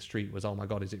meeting him in the street was, "Oh my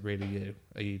God, is it really you?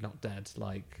 Are you not dead?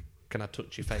 Like, can I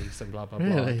touch your face?" and blah blah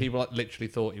blah. Really? People like literally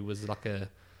thought it was like a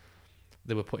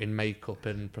they were putting makeup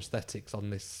and prosthetics on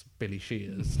this Billy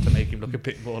Shears to make him look a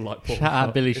bit more like Paul. Shout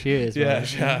out Billy Shears. Yeah, man.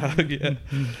 shout out, yeah.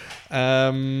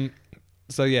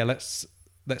 So yeah, let's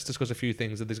discuss a few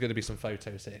things. There's going to be some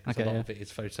photos here, 'cause Okay, a lot yeah. of it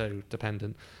is photo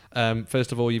dependent.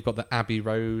 First of all, you've got the Abbey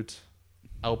Road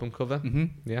album cover. Mm-hmm.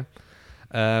 Yeah.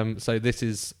 So this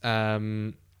has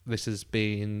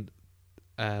been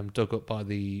dug up by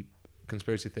the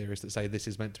conspiracy theorists that say this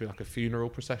is meant to be like a funeral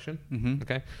procession. Mm-hmm.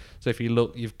 Okay. So if you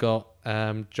look, you've got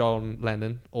John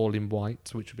Lennon all in white,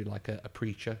 which would be like a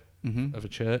preacher Mm-hmm. of a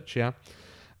church. Yeah.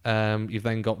 You've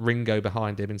then got Ringo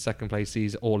behind him in second place.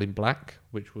 He's all in black,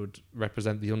 which would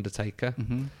represent the Undertaker.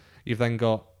 Mm-hmm. You've then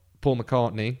got Paul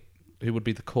McCartney, who would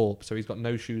be the corpse. So he's got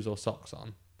no shoes or socks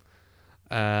on.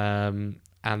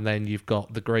 And then you've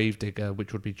got the Gravedigger,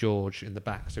 which would be George in the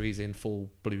back. So he's in full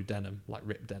blue denim, like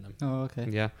ripped denim. Oh, okay.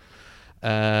 Yeah.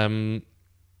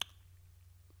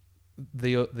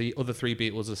 The other three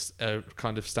Beatles are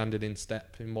kind of standing in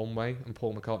step in one way, and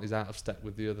Paul McCartney's out of step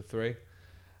with the other three.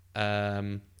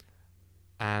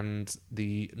 And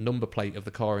the number plate of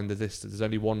the car in the distance, there's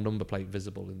only one number plate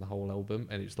visible in the whole album,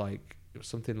 and it was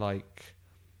something like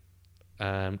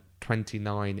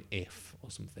 29 if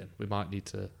or something. We might need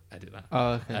to edit that.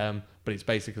 Oh, okay. But it's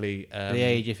basically the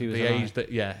age if he was the alive. age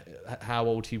that how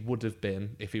old he would have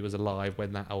been if he was alive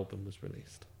when that album was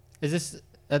released. Is this?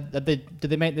 Did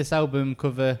they make this album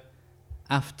cover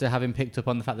after having picked up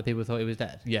on the fact that people thought he was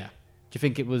dead? Yeah, Do you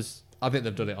think it was? I think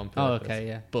they've done it on Oh, purpose. okay,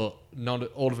 yeah. But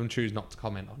all of them choose not to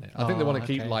comment on it. I think they want to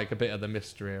keep okay. like a bit of the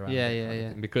mystery around. Yeah, it, yeah, kind of yeah.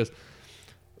 thing. Because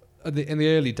in the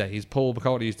early days, Paul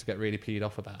McCartney used to get really peed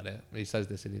off about it. He says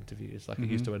this in interviews, like it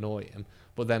used to annoy him.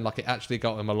 But then, like, it actually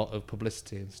got him a lot of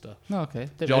publicity and stuff. No, okay.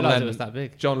 Didn't John realise Lennon it was that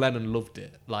big. John Lennon loved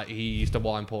it. Like, he used to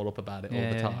wind Paul up about it all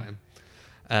Yeah, the yeah.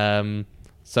 time.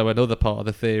 So another part of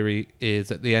the theory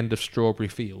is at the end of Strawberry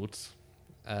Fields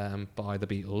by the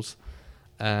Beatles,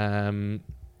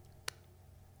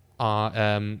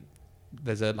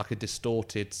 there's a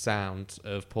distorted sound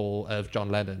of John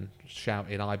Lennon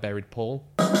shouting, "I buried Paul."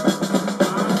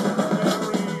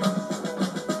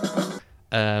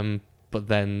 But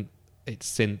then it's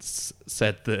since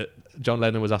said that John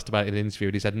Lennon was asked about it in an interview,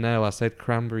 and he said, "No, I said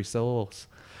cranberry sauce."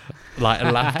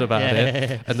 And laughed about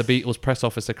it. And the Beatles press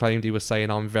officer claimed he was saying,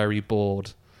 "I'm very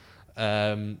bored."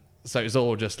 So it's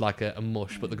all just like a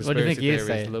mush, but the What do you think conspiracy he is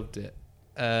theorists saying? loved it.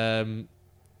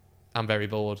 I'm very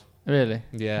bored. Really?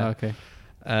 Yeah. Oh, okay.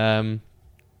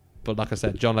 But like I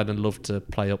said, John Lennon loved to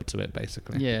play up to it,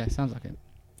 basically. Yeah, sounds like it.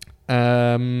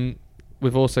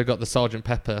 We've also got the Sgt.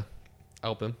 Pepper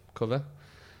album cover.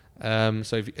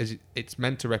 So it's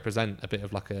meant to represent a bit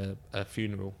of like a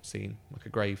funeral scene, like a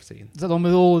grave scene. Is that the one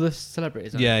with all the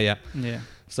celebrities? on it? Yeah. Yeah.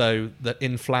 So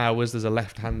in Flowers, there's a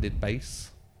left-handed bass,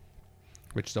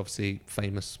 which is obviously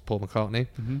famous Paul McCartney.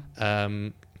 Mm-hmm.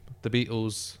 The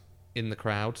Beatles in the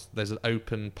crowd, there's an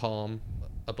open palm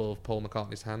above Paul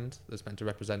McCartney's hand that's meant to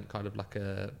represent kind of like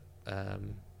a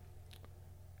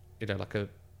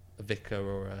vicar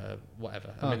or a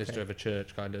whatever, a minister of a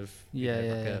church kind of.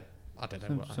 I don't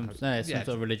know. Some sort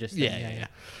of religious thing.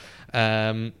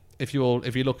 Yeah. If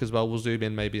you look as well, we'll zoom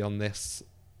in maybe on this.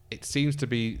 It seems to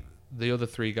be the other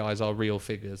three guys are real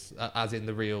figures, as in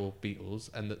the real Beatles,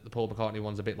 and the Paul McCartney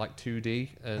one's a bit like 2D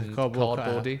and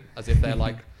cardboardy, as if they're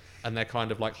like, and they're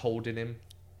kind of like holding him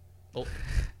up. Do you know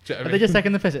what I Are mean? they just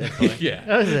taking the piss at this point? Yeah,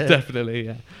 Oh, is it?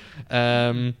 definitely.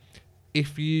 Yeah.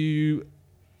 If you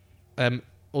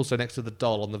also next to the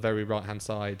doll on the very right hand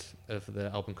side of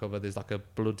the album cover, there's like a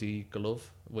bloody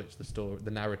glove, which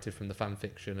the narrative from the fan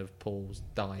fiction of Paul's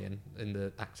dying in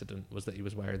the accident was that he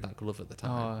was wearing that glove at the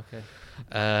time. Oh,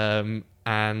 okay.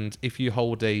 And if you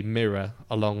hold a mirror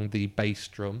along the bass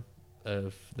drum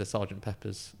of the Sgt.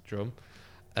 Pepper's drum,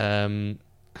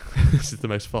 this is the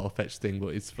most far-fetched thing,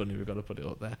 but it's funny, we've got to put it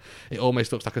up there. It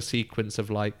almost looks like a sequence of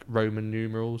like Roman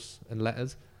numerals and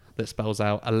letters that spells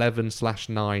out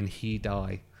 11/9 he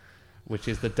die, which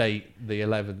is the date, the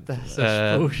 11th. That's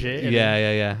such bullshit. Isn't it?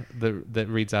 Yeah. That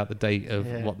reads out the date of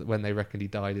when they reckon he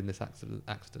died in this accident,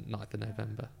 9th of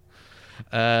November.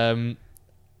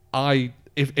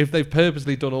 If they've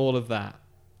purposely done all of that,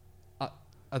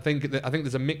 I think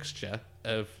there's a mixture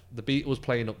of the Beatles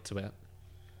playing up to it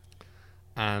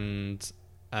and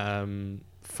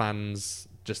fans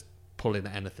just pulling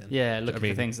at anything. Yeah, Do you know looking what I for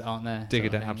mean? things that aren't there.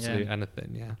 Digging sort at of thing, absolutely yeah.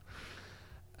 anything. Yeah.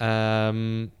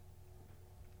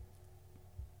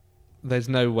 There's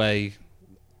no way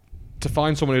to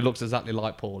find someone who looks exactly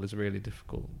like Paul is really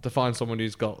difficult. To find someone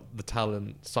who's got the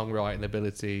talent, songwriting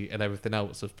ability, and everything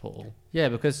else of Paul Yeah,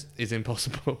 because is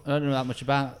impossible. I don't know that much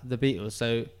about the Beatles,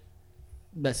 so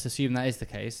let's assume that is the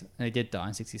case, and he did die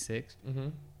in '66. Mm-hmm.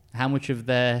 How much of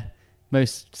their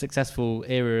most successful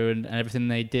era and everything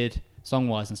they did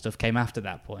song-wise and stuff came after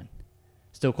that point.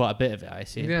 Still quite a bit of it, I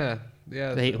assume. Yeah.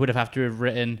 They would have to have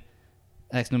written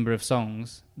X number of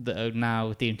songs that are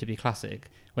now deemed to be classic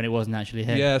when it wasn't actually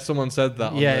him. Yeah, someone said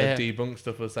that on Yeah, the debunk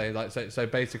stuff. Was saying like so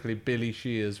basically Billy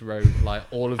Shears wrote like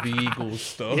all of the Eagles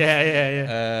stuff.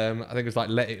 Yeah. I think it was like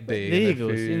Let It Be. The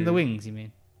Eagles in the Wings, you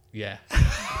mean? Yeah.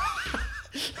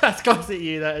 That's classic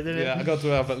you, that, isn't it? Yeah, I got to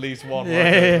have at least one.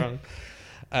 Yeah. Wrong.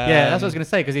 Yeah, that's what I was going to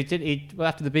say, because well,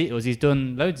 after the Beatles, he's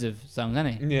done loads of songs,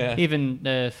 hasn't he? Yeah.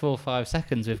 Even 4 or 5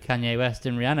 Seconds with Kanye West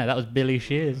and Rihanna, that was Billy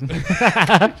Shears.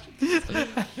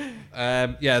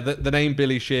 The name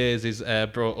Billy Shears is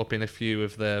brought up in a few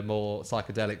of the more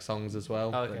psychedelic songs as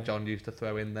well that John used to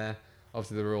throw in there.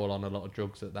 Obviously, they were all on a lot of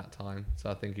drugs at that time, so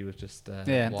I think he was just...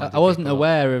 I wasn't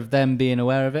aware of them being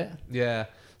aware of it. Yeah.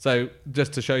 So,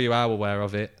 just to show you how aware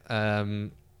of it,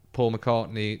 Paul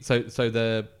McCartney... So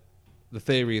the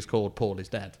theory is called Paul is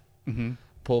Dead. Mm-hmm.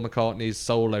 Paul McCartney's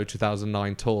solo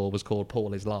 2009 tour was called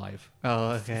Paul is Live.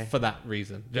 Oh, okay. For that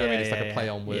reason. Do you know what I mean? It's like a play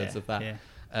on words of that. Yeah.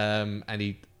 And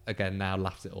he, again, now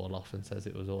laughs it all off and says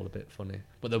it was all a bit funny.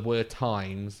 But there were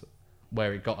times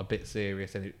where it got a bit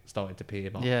serious and it started to pee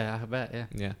him off. Yeah, I bet,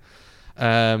 yeah.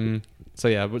 Yeah. So,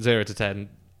 yeah, 0 to 10,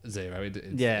 0.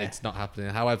 It's not happening.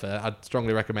 However, I'd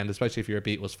strongly recommend, especially if you're a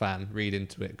Beatles fan, read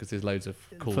into it because there's loads of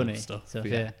cool funny stuff.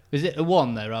 Yeah. Is it a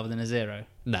 1, though, rather than a 0?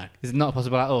 No. Is it not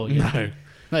possible at all? No.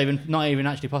 Not even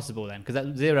actually possible then, because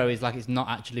that 0 is like it's not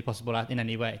actually possible in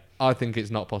any way. I think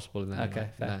it's not possible in any way. Okay,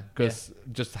 fair. Because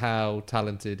just how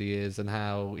talented he is and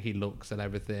how he looks and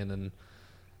everything, and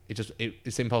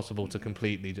it's impossible to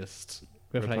completely just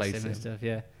replace him and stuff.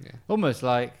 Yeah. Almost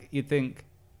like you'd think,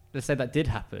 let's say that did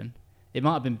happen, it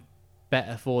might have been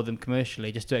better for them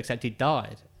commercially just to accept he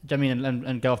died. Do you know what I mean?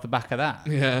 And go off the back of that.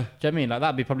 Yeah. Do you know what I mean? Like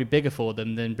that'd be probably bigger for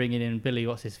them than bringing in Billy,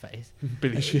 what's his face?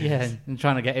 Billy Shears. Yeah, and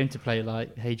trying to get him to play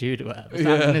like Hey Jude or whatever. It's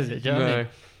happening, is it? Do you know what I mean?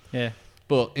 Yeah.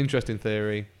 But interesting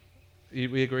theory.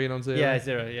 We agreeing on 0? Yeah,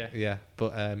 0, yeah. Yeah,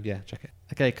 but check it.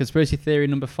 Okay, conspiracy theory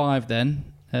number 5 then.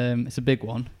 It's a big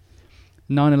one.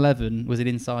 9/11 was an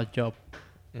inside job,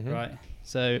 right?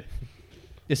 So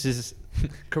this is...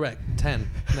 Correct. 10.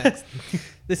 Next.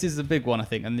 This is a big one, I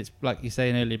think, and it's like you're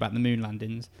saying earlier about the moon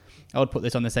landings. I would put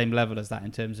this on the same level as that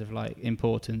in terms of like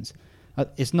importance.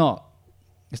 It's not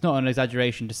an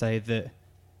exaggeration to say that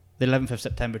the 11th of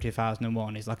September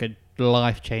 2001 is like a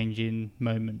life-changing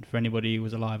moment for anybody who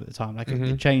was alive at the time. Like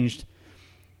it changed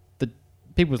the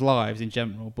people's lives in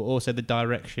general, but also the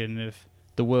direction of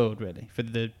the world really for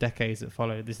the decades that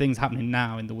followed. There's things happening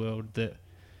now in the world that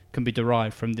can be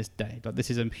derived from this day. Like this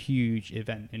is a huge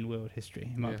event in world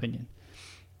history, in my opinion,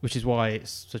 which is why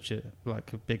it's such a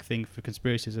big thing for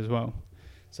conspiracies as well.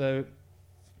 So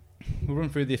we'll run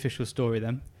through the official story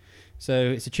then. So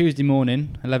it's a Tuesday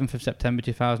morning, 11th of September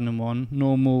 2001,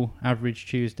 normal average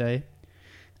Tuesday,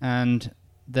 and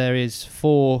there is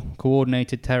 4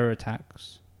 coordinated terror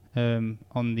attacks on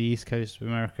the east coast of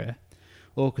America,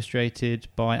 orchestrated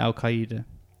by Al Qaeda.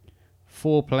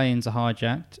 4 planes are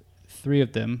hijacked. 3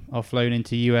 of them are flown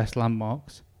into US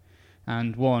landmarks,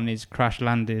 and 1 is crash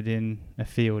landed in a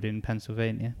field in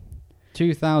Pennsylvania.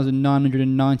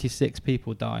 2,996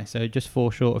 people die, so just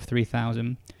 4 short of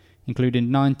 3,000,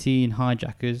 including 19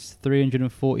 hijackers,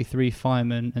 343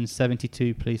 firemen and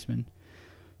 72 policemen.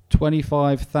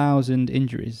 25,000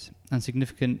 injuries and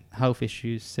significant health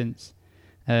issues since.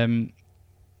 I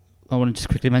want to just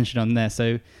quickly mention on there,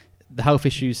 so the health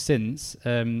issues since,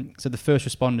 so the first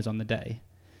responders on the day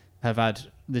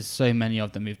there's so many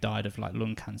of them who've died of like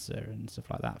lung cancer and stuff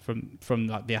like that from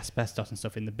like the asbestos and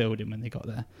stuff in the building when they got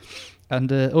there.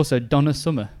 And also Donna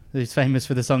Summer, who's famous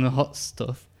for the song Hot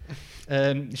Stuff.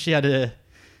 She had a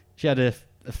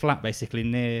flat basically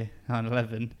near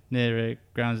 9/11, near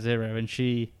Ground Zero, and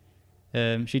she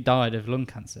died of lung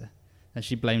cancer, and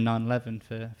she blamed 9/11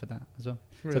 for that as well.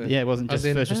 Really? So, it wasn't just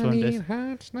first responders.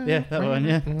 Yeah, that one.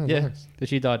 Yeah, Nice. So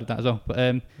she died of that as well.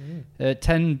 But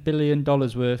 $10 billion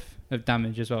worth of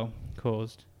damage as well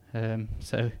caused.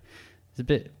 So it's a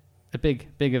big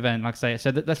event, like I say. So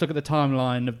let's look at the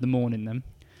timeline of the morning then.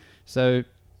 So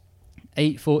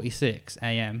 8:46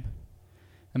 a.m.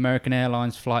 American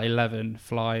Airlines Flight 11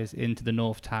 flies into the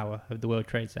North Tower of the World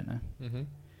Trade Center.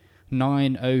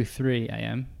 9:03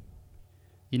 a.m.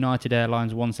 United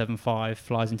Airlines 175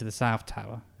 flies into the South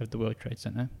Tower of the World Trade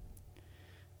Center.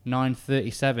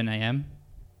 9:37 a.m.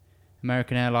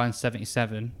 American Airlines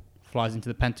 77 flies into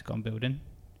the Pentagon building.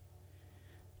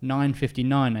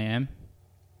 9:59 a.m.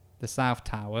 the South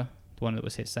Tower, the one that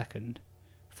was hit second,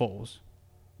 falls.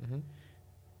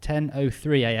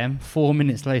 10:03 a.m. 4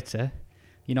 minutes later,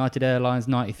 United Airlines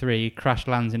 93 crash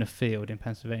lands in a field in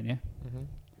Pennsylvania. Mhm.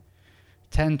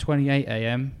 10:28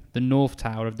 a.m. the North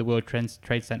Tower of the World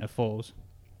Trade Center falls,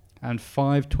 and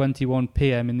 5:21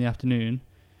 p.m. in the afternoon,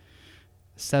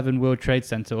 7 World Trade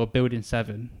Center or Building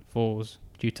 7 falls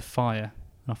due to fire,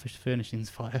 an office furnishings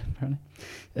fire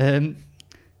apparently.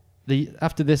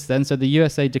 After this then, so the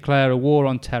USA declare a war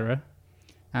on terror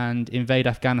and invade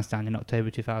Afghanistan in October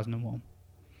 2001,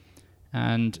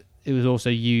 and it was also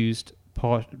used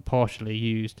partially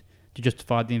used to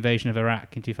justify the invasion of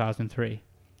Iraq in 2003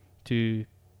 to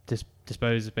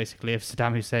dispose basically of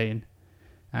Saddam Hussein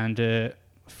and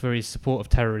for his support of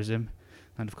terrorism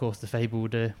and of course the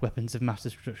fabled weapons of mass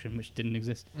destruction which didn't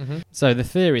exist. So the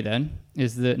theory then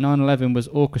is that 9/11 was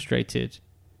orchestrated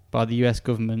by the US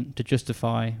government to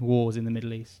justify wars in the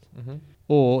Middle East,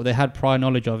 or they had prior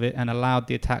knowledge of it and allowed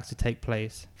the attacks to take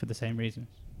place for the same reasons.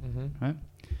 Right?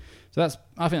 So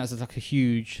I think that's like a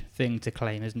huge thing to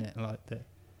claim, isn't it? Like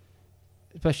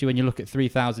especially when you look at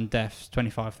 3,000 deaths,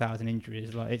 25,000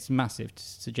 injuries, like it's massive to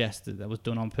suggest that was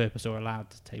done on purpose or allowed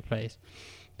to take place.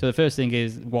 So the first thing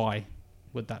is, why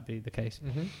would that be the case?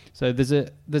 So there's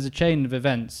a chain of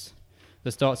events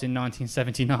that starts in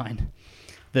 1979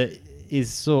 that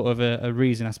is sort of a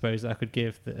reason, I suppose, that I could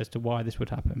give as to why this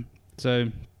would happen.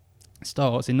 So it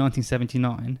starts in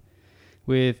 1979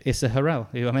 with Issa Harel,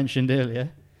 who I mentioned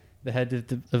earlier, the head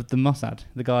of the Mossad,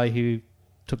 the guy who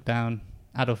took down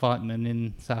Adolf Eichmann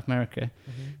in South America.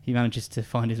 He manages to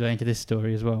find his way into this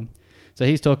story as well. So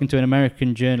he's talking to an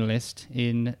American journalist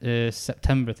in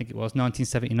September, I think it was,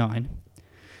 1979.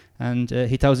 And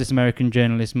he tells this American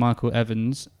journalist, Michael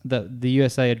Evans, that the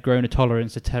USA had grown a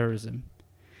tolerance to terrorism.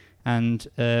 And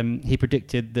he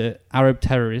predicted that Arab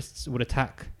terrorists would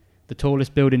attack the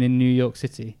tallest building in New York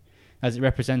City as it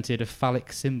represented a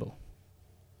phallic symbol.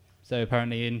 So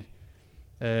apparently in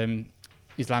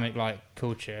Islamic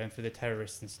culture and for the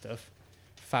terrorists and stuff,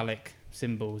 phallic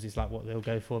symbols is like what they'll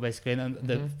go for basically. And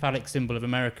the phallic symbol of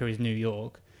America is New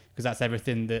York, because that's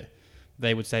everything that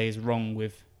they would say is wrong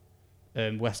with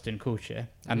Western culture.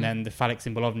 And then the phallic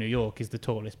symbol of New York is the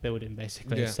tallest building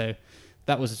basically. So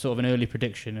that was a sort of an early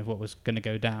prediction of what was going to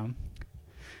go down.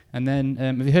 And then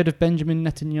have you heard of Benjamin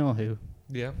Netanyahu?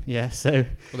 Yeah, so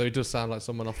although he does sound like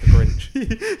someone off the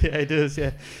Grinch. Yeah, he does,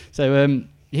 yeah. So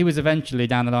he was eventually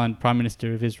down the line Prime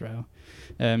Minister of Israel.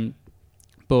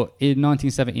 But in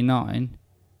 1979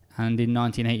 and in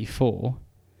 1984,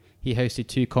 he hosted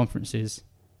 2 conferences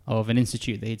of an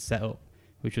institute that he'd set up,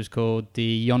 which was called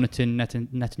the Yonatan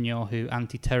Netanyahu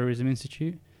Anti-Terrorism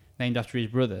Institute, named after his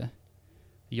brother,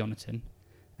 Yonatan.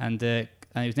 And it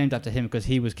was named after him because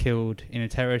he was killed in a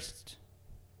terrorist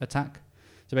attack.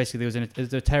 So basically there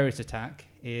was a terrorist attack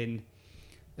in,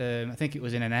 I think it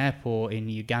was in an airport in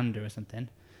Uganda or something.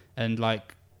 And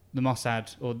the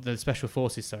Mossad, or the special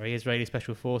forces, Israeli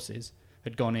special forces,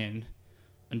 had gone in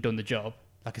and done the job,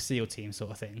 like a SEAL team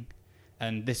sort of thing.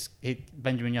 And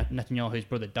Benjamin Netanyahu's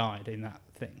brother died in that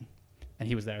thing. And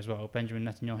he was there as well. Benjamin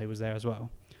Netanyahu was there as well.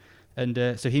 And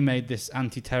so he made this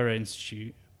anti-terror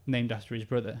institute named after his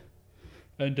brother.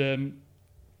 And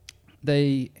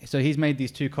so he's made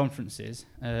these 2 conferences,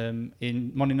 one in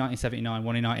 1979,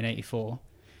 one in 1984.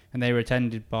 And they were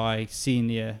attended by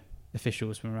senior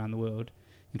officials from around the world,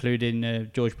 including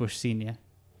George Bush Sr.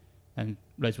 and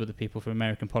loads of other people from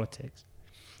American politics.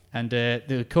 And they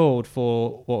were called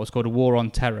for what was called a war on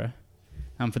terror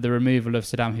and for the removal of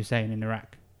Saddam Hussein in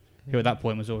Iraq, who at that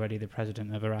point was already the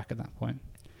president of Iraq at that point.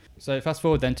 So fast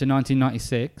forward then to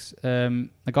 1996, a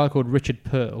guy called Richard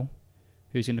Pearl,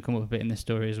 who's going to come up a bit in this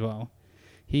story as well,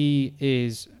 he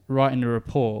is writing a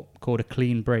report called A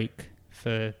Clean Break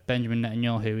for Benjamin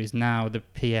Netanyahu, who is now the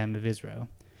PM of Israel.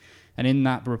 And in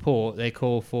that report, they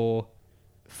call for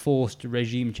forced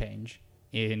regime change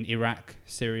in Iraq,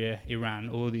 Syria, Iran,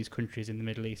 all these countries in the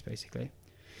Middle East, basically.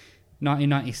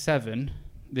 1997,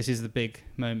 this is the big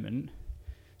moment,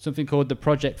 something called the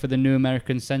Project for the New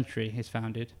American Century is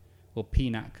founded, or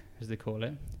PNAC, as they call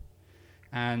it.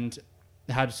 And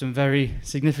it had some very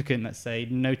significant, let's say,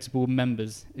 notable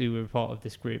members who were part of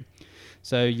this group.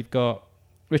 So you've got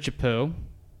Richard Pearl,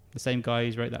 the same guy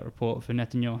who's wrote that report for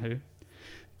Netanyahu,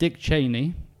 Dick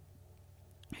Cheney,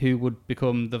 who would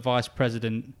become the vice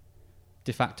president,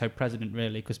 de facto president,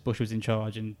 really, because Bush was in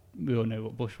charge, and we all know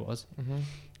what Bush was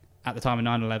at the time of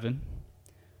 9/11.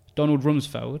 Donald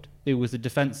Rumsfeld, who was the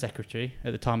defense secretary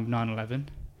at the time of 9/11.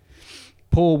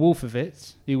 Paul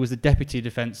Wolfowitz, who was the deputy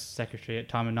defense secretary at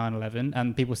the time of 9/11,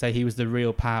 and people say he was the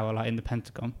real power, like in the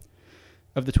Pentagon.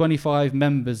 Of the 25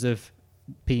 members of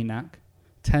PNAC,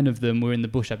 10 of them were in the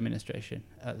Bush administration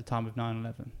at the time of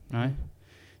 9/11, right?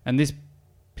 And this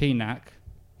PNAC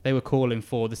they were calling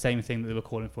for the same thing that they were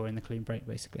calling for in the clean break,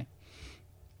 basically.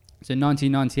 So in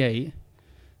 1998,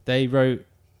 they wrote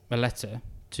a letter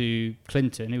to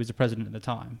Clinton, who was the president at the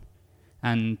time,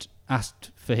 and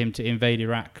asked for him to invade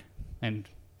Iraq and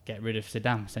get rid of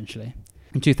Saddam, essentially.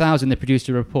 In 2000, they produced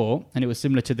a report, and it was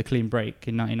similar to the clean break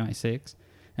in 1996,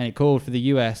 and it called for the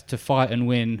US to fight and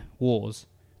win wars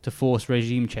to force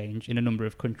regime change in a number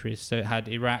of countries. So it had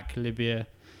Iraq, Libya,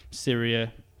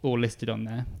 Syria, all listed on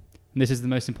there. And this is the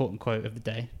most important quote of the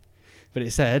day. But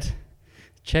it said,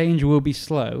 "Change will be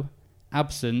slow,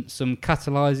 absent some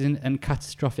catalyzing and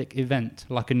catastrophic event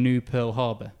like a new Pearl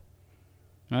Harbor."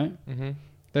 Right? Mm-hmm.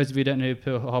 Those of you who don't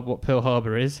know what Pearl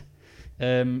Harbor is,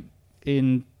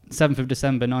 in 7th of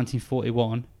December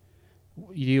 1941,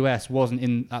 the US wasn't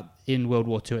in World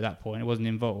War II at that point. It wasn't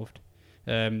involved.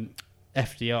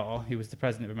 FDR, who was the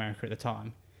president of America at the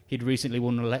time, he'd recently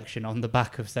won an election on the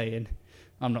back of saying,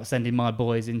 "I'm not sending my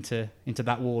boys into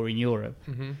that war in Europe."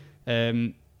 Mm-hmm.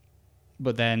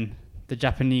 But then the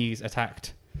Japanese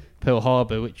attacked Pearl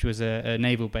Harbor, which was a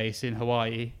naval base in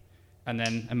Hawaii, and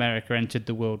then America entered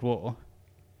the World War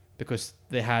because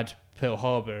they had Pearl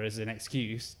Harbor as an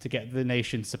excuse to get the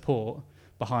nation's support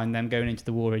behind them going into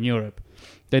the war in Europe.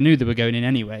 They knew they were going in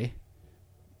anyway.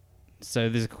 So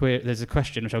there's a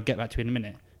question, which I'll get back to in a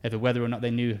minute, over whether or not they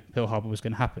knew Pearl Harbor was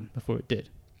going to happen before it did.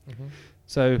 Mm-hmm.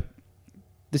 So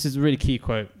this is a really key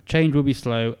quote. "Change will be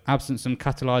slow, absent some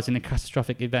catalyzing a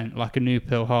catastrophic event like a new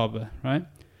Pearl Harbor," right?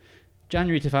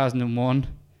 January 2001,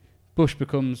 Bush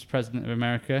becomes president of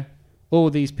America.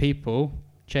 All these people,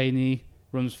 Cheney,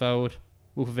 Rumsfeld,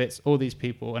 Wolfowitz, all these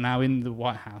people are now in the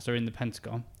White House or in the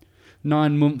Pentagon.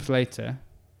 9 months later,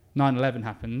 9/11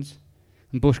 happens,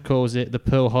 and Bush calls it the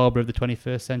Pearl Harbor of the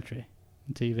 21st century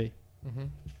on TV. Mm-hmm.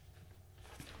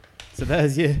 So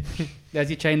there's your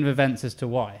chain of events as to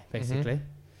why, basically. Mm-hmm.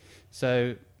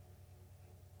 So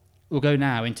we'll go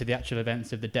now into the actual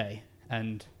events of the day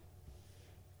and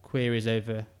queries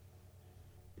over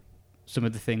some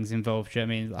of the things involved, you know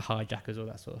what I mean, like hijackers, all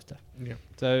that sort of stuff. Yeah.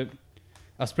 So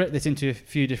I'll split this into a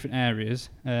few different areas.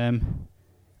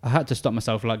 I had to stop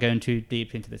myself like going too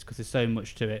deep into this because there's so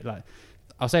much to it. Like,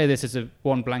 I'll say this as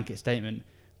one blanket statement: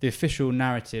 the official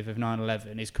narrative of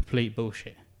 9/11 is complete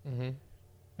bullshit.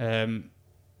 Mm-hmm.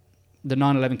 The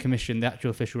 9/11 Commission, the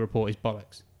actual official report, is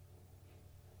bollocks.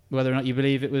 Whether or not you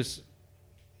believe it was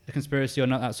a conspiracy or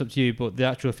not, that's up to you. But the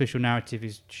actual official narrative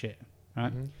is shit,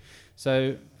 right? Mm-hmm.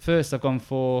 So first, I've gone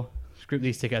for, let's group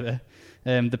these together: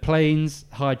 the planes,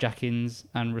 hijackings,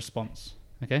 and response.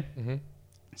 Okay. Mm-hmm.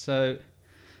 So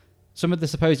some of the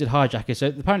supposed hijackers. So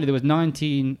apparently there was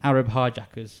 19 Arab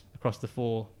hijackers across the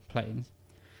 4 planes.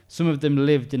 Some of them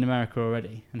lived in America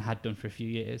already and had done for a few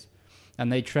years,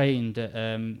 and they trained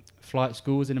at flight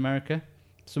schools in America.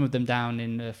 Some of them down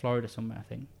in Florida somewhere, I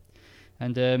think.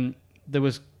 And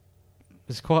there's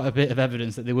quite a bit of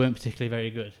evidence that they weren't particularly very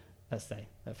good, let's say,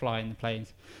 at flying the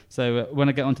planes. So when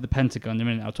I get onto the Pentagon in a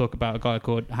minute, I'll talk about a guy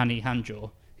called Hani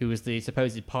Hanjour, who was the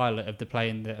supposed pilot of the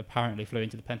plane that apparently flew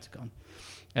into the Pentagon.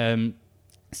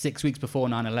 6 weeks before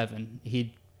 9/11,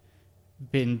 he'd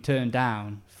been turned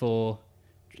down for...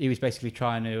 He was basically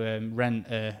trying to rent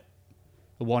a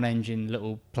one-engine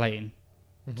little plane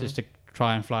just to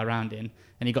try and fly around in,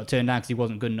 and he got turned down because he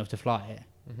wasn't good enough to fly it.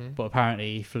 Mm-hmm. But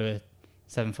apparently he flew a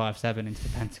 757 into the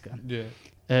Pentagon. Yeah.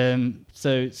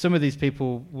 So some of these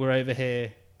people were over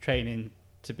here training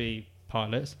to be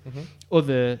pilots.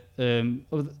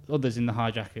 Mm-hmm. Others in the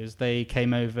hijackers, they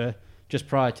came over just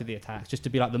prior to the attacks, just to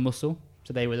be like the muscle.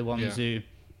 So they were the ones who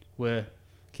were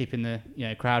keeping the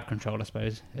crowd control, I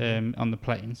suppose, on the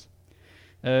planes.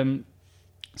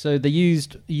 So they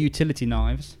used utility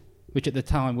knives, which at the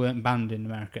time weren't banned in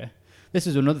America. This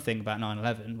is another thing about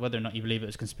 9/11, whether or not you believe it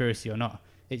was conspiracy or not.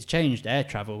 It's changed air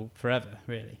travel forever,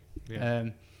 really.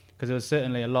 Yeah. Because there was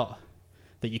certainly a lot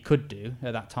that you could do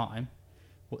at that time,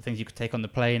 what things you could take on the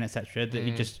plane, etc., that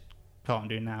you just can't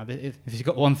do now. If you've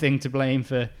got one thing to blame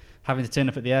for having to turn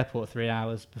up at the airport 3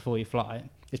 hours before you fly,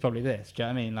 it's probably this. Do you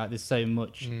know what I mean? Like, there's so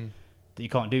much that you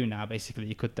can't do now, basically,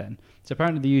 you could then. So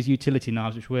apparently they used utility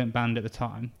knives, which weren't banned at the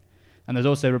time. And there's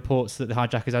also reports that the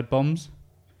hijackers had bombs,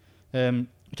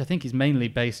 which I think is mainly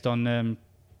based on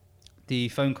the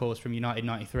phone calls from United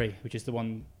 93, which is the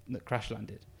one that crash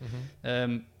landed.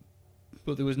 Mm-hmm.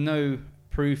 But there was no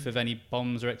proof of any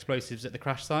bombs or explosives at the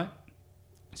crash site.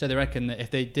 So they reckon that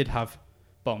if they did have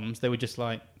bombs, they were just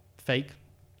like fake,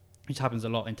 which happens a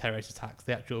lot in terrorist attacks.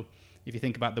 The actual, if you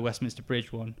think about the Westminster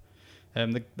Bridge one,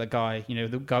 the guy,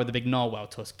 the guy with the big narwhal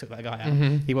tusk took that guy out.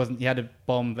 Mm-hmm. He had a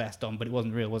bomb vest on, but it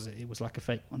wasn't real, was it? It was like a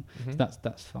fake one. Mm-hmm. So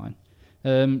that's fine.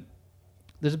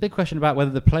 There's a big question about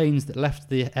whether the planes that left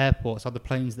the airports are the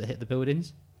planes that hit the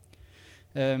buildings.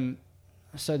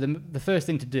 So the first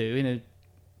thing to do in a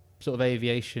sort of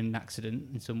aviation accident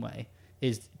in some way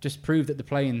is just prove that the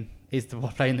plane is the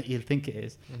plane that you think it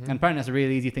is. Mm-hmm. And apparently that's a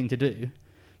really easy thing to do,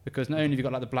 because not only have you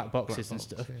got like the black boxes and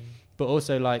stuff, but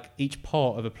also like each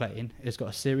part of a plane has got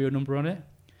a serial number on it,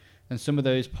 and some of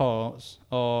those parts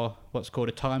are what's called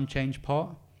a time change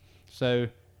part. So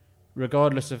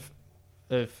regardless of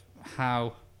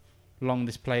how long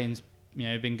this plane's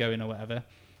been going or whatever,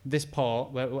 this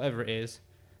part, whatever it is,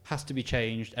 has to be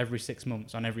changed every 6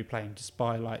 months on every plane, just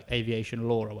by like aviation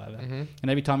law or whatever. Mm-hmm.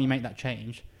 And every time you make that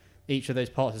change, each of those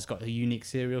parts has got a unique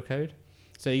serial code.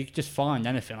 So you could just find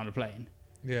anything on a plane,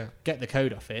 get the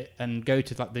code off it, and go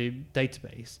to like the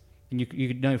database, and you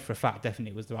could know for a fact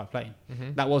definitely it was the right plane.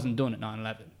 Mm-hmm. That wasn't done at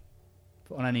 9/11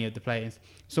 on any of the planes.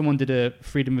 Someone did a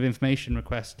Freedom of Information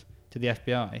request to the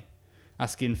FBI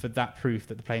asking for that proof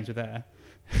that the planes were there,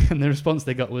 and the response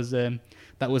they got was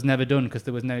that was never done because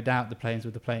there was no doubt the planes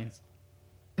were the planes.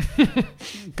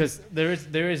 Because there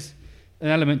is an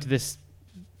element to this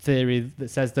theory that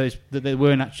says that they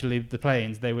weren't actually the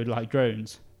planes, they were like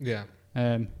drones. Yeah.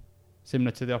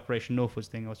 Similar to the Operation Northwoods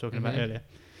thing I was talking about earlier.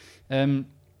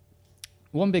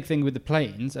 One big thing with the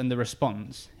planes and the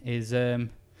response is, have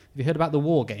you heard about the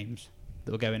war games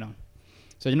that were going on?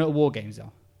 So you know what war games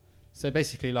are? So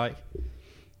basically, like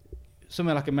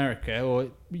somewhere like America or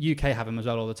UK have them as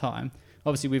well all the time.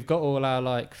 Obviously, we've got all our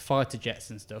like fighter jets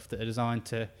and stuff that are designed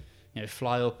to,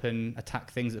 fly up and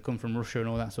attack things that come from Russia and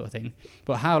all that sort of thing.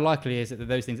 But how likely is it that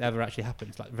those things ever actually happen?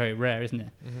 It's like very rare, isn't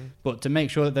it? Mm-hmm. But to make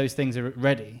sure that those things are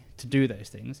ready to do those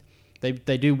things,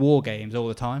 they do war games all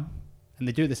the time, and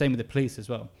they do the same with the police as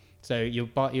well. So you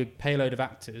pay a load of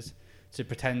actors to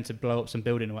pretend to blow up some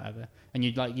building or whatever, and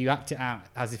you act it out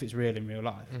as if it's real in real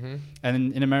life. Mm-hmm.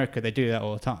 And in America, they do that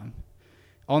all the time.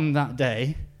 On that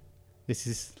day, this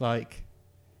is like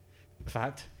a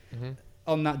fact. Mm-hmm.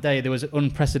 On that day, there was an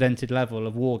unprecedented level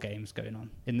of war games going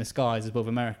on in the skies above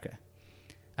America,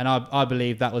 and I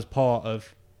believe that was part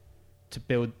of to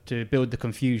build the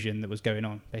confusion that was going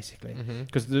on, basically,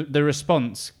 because the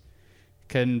response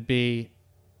can be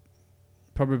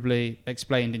probably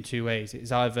explained in two ways.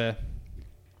 It's either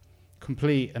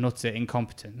complete and utter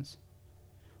incompetence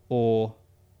or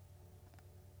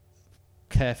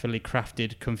carefully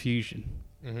crafted confusion.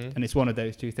 And it's one of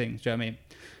those two things. Do you know what I mean?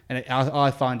 And I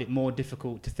find it more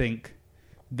difficult to think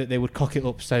that they would cock it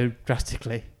up so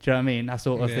drastically. Do you know what I mean? I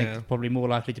sort of think it's probably more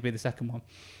likely to be the second one.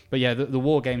 But yeah, the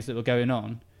war games that were going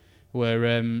on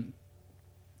were,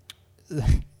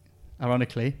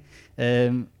 ironically,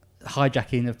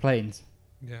 hijacking of planes.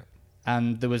 Yeah.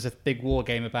 And there was a big war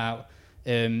game about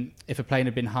if a plane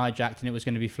had been hijacked and it was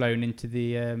going to be flown into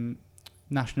the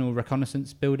National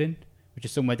Reconnaissance Building, which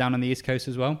is somewhere down on the East Coast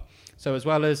as well. So as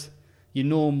well as your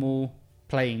normal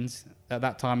planes at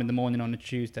that time in the morning on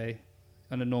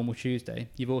a normal Tuesday,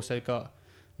 you've also got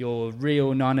your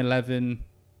real 9/11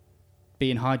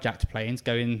 being hijacked planes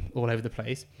going all over the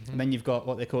place. And then you've got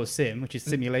what they call sim, which is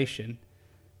simulation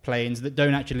planes that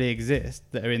don't actually exist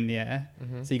that are in the air.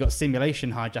 So you've got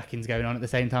simulation hijackings going on at the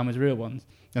same time as real ones.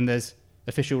 And there's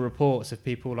official reports of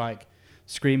people like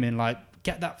screaming like,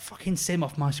 get that fucking sim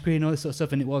off my screen, all this sort of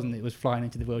stuff, and it wasn't. It was flying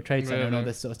into the World Trade Center and all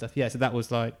this sort of stuff. Yeah, so that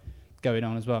was like going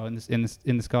on as well in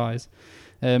the skies.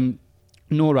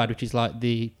 NORAD, which is like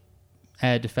the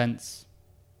air defense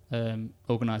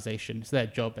organization, it's their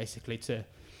job basically to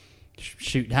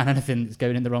shoot down anything that's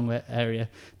going in the wrong area.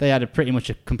 They had pretty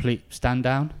much a complete stand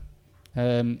down.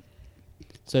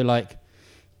 So like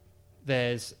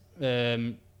there's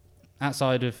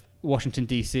outside of Washington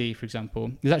DC, for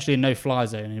example, there's actually a no-fly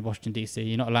zone in Washington DC.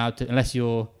 You're not allowed to, unless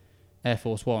you're Air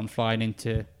Force One flying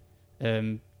into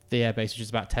the airbase, which is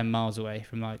about 10 miles away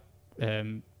from like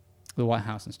the White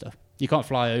House and stuff. You can't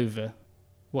fly over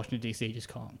Washington DC, you just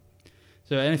can't.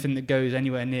 So anything that goes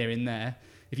anywhere near in there,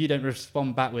 if you don't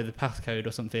respond back with a passcode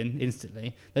or something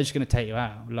instantly, they're just going to take you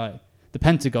out. Like the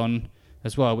Pentagon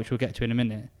as well, which we'll get to in a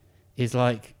minute, is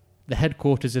like the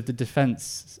headquarters of the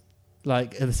defense,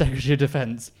 like the Secretary of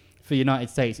Defense for the United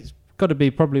States. It's got to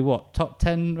be probably top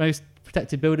 10 most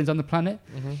protected buildings on the planet.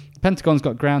 The Pentagon's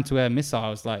got ground-to-air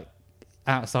missiles like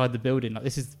outside the building. Like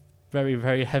this is very,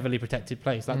 very heavily protected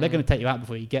place. Like they're going to take you out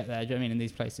before you get there. Do you know what I mean? In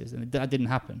these places, and that didn't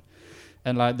happen.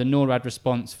 And like the NORAD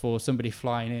response for somebody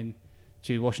flying in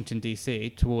to Washington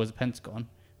DC towards the Pentagon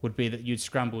would be that you'd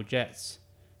scramble jets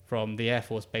from the Air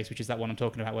Force base, which is that one I'm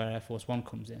talking about, where Air Force One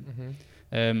comes in.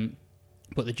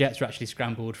 But the jets were actually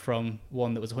scrambled from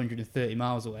one that was 130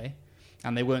 miles away,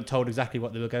 and they weren't told exactly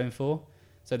what they were going for.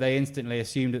 So they instantly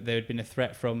assumed that there had been a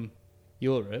threat from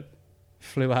Russia,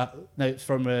 flew out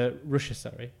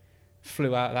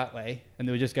that way, and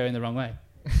they were just going the wrong way.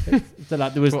 So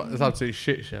like there was, It's an absolute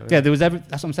shit show. yeah, there was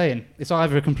that's what I'm saying. It's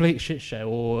either a complete shit show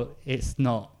or it's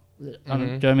not. Do you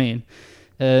know what I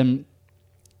mean?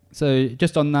 So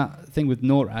just on that thing with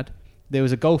NORAD, there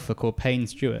was a golfer called Payne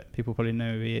Stewart. People probably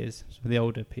know who he is, for the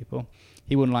older people.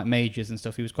 He won like majors and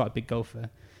stuff. He was quite a big golfer.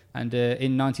 And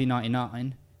in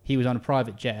 1999, he was on a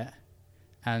private jet,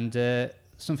 and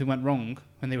something went wrong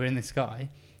when they were in the sky,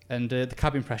 and the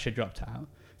cabin pressure dropped out,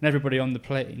 and everybody on the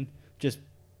plane just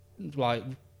like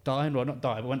died, well not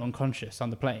died, but went unconscious on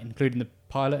the plane, including the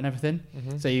pilot and everything.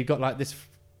 So you got like this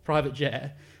private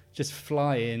jet just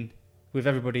flying with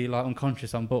everybody like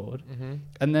unconscious on board,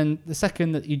 and then the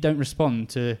second that you don't respond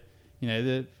to, you know,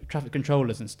 the traffic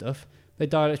controllers and stuff, they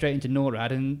dial it straight into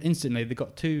NORAD, and instantly they've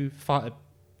got 2 fighter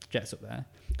jets up there,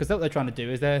 because what they're trying to do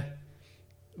is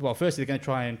firstly they're going to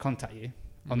try and contact you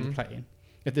on the plane.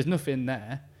 If there's nothing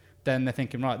there, then they're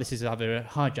thinking, right, this is either a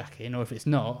hijacking, or if it's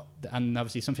not, and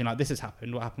obviously something like this has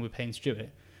happened, what happened with Payne Stewart,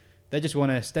 they just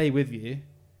want to stay with you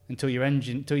until your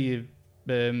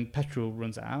petrol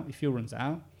runs out, your fuel runs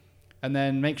out, and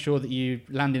then make sure that you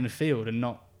land in a field and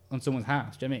not on someone's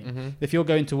house. Do you know what I mean? If you're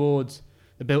going towards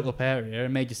a built-up area, a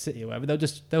major city or whatever,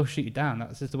 they'll shoot you down.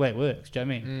 That's just the way it works. Do you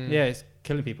know what I mean? Yeah, it's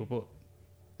killing people, but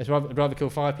I'd rather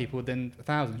kill 5 people than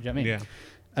 1,000. Do you know what I mean? Yeah.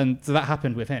 And so that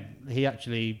happened with him. He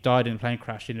actually died in a plane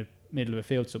crash in the middle of a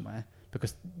field somewhere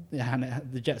because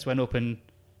the jets went up and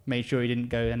made sure he didn't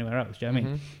go anywhere else. Do you know what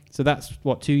I mean? So that's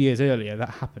 2 years earlier that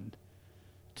happened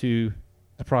to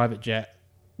a private jet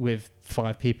with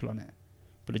 5 people on it,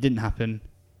 but it didn't happen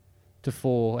to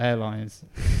 4 airlines,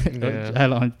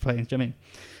 airline planes. Do you know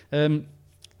what I mean?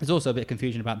 There's also a bit of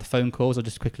confusion about the phone calls. I'll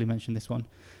just quickly mention this one.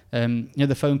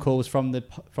 The phone calls from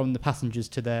the passengers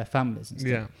to their families and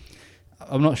stuff. Yeah.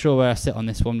 I'm not sure where I sit on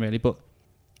this one really, but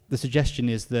the suggestion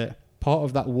is that part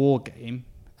of that war game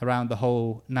around the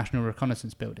whole National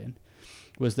Reconnaissance Building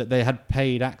was that they had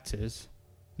paid actors,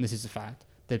 and this is a fact,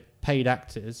 they paid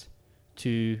actors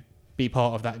to be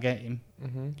part of that game,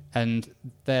 and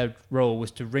their role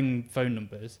was to ring phone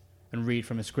numbers and read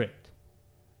from a script.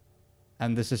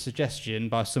 And there's a suggestion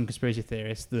by some conspiracy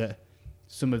theorists that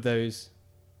some of those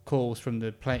calls from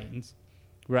the planes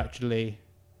were actually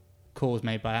calls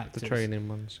made by actors. The training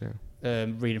ones, yeah.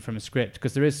 Reading from a script,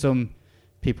 because there is some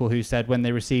people who said when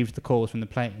they received the calls from the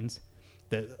planes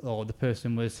that the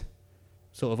person was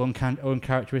sort of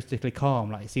uncharacteristically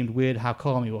calm, like it seemed weird how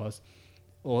calm he was.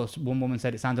 Or one woman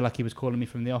said it sounded like he was calling me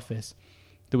from the office.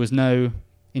 There was no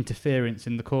interference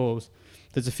in the calls.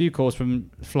 There's a few calls from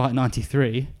Flight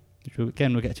 93, which we'll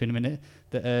get to in a minute,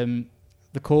 that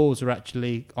the calls were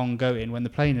actually ongoing when the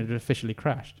plane had officially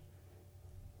crashed,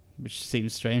 which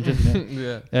seems strange, doesn't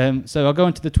it? Yeah. So I'll go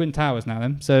into the Twin Towers now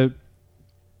then. So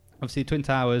obviously Twin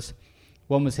Towers,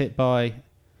 one was hit by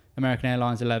American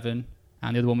Airlines 11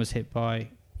 and the other one was hit by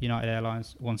United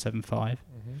Airlines 175.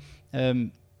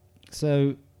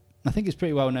 So I think it's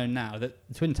pretty well known now that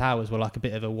the Twin Towers were like a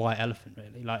bit of a white elephant,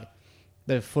 really. Like,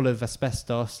 they're full of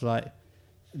asbestos. Like,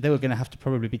 they were going to have to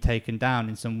probably be taken down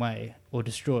in some way or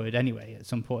destroyed anyway at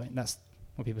some point. That's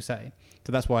what people say.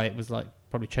 So that's why it was like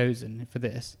probably chosen for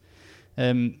this.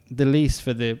 The lease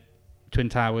for the Twin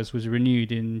Towers was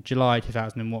renewed in July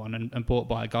 2001 and bought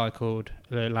by a guy called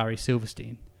Larry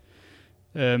Silverstein.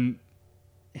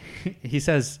 He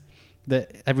says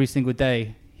that every single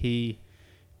day he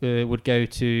would go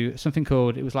to something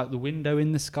called, it was like the window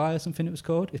in the sky or something it was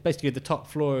called. It's basically the top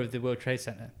floor of the World Trade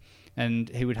Center. And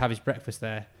he would have his breakfast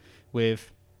there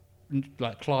with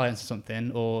like clients or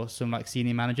something, or some like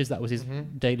senior managers. That was his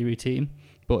daily routine.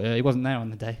 But he wasn't there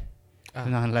on the day.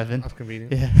 9/11. That's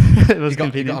convenient. Yeah, it was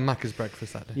convenient. He got a Macca's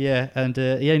breakfast that day. Yeah, and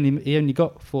he only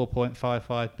got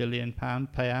 £4.55 billion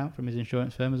payout from his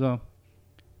insurance firm as well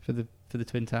for the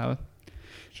Twin Tower.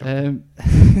 Sure.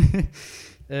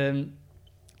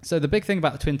 So the big thing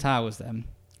about the Twin Towers then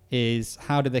is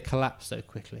how did they collapse so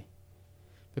quickly?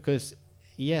 Because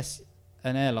yes,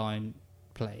 an airline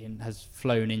plane has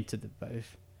flown into the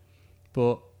both,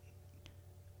 but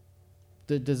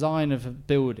the design of a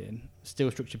building,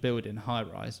 steel structure building, high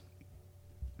rise,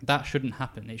 that shouldn't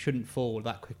happen. It shouldn't fall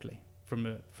that quickly from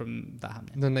that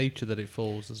happening. The nature that it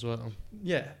falls as well.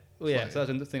 Yeah. Well, yeah. So that's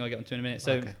another thing I'll get onto in a minute.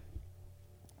 So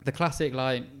the classic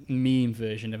like meme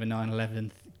version of a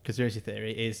 9/11 conspiracy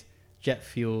theory is jet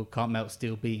fuel can't melt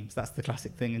steel beams. That's the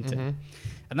classic thing, isn't it?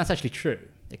 And that's actually true.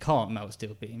 It can't melt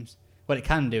steel beams. What it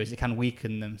can do is it can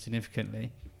weaken them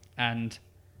significantly. And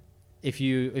if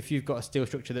you've got a steel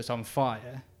structure that's on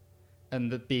fire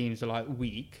and the beams are like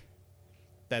weak,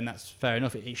 then that's fair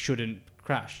enough. It shouldn't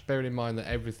crash. Bearing in mind that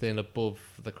everything above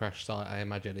the crash site, I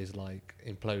imagine, is like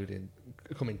imploding,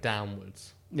 coming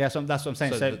downwards. Yeah, so that's what I'm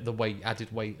saying. So the weight,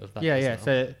 added weight of that. Yeah, as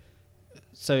yeah. well.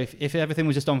 So if everything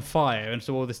was just on fire and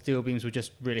so all the steel beams were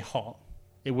just really hot,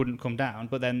 it wouldn't come down.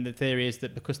 But then the theory is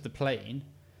that because the plane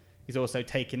is also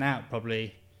taking out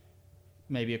probably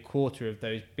maybe a quarter of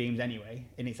those beams anyway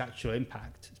in its actual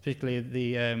impact, particularly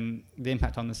the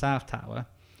impact on the South Tower.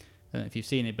 I don't know if you've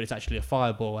seen it, but it's actually a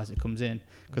fireball as it comes in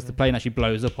because the plane actually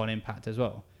blows up on impact as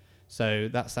well. So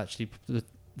that's actually the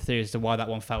theory as to why that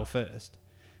one fell first,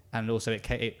 and also it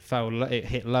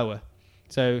hit lower.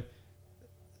 So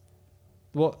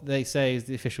what they say is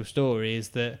the official story is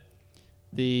that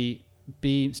the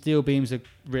steel beams are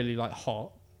really like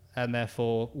hot and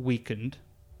therefore weakened,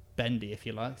 bendy if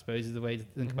you like, I suppose is the way to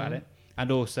think about it,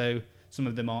 and also some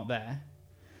of them aren't there,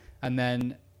 and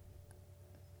then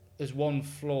as one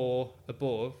floor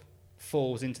above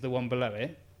falls into the one below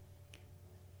it,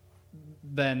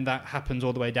 then that happens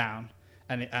all the way down,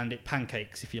 and it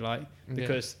pancakes if you like,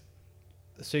 because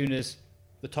as soon as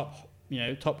the top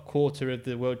quarter of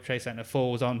the World Trade Center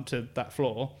falls onto that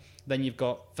floor, then you've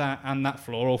got that and that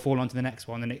floor all fall onto the next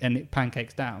one, and it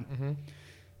pancakes down.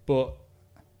 But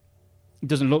it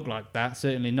doesn't look like that.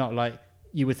 Certainly not. Like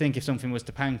you would think if something was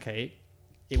to pancake,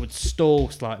 it would stall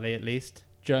slightly at least.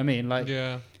 Do you know what I mean? Like,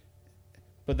 yeah.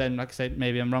 But then, like I said,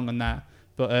 maybe I'm wrong on that.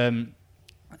 But and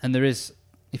there is,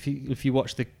 if you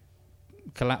watch the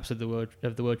collapse of the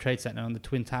World Trade Center on the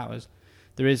Twin Towers,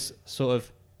 there is sort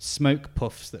of smoke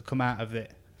puffs that come out of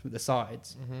it from the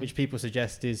sides, which people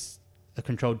suggest is a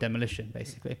controlled demolition,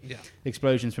 basically. Yeah.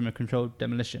 Explosions from a controlled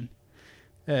demolition.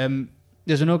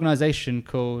 There's an organisation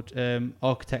called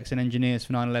Architects and Engineers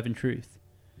for 9/11 Truth.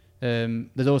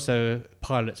 There's also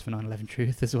pilots for 9/11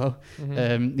 Truth as well.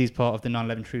 These part of the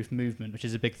 9/11 Truth movement, which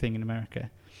is a big thing in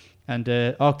America. And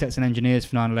Architects and Engineers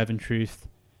for 9/11 Truth,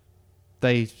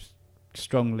 they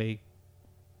strongly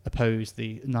oppose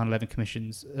the 9/11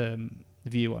 Commission's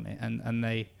view on it, and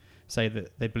they say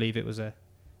that they believe it was a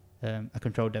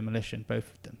controlled demolition,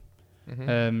 both of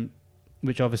them,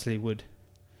 which obviously would.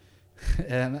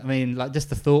 I mean, like just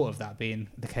the thought of that being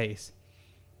the case,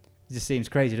 it just seems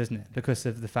crazy, doesn't it? Because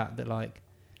of the fact that like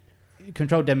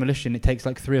controlled demolition, it takes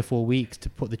like 3 or 4 weeks to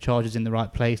put the charges in the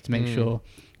right place to make sure.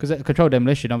 Because a controlled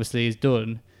demolition obviously is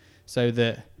done so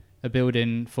that a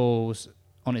building falls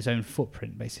on its own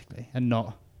footprint, basically, and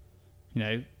not,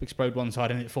 explode one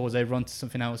side and it falls over onto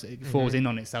something else. It falls in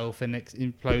on itself and it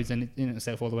implodes in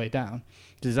itself all the way down,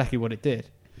 which is exactly what it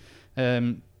did.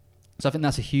 So I think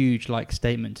that's a huge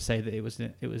statement to say that it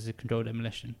was a controlled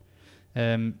demolition.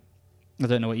 I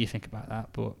don't know what you think about that,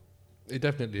 but it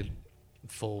definitely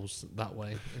falls that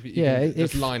way.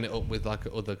 Just line it up with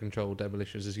other controlled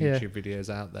demolitions. There's YouTube videos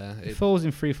out there. It falls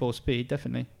in free fall speed,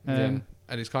 definitely. And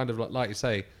it's kind of like you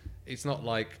say, it's not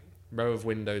like row of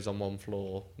windows on one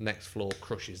floor, next floor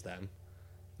crushes them.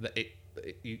 That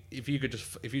if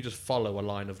you just follow a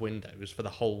line of windows for the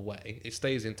whole way, it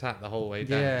stays intact the whole way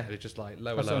down. Yeah. And it's just like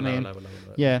lower.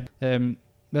 Yeah.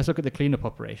 Let's look at the cleanup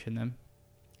operation then.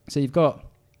 So you've got,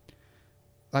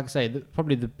 like I say,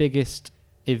 probably the biggest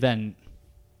event,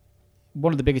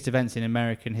 one of the biggest events in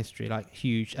American history, like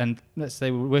huge. And let's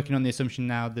say we're working on the assumption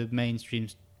now the mainstream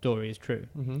story is true.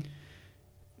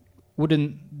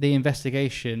 Wouldn't the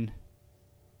investigation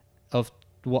of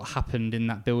what happened in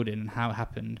that building and how it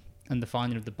happened and the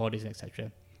finding of the bodies,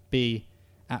 etc., be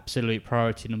absolute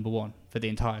priority number one for the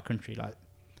entire country? Like,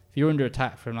 if you're under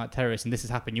attack from terrorists and this has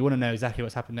happened, you want to know exactly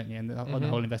what's happened, don't you? And on the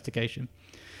whole investigation.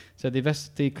 So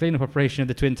the cleanup operation of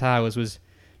the Twin Towers was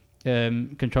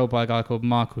controlled by a guy called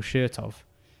Michael Chertoff,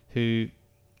 who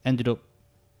ended up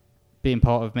being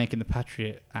part of making the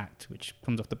Patriot Act, which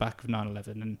comes off the back of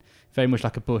 9/11, and very much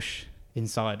like a Bush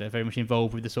insider, very much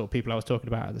involved with the sort of people I was talking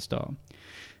about at the start.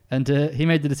 And he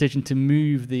made the decision to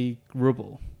move the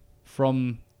rubble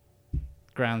from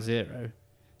Ground Zero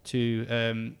to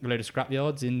a load of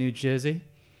scrapyards in New Jersey.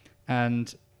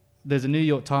 And there's a New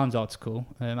York Times article,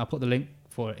 I'll put the link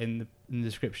for it in the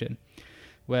description,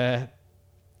 where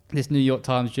this New York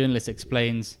Times journalist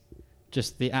explains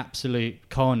just the absolute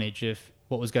carnage of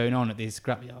what was going on at these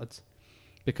scrapyards.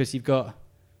 Because you've got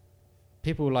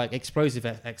people like explosive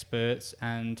experts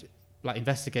and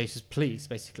investigators, police,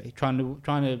 basically trying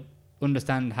to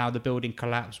understand how the building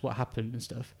collapsed, what happened and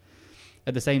stuff.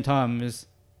 At the same time as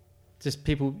just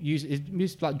people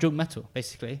use like junk metal,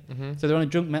 basically. So they're on a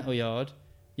junk metal yard.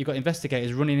 You've got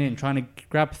investigators running in, trying to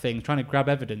grab things, trying to grab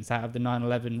evidence out of the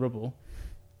 9/11 rubble,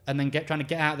 and then trying to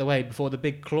get out of the way before the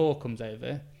big claw comes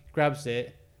over, grabs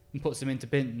it, and puts them into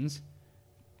bins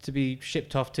to be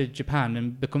shipped off to Japan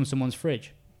and become someone's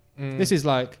fridge. This is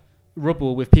like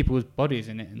rubble with people's bodies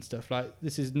in it and stuff. Like,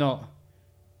 this is not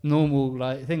normal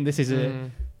thing. This is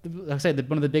like I say,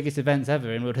 one of the biggest events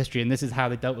ever in world history, and this is how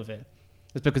they dealt with it.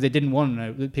 It's because they didn't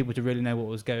want people to really know what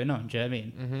was going on. Do you know what I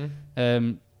mean?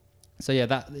 Mm-hmm. So yeah,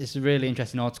 that it's a really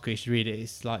interesting article. You should read it.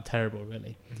 It's like terrible,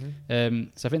 really.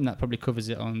 Mm-hmm. So I think that probably covers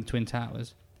it on the Twin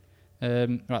Towers.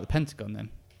 Right, the Pentagon then.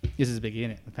 This is a big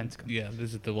unit, the Pentagon. Yeah,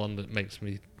 this is the one that makes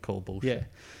me call bullshit. Yeah.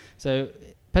 So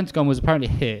Pentagon was apparently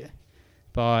hit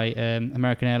by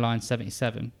American Airlines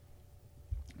 77.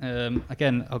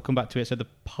 Again, I'll come back to it. So the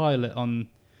pilot on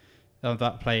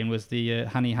that plane was the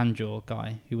Hani Hanjour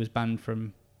guy, who was banned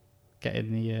from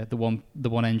getting the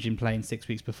one engine plane 6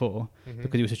 weeks before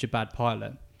because he was such a bad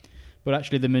pilot. But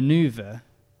actually, the manoeuvre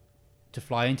to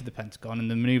fly into the Pentagon and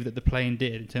the manoeuvre that the plane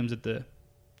did in terms of the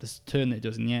turn that it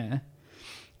does in the air,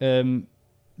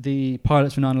 the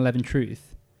pilots for 9/11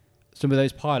 Truth, some of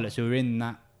those pilots who were in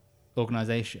that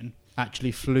organisation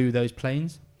actually flew those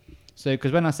planes. So,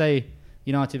 because when I say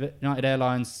United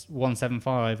Airlines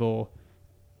 175 or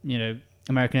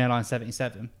American Airlines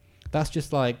 77, that's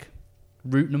just like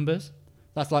route numbers.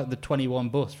 That's like the 21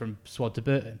 bus from Swad to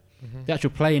Burton. The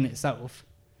actual plane itself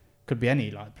could be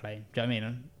any like plane. Do you know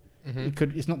what I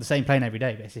mean? It's not the same plane every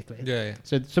day, basically. Yeah.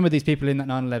 So some of these people in that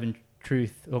 9/11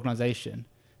 Truth organisation,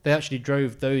 they actually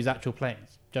drove those actual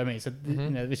planes. Do you know what I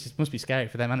mean? So this must be scary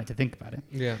for them, isn't it, to think about it.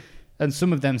 Yeah. And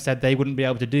some of them said they wouldn't be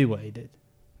able to do what he did.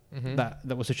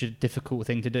 That was such a difficult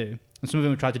thing to do. And some of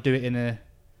them tried to do it in a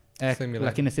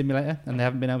simulator, and they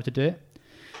haven't been able to do it.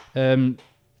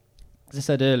 As I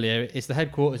said earlier, it's the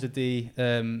headquarters of the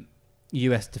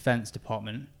U.S. Defense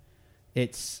Department.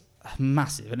 It's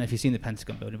massive. I don't know if you've seen the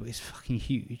Pentagon building, but it's fucking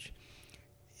huge.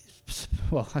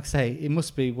 Well, like I say, it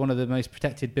must be one of the most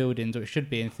protected buildings, or it should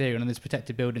be in theory, one of the most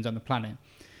protected buildings on the planet.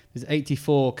 There's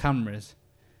 84 cameras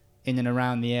in and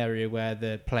around the area where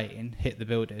the plane hit the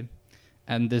building,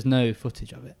 and there's no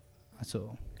footage of it at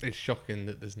all. It's shocking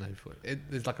that there's no footage.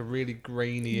 There's like a really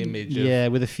grainy image. Yeah,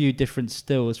 with a few different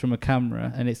stills from a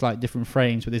camera, and it's like different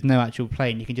frames, but there's no actual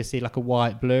plane. You can just see like a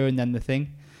white blur, and then the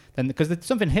thing. Then because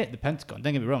something hit the Pentagon.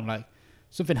 Don't get me wrong, like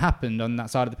something happened on that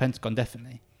side of the Pentagon,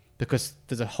 definitely, because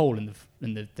there's a hole in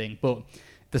the thing. But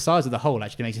the size of the hole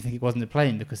actually makes you think it wasn't a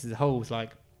plane, because the hole was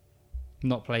like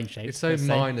not plane shaped. It's so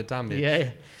minor damage.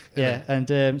 Yeah. And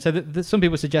so some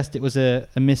people suggest it was a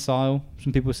missile.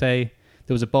 Some people say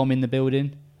there was a bomb in the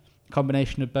building.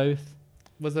 Combination of both.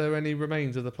 Was there any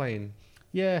remains of the plane?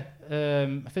 Yeah,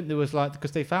 I think there was like,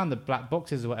 because they found the black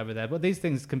boxes or whatever there, but these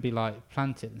things can be like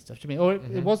planted and stuff. Do you mean,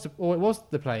 it was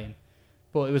the plane,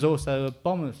 but it was also a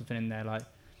bomb or something in there. Like,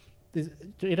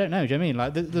 you don't know. Do you know what I mean?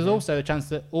 Like, there's also a chance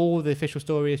that all the official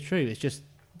story is true. It's just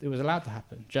it was allowed to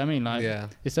happen. Do you know what I mean? Like,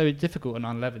 it's so difficult on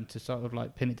 9/11 to sort of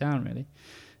like pin it down, really.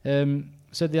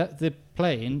 So the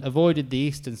plane avoided the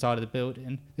eastern side of the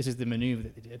building. This is the manoeuvre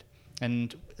that they did,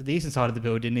 and the eastern side of the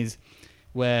building is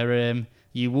where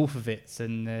Wolfowitz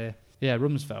and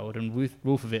Rumsfeld and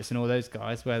Wolfowitz and all those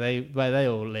guys, where they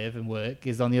all live and work,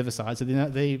 is on the other side. So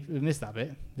they missed that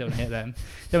bit. Don't want to hit them.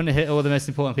 Don't want to hit all the most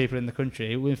important people in the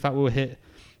country. In fact, we'll hit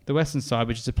the western side,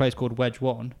 which is a place called Wedge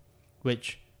 1,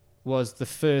 which was the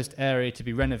first area to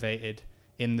be renovated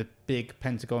in the big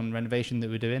Pentagon renovation that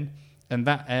we're doing. And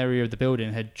that area of the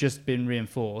building had just been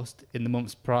reinforced in the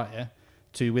months prior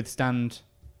to withstand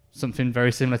something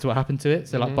very similar to what happened to it.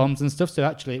 So like bombs and stuff. So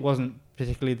actually it wasn't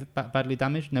particularly badly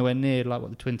damaged, nowhere near like what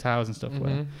the Twin Towers and stuff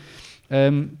were.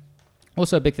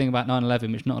 Also a big thing about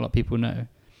 9/11, which not a lot of people know,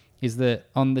 is that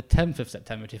on the 10th of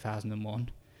September 2001,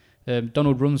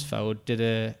 Donald Rumsfeld did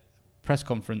a press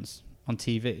conference on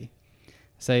TV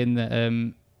saying that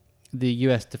the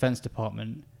US Defense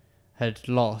Department had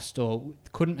lost, or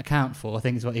couldn't account for, I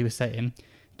think is what he was saying,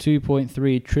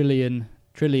 $2.3 trillion.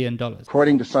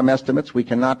 According to some estimates, we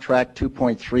cannot track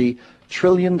 $2.3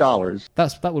 trillion.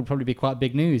 That would probably be quite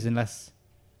big news unless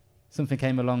something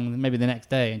came along maybe the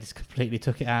next day and just completely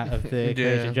took it out of the equation. Do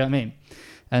you know what I mean?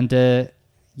 And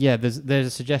there's a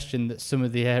suggestion that some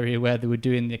of the area where they were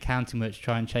doing the accounting work to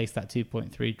try and chase that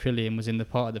 2.3 trillion was in the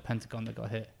part of the Pentagon that got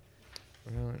hit.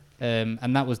 Right.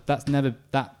 And that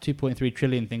 2.3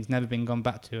 trillion thing's never been gone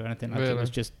back to or anything like that. It was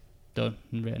just done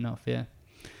and written off. Yeah.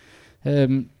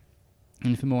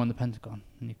 Anything more on the Pentagon?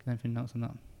 Anything else on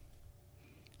that?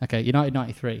 Okay, United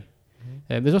 93.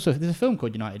 There's a film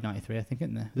called United 93, I think,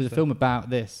 isn't there? There's a film about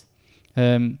this.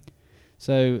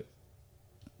 So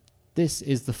this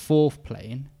is the fourth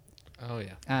plane. Oh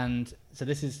yeah. And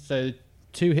so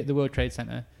two hit the World Trade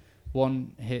Center,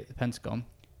 one hit the Pentagon,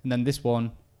 and then this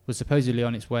one was supposedly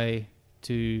on its way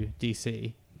to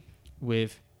DC,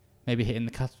 with maybe hitting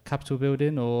the Capitol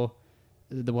building or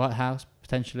the White House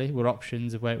potentially, were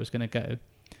options of where it was going to go.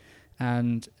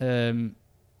 And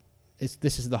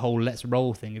this is the whole "let's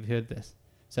roll" thing. Have you heard this?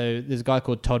 So there's a guy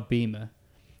called Todd Beamer,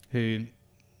 who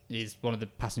is one of the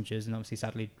passengers, and obviously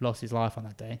sadly lost his life on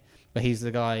that day. But he's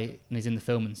the guy, and he's in the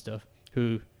film and stuff,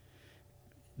 who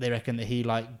they reckon that he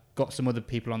like got some other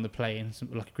people on the plane,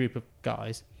 like a group of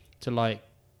guys, to like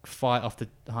fight off the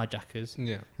hijackers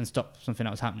and stop something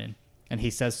that was happening. And he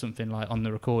says something like on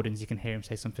the recordings, you can hear him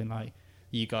say something like,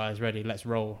 "You guys ready? Let's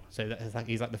roll." So that's like,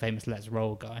 he's like the famous "Let's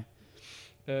roll" guy.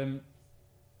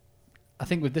 I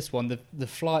think with this one, the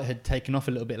flight had taken off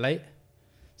a little bit late,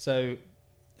 so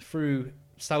through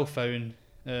cell phone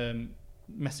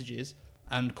messages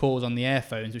and calls on the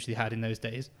airphones, which they had in those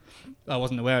days, I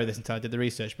wasn't aware of this until I did the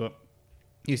research, but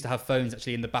you used to have phones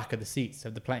actually in the back of the seats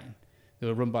of the plane. They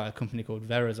were run by a company called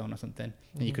Verizon or something,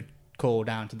 and you could call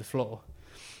down to the floor.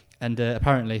 And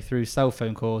apparently through cell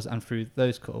phone calls and through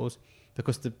those calls,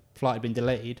 because the flight had been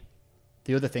delayed,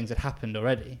 the other things had happened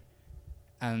already,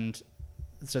 and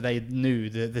so they knew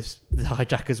that the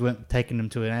hijackers weren't taking them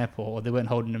to an airport, or they weren't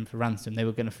holding them for ransom. They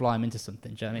were going to fly them into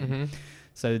something. Do you know what I mean?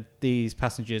 So these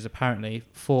passengers apparently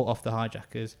fought off the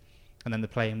hijackers, and then the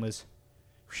plane was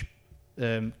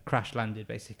crash landed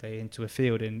basically into a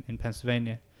field in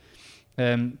Pennsylvania.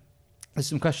 There's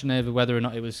some question over whether or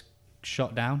not it was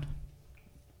shot down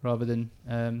rather than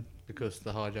because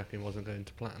the hijacking wasn't going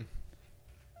to plan.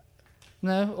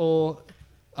 No, or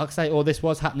I'd say, or this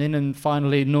was happening, and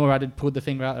finally NORAD had pulled the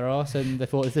finger out their arse, and they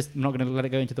thought, "Is this? I'm not going to let it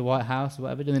go into the White House or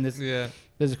whatever." I mean,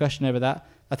 there's a question over that.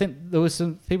 I think there was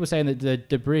some people saying that the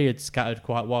debris had scattered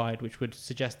quite wide, which would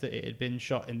suggest that it had been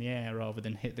shot in the air rather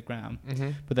than hit the ground.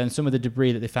 But then some of the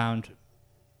debris that they found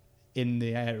in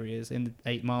the areas,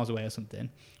 8 miles away or something,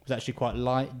 was actually quite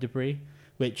light debris,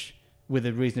 which with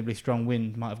a reasonably strong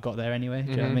wind might have got there anyway.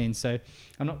 Do you know what I mean? So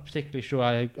I'm not particularly sure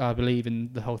I believe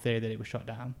in the whole theory that it was shot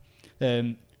down.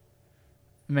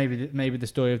 Maybe the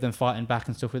story of them fighting back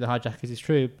and stuff with the hijackers is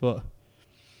true, but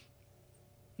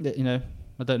you know,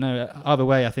 I don't know. Either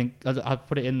way, I think I've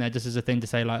put it in there just as a thing to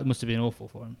say, like, it must have been awful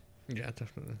for him. Yeah,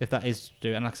 definitely. If that is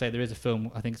true, and like I say, there is a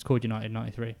film, I think it's called United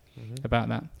 93, about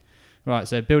that. Right,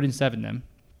 so Building 7 then.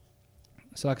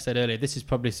 So like I said earlier, this is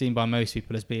probably seen by most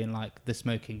people as being like the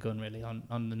smoking gun, really,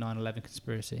 on the 9/11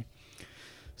 conspiracy.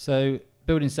 So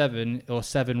Building 7, or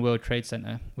 7 World Trade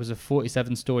Center, was a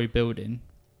 47-story building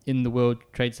in the World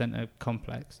Trade Center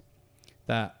complex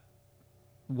that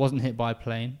wasn't hit by a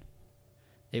plane.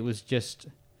 It was just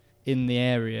in the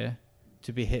area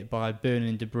to be hit by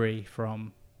burning debris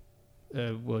from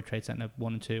World Trade Center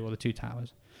 1 and 2, or the 2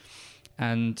 towers.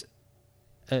 And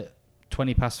at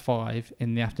 5:20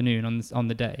 in the afternoon on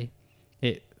the day,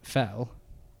 it fell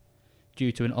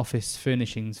due to an office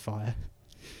furnishings fire.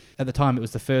 At the time, it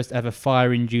was the first ever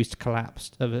fire-induced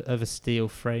collapse of a steel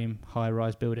frame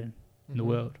high-rise building in the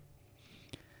world.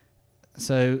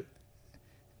 So,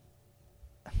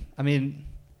 I mean,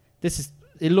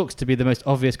 it looks to be the most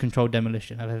obvious controlled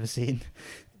demolition I've ever seen.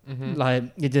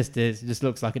 Like, it just is. It just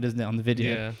looks like it, doesn't it, on the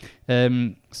video? Yeah.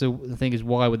 So the thing is,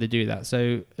 why would they do that?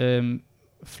 So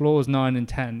floors 9 and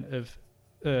 10 of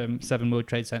 7 World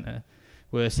Trade Center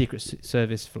were Secret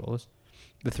Service floors.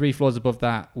 The 3 floors above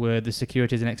that were the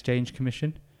Securities and Exchange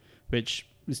Commission, which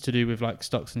was to do with like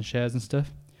stocks and shares and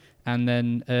stuff. And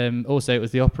then also it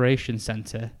was the Operations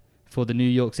Center for the New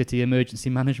York City Emergency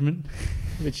Management,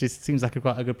 which seems like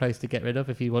quite a good place to get rid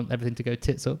of if you want everything to go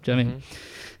tits up. Do you know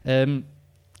what I mean?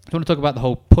 I want to talk about the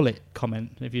whole "pull it"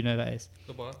 comment, if you know what that is.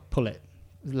 The what? Pull it.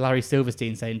 Larry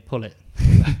Silverstein saying "pull it."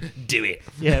 Do it.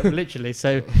 Yeah, literally.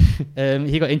 So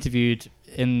he got interviewed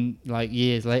in like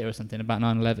years later or something about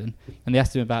 9/11, and they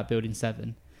asked him about Building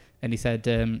 7, and he said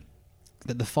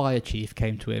that the fire chief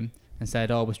came to him and said,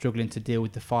 "Oh, we're struggling to deal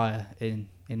with the fire in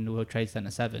the World Trade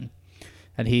Center 7,"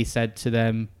 and he said to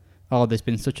them, "Oh, there's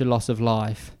been such a loss of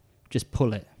life, just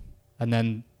pull it," and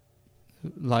then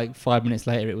like 5 minutes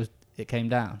later, it came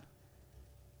down.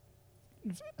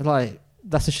 Like,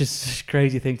 that's just a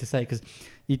crazy thing to say, because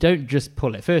you don't just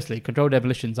pull it. Firstly, controlled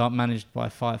demolitions aren't managed by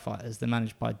firefighters, they're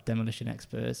managed by demolition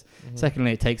experts.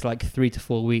 Secondly, it takes like 3 to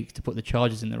 4 weeks to put the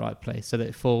charges in the right place so that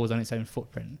it falls on its own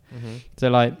footprint. So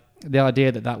like, the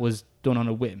idea that was done on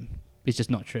a whim is just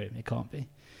not true. It can't be.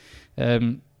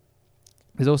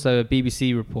 There's also a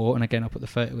BBC report, and again I'll put the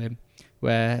photo in,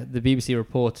 where the BBC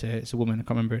reporter, it's a woman, I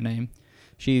can't remember her name,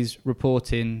 she's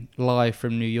reporting live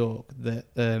from New York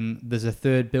that there's a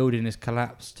 3rd building has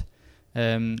collapsed.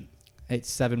 It's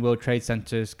 7 World Trade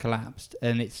Centers collapsed,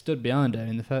 and it stood behind her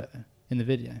in the photo, in the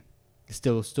video. It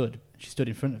still stood. She stood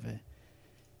in front of it.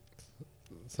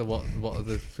 So what's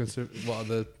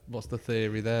the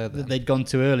theory there then? That they'd gone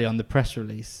too early on the press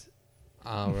release.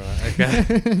 Oh right, okay.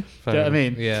 Do you know what I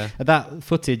mean? Yeah. That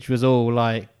footage was all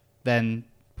like then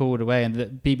pulled away, and the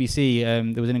BBC,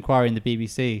 there was an inquiry in the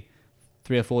BBC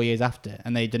 3 or 4 years after,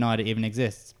 and they denied it even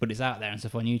exists, but it's out there and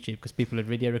stuff on YouTube because people had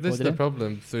video recorded This is the it.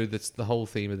 problem through the whole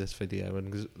theme of this video,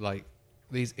 and like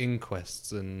these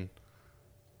inquests and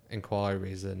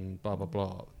inquiries and blah blah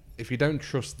blah. If you don't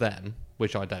trust them,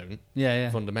 which I don't,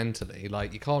 Yeah. fundamentally,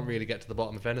 like you can't really get to the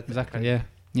bottom of anything. Exactly, can you?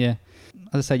 yeah.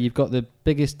 As I say, you've got the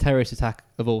biggest terrorist attack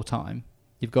of all time.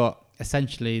 You've got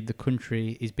essentially the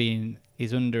country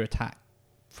is under attack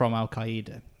from Al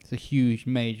Qaeda. It's a huge,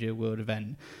 major world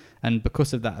event, and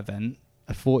because of that event,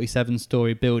 a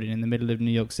 47-story building in the middle of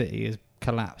New York City has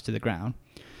collapsed to the ground.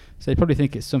 So you probably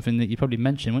think it's something that you probably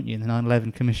mentioned, wouldn't you, in the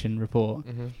 9/11 Commission report?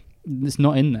 Mm-hmm. It's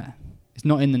not in there. It's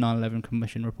not in the 9/11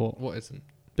 Commission report. What isn't?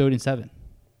 Building 7.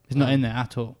 It's not in there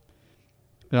at all.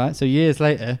 Right. So years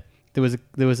later, there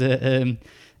was a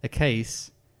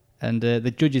case, and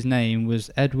the judge's name was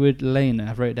Edward Lehner.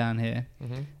 I've wrote it down here,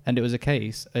 and it was a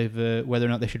case over whether or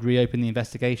not they should reopen the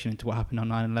investigation into what happened on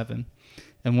 9/11.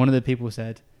 And one of the people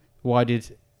said, "Why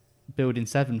did Building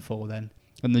 7 fall then?"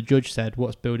 And the judge said,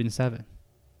 "What's Building 7?"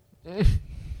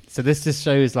 So this just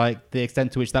shows like the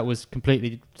extent to which that was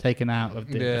completely taken out of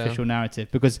the official narrative,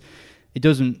 because it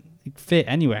doesn't fit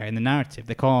anywhere in the narrative.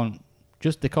 They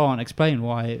can't explain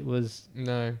why it was.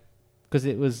 No, because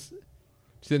it was. Do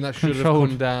you think that should have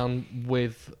come down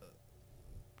with,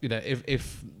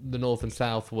 if the North and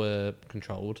South were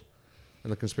controlled,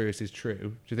 and the conspiracy is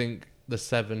true? Do you think the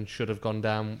 7 should have gone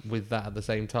down with that at the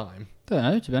same time? Don't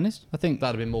know, to be honest. I think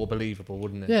that'd have been more believable,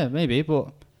 wouldn't it? Yeah, maybe, but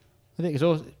I think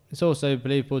it's also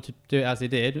believable to do it as they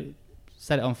did,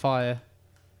 set it on fire.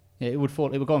 Yeah, it would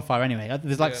go on fire anyway.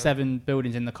 There's like 7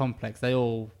 buildings in the complex. They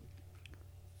all,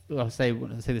 I'll say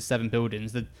there's 7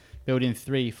 buildings. The building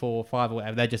 3, 4, 5 or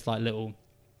whatever, they're just like little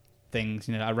things,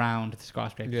 around the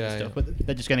skyscrapers and stuff. But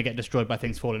they're just going to get destroyed by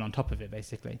things falling on top of it,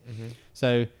 basically. Mm-hmm.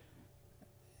 So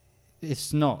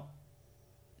it's not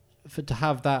to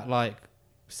have that like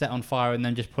set on fire and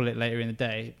then just pull it later in the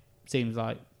day. Seems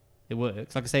like it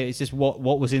works. Like I say, it's just what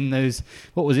was in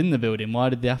the building. Why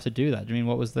did they have to do that? Do you mean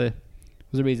what was the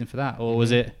reason for that, or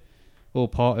was it all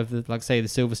part of the, like say, the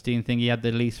Silverstein thing? He had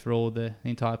the lease for all the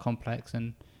entire complex,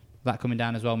 and that coming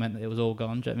down as well meant that it was all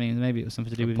gone. Do you know what I mean? Maybe it was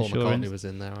something to do with Paul insurance. McCartney was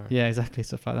in there. Right? Yeah, exactly,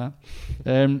 stuff like that.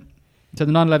 So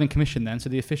the 9/11 Commission then. So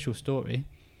the official story.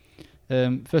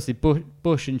 Firstly,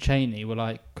 Bush and Cheney were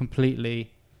like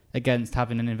completely against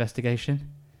having an investigation.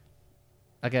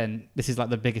 Again, this is like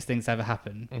the biggest thing that's ever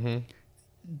happened. Mm-hmm.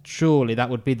 Surely that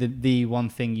would be the one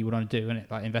thing you would want to do, wouldn't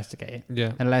it? Like investigate it.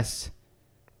 Yeah. Unless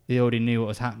they already knew what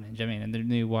was happening. Do you know what I mean? And they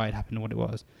knew why it happened and what it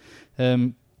was.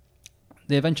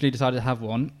 They eventually decided to have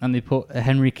one, and they put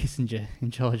Henry Kissinger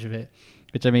in charge of it.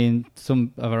 Which, I mean,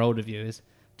 some of our older viewers,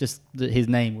 just his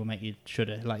name will make you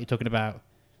shudder. Like, you're talking about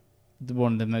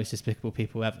one of the most despicable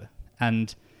people ever.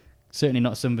 And certainly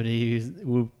not somebody who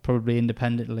will probably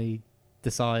independently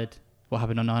decide what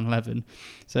happened on 9/11.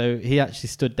 So he actually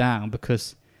stood down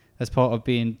because, as part of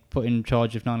being put in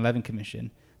charge of 9/11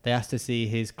 Commission, they asked to see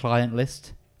his client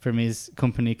list from his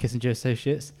company, Kissinger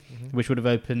Associates, which would have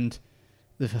opened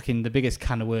the biggest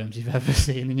can of worms you've ever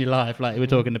seen in your life. Like, we're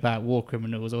talking about war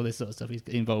criminals, all this sort of stuff he's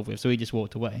involved with. So he just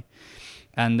walked away.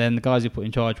 And then the guys who put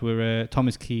in charge were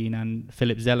Thomas Keane and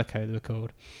Philip Zelikow, they were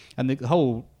called. And the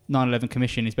whole 9/11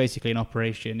 Commission is basically an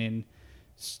operation in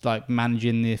like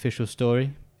managing the official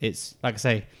story. It's like I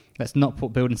say, let's not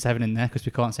put Building 7 in there because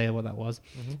we can't say what that was.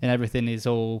 And everything is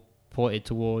all pointed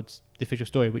towards the official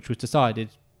story, which was decided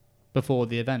before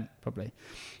the event, probably.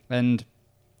 And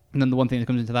then the one thing that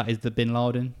comes into that is the Bin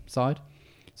Laden side.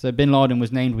 So Bin Laden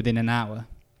was named within an hour.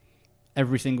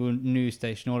 Every single news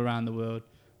station all around the world,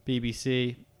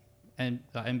 BBC, and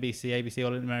NBC, ABC,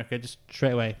 all in America, just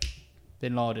straight away,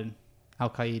 Bin Laden, Al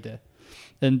Qaeda.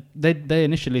 And they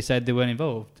initially said they weren't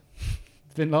involved.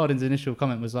 Bin Laden's initial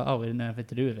comment was like, "Oh, we didn't know anything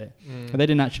to do with it," but they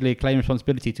didn't actually claim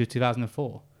responsibility till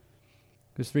 2004.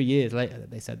 It was 3 years later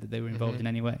that they said that they were involved in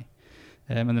any way.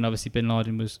 And then obviously Bin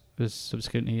Laden was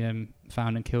subsequently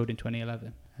found and killed in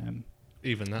 2011.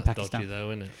 Even that's Pakistan. dodgy,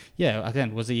 though, isn't it? Yeah.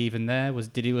 Again, was he even there? Was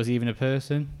he even a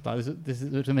person? Like,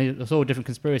 it's all different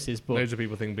conspiracies. But loads of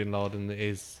people think Bin Laden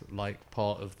is like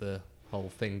part of the whole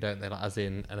thing, don't they? Like, as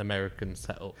in an American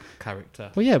set-up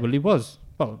character. Well, yeah. Well, he was.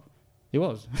 Well, he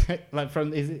was. Like,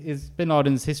 from his Bin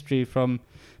Laden's history from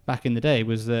back in the day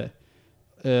was that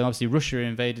obviously Russia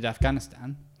invaded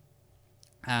Afghanistan,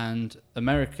 and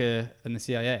America and the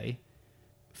CIA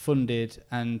funded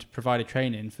and provided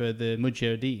training for the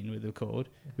Mujahideen, what they were called,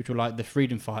 which were like the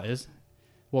freedom fighters.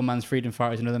 One man's freedom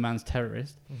fighters, another man's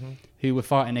terrorists, who were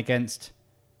fighting against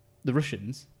the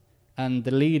Russians. And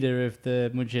the leader of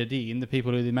the Mujahideen, the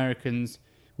people who the Americans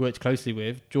worked closely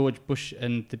with, George Bush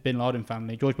and the Bin Laden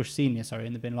family, George Bush Senior, sorry,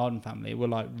 and the Bin Laden family were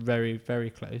like very, very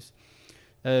close.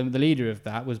 The leader of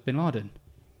that was Bin Laden.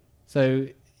 So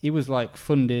he was like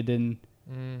funded and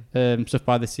stuff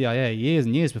by the CIA years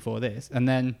and years before this. And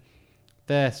then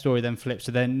their story then flips.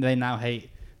 So then they now hate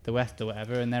the West or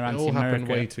whatever, and they're It all anti-America. happened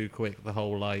way too quick. The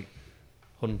whole like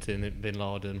hunting Bin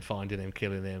Laden, finding him,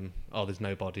 killing him. Oh, there's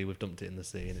no body. We've dumped it in the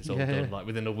sea, and it's all done. Like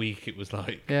within a week, it was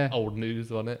like old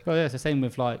news on it. Well, yeah, it's the same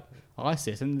with like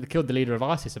ISIS, and they killed the leader of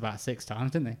ISIS about 6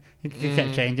 times, didn't they? It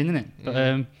kept changing, didn't it?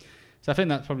 But so I think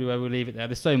that's probably where we'll leave it there.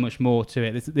 There's so much more to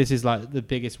it. This is like the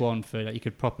biggest one for like, you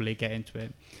could properly get into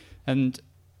it. And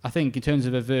I think in terms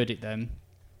of a verdict, then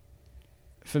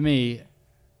for me,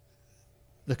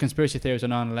 the conspiracy theories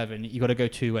on 9/11, you got to go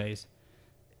 2 ways: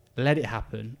 let it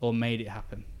happen or made it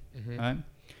happen. Right?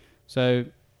 So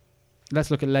let's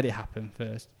look at let it happen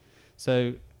first.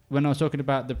 So when I was talking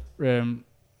about the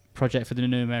project for the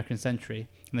new American century,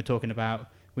 and they're talking about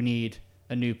we need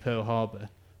a new Pearl Harbor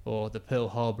or the Pearl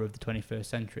Harbor of the 21st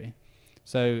century.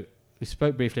 So we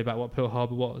spoke briefly about what Pearl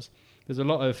Harbor was. There's a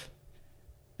lot of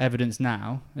evidence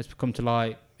now that's come to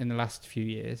light in the last few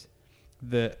years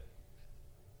that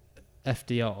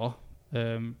FDR,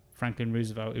 Franklin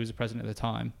Roosevelt, who was the president at the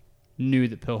time, knew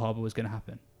that Pearl Harbor was going to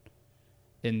happen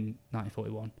in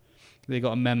 1941. They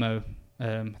got a memo, I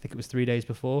think it was 3 days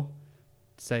before,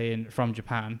 from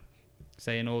Japan,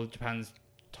 saying all Japan's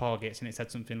targets, and it said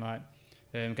something like,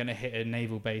 going to hit a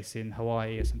naval base in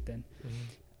Hawaii or something.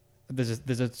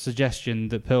 There's a suggestion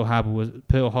that Pearl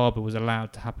Harbor was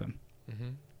allowed to happen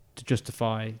to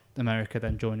justify America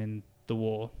then joining the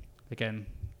war. Again,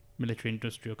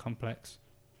 military-industrial complex.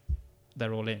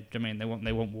 They're all in. Do you know what I mean?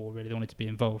 They want war, really. They want it to be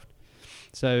involved.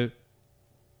 So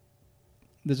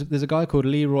there's a guy called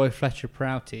Leroy Fletcher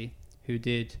Prouty who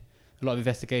did a lot of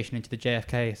investigation into the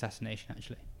JFK assassination,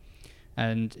 actually.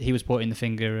 And he was pointing the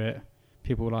finger at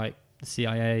people like the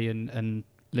CIA and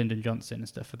Lyndon Johnson and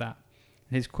stuff for that.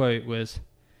 And his quote was,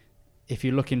 if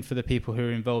you're looking for the people who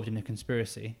are involved in a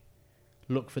conspiracy,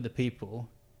 look for the people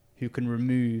who can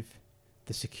remove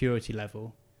the security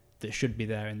level that should be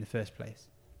there in the first place.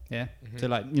 Yeah? So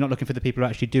like, you're not looking for the people who are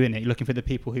actually doing it, you're looking for the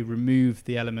people who remove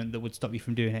the element that would stop you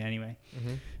from doing it anyway.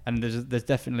 And there's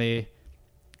definitely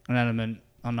an element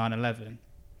on 9/11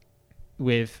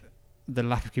 with the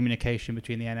lack of communication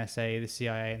between the NSA, the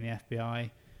CIA and the FBI,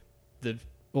 the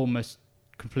almost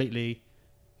completely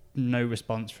no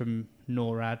response from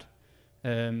NORAD.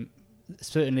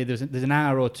 Certainly there's an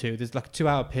hour or two, there's like a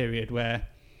 2-hour period where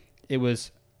it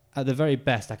was, at the very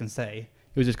best I can say,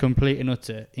 it was a complete and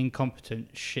utter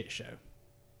incompetent shit show.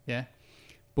 Yeah?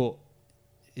 But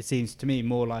it seems to me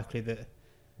more likely that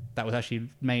was actually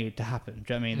made to happen.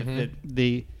 Do you know what I mean?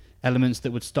 The elements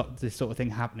that would stop this sort of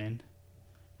thing happening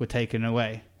were taken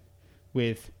away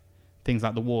with things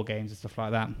like the war games and stuff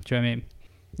like that. Do you know what I mean?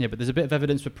 Yeah, but there's a bit of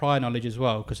evidence for prior knowledge as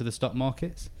well because of the stock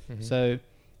markets. So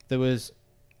there was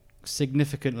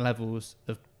significant levels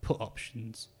of put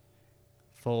options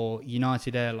for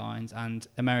United Airlines and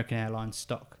American Airlines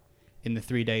stock in the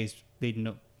 3 days leading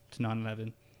up to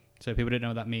 9/11. So people don't know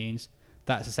what that means.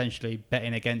 That's essentially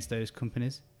betting against those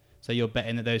companies. So you're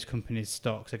betting that those companies'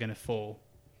 stocks are going to fall,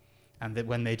 and that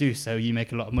when they do so, you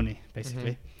make a lot of money,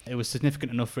 basically. It was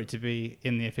significant enough for it to be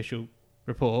in the official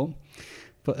report,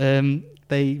 but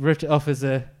they wrote it off as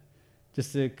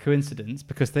just a coincidence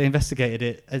because they investigated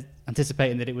it as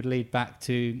anticipating that it would lead back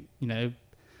to,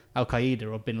 Al Qaeda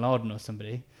or Bin Laden or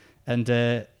somebody, and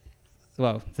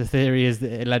well, the theory is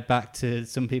that it led back to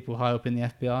some people high up in the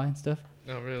FBI and stuff.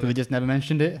 Oh, really? But they just never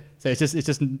mentioned it. So it's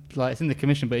just like it's in the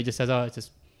commission, but he just says, "Oh, it's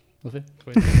just nothing."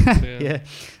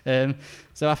 Yeah.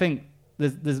 So I think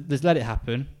there's let it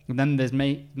happen, and then there's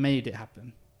made it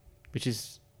happen, which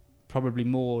is probably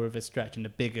more of a stretch and a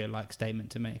bigger like statement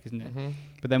to make, isn't it?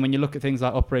 But then when you look at things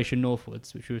like Operation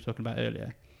Northwoods, which we were talking about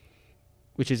earlier,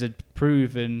 which is a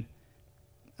proven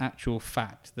actual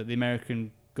fact that the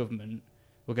American government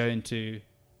were going to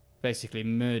basically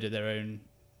murder their own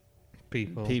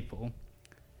people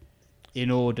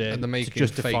in order to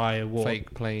justify a war.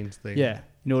 Fake planes thing. Yeah,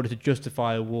 in order to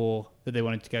justify a war that they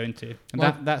wanted to go into.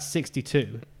 And that's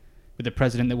 62 with a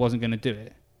president that wasn't going to do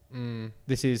it.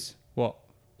 This is,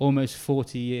 almost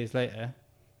 40 years later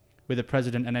with a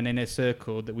president and an inner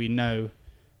circle that we know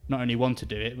not only want to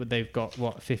do it, but they've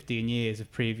got, 15 years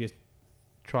of previous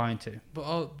trying to.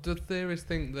 But do theorists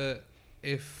think that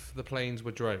if the planes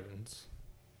were drones,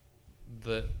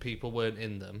 that people weren't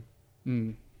in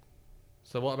them?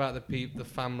 So what about the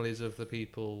families of the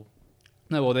people?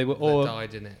 No, or they were that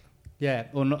died in it. Yeah,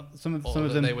 or not. Some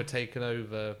of them they were taken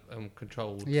over and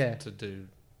controlled to do.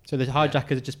 So the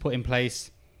hijackers had just put in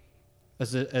place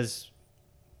as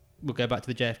we'll go back to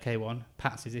the JFK one,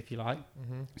 patsies if you like.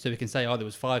 So we can say, there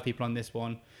was 5 people on this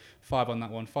one, 5 on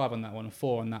that one, 5 on that one, and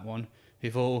 4 on that one,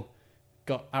 who've all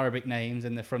got Arabic names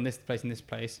and they're from this place and this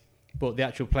place, but the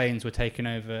actual planes were taken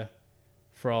over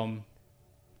from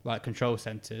like control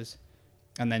centres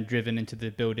and then driven into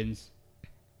the buildings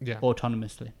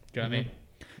autonomously. Do you know what I mean?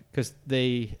 Because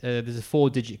there's a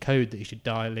 4-digit code that you should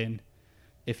dial in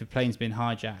if a plane's been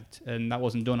hijacked, and that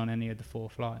wasn't done on any of the 4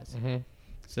 flights.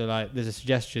 So like, there's a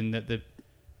suggestion that the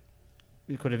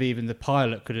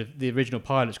original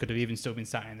pilots could have even still been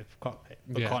sat in the cockpit,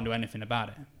 but can't do anything about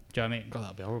it. Do you know what I mean? God,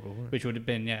 that'd be horrible. Wouldn't it? Which would have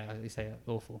been, like you say,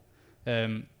 awful.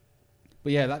 But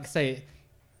yeah, like I say,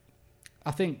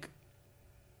 I think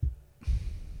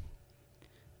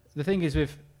the thing is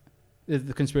with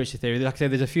the conspiracy theory, like I say,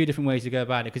 there's a few different ways to go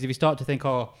about it. Because if you start to think,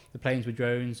 the planes were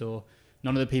drones, or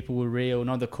none of the people were real,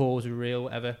 none of the calls were real,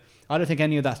 whatever, I don't think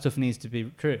any of that stuff needs to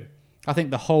be true. I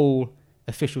think the whole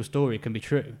official story can be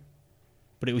true,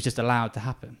 but it was just allowed to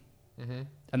happen.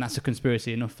 And that's a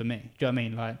conspiracy enough for me. Do you know what I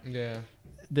mean? Like,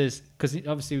 because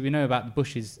obviously we know about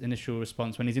Bush's initial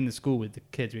response when he's in the school with the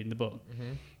kids reading the book.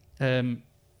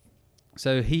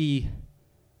 So he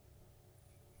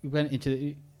went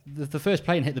into the first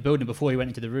plane hit the building before he went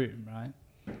into the room, right?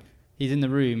 He's in the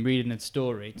room reading a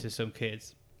story to some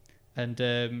kids, and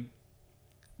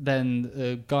then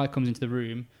a guy comes into the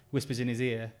room, whispers in his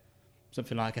ear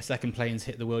something like, "A second plane's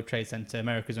hit the World Trade Center,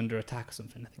 America's under attack," or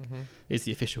something, I think is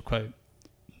the official quote.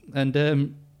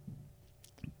 And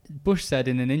Bush said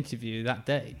in an interview that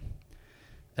day,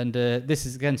 and this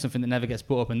is again something that never gets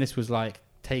brought up, and this was like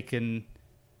taken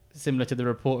similar to the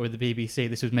reporter with the BBC,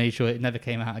 this was made sure it never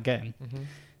came out again.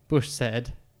 Bush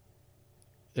said,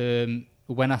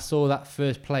 when I saw that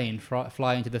first plane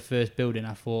fly into the first building,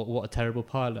 I thought, what a terrible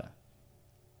pilot.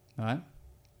 Right?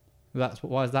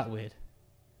 Why is that weird?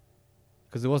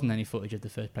 Because there wasn't any footage of the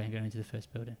first plane going into the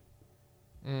first building.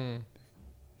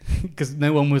 Because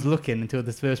no one was looking until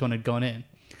the first one had gone in.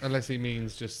 Unless he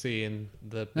means just seeing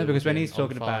the... No, because when he's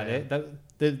talking about it,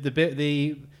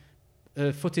 the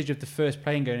footage of the first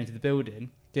plane going into the building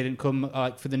didn't come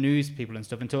for the news people and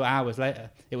stuff until hours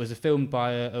later. It was filmed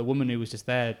by a woman who was just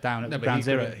there down at Ground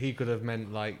Zero. He could have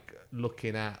meant like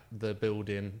looking at the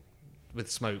building with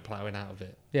smoke ploughing out of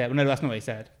it. Yeah, well, no, that's not what he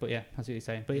said. But yeah, that's what he's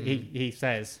saying. But he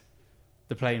says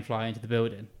the plane flying into the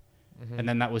building, and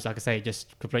then that was, like I say,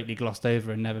 just completely glossed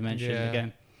over and never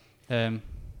mentioned again.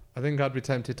 I think I'd be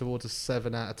tempted towards a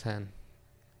 7 out of 10.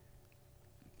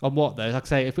 On what though? Like I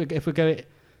say, if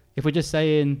we're just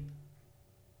saying,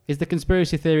 is the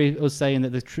conspiracy theory us saying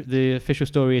that the official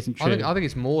story isn't true? I think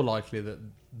it's more likely that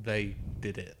they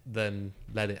did it than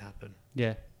let it happen.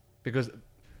 Yeah.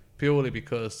 Purely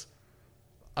because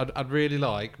I'd really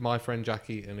like my friend Jack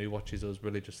Eaton, who watches us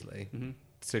religiously,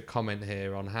 to comment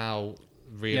here on how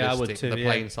realistic the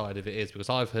plane side of it is, because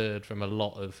I've heard from a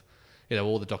lot of,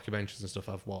 all the documentaries and stuff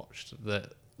I've watched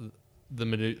that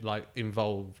the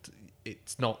involved,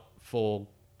 it's not for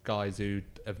guys who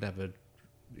have never,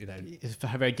 it's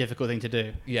a very difficult thing to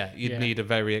do. Yeah, you'd need a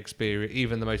very experienced,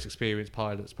 even the most experienced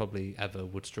pilots probably ever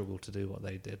would struggle to do what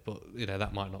they did, but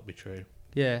that might not be true.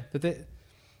 Yeah, but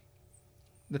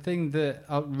the thing that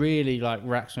really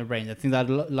racks my brain, the thing that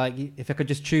I'd like, if I could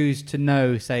just choose to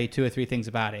know, say 2 or 3 things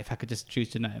about it, if I could just choose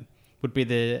to know, would be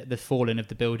the falling of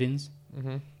the buildings.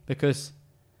 Because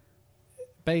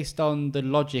based on the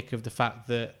logic of the fact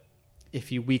that if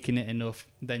you weaken it enough,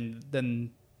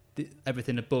 then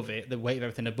everything above it, the weight of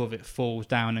everything above it falls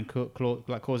down and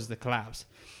causes the collapse.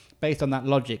 Based on that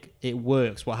logic, it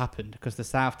works what happened, because the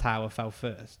South Tower fell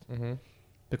first.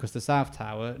 Because the South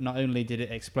Tower, not only did it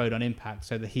explode on impact,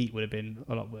 so the heat would have been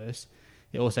a lot worse,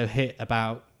 it also hit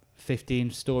about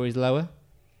 15 stories lower.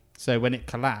 So when it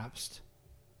collapsed,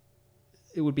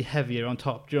 it would be heavier on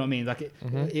top. Do you know what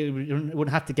I mean? It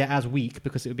wouldn't have to get as weak,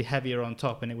 because it would be heavier on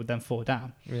top and it would then fall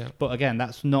down. Yeah. But again,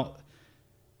 that's not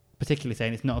particularly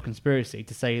saying it's not a conspiracy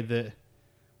to say that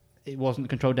it wasn't a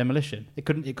controlled demolition. It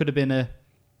could have been a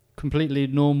completely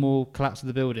normal collapse of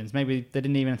the buildings. Maybe they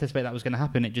didn't even anticipate that was going to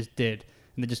happen. It just did.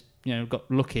 And they just, got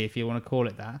lucky, if you want to call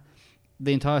it that.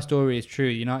 The entire story is true.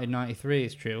 United 93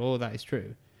 is true. All that is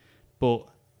true. But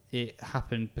it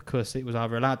happened because it was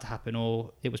either allowed to happen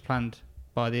or it was planned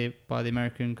by the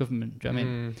American government. Do you know what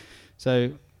I mean?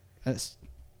 So let's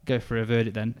go for a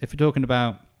verdict then. If we're talking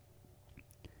about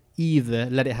either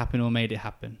let it happen or made it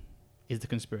happen, is the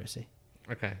conspiracy.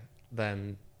 Okay,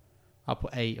 then I'll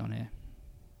put 8 on here.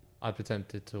 I'd be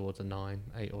tempted towards a 9,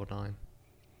 8 or 9.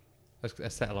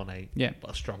 Let's settle on 8. Yeah.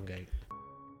 But a strong 8.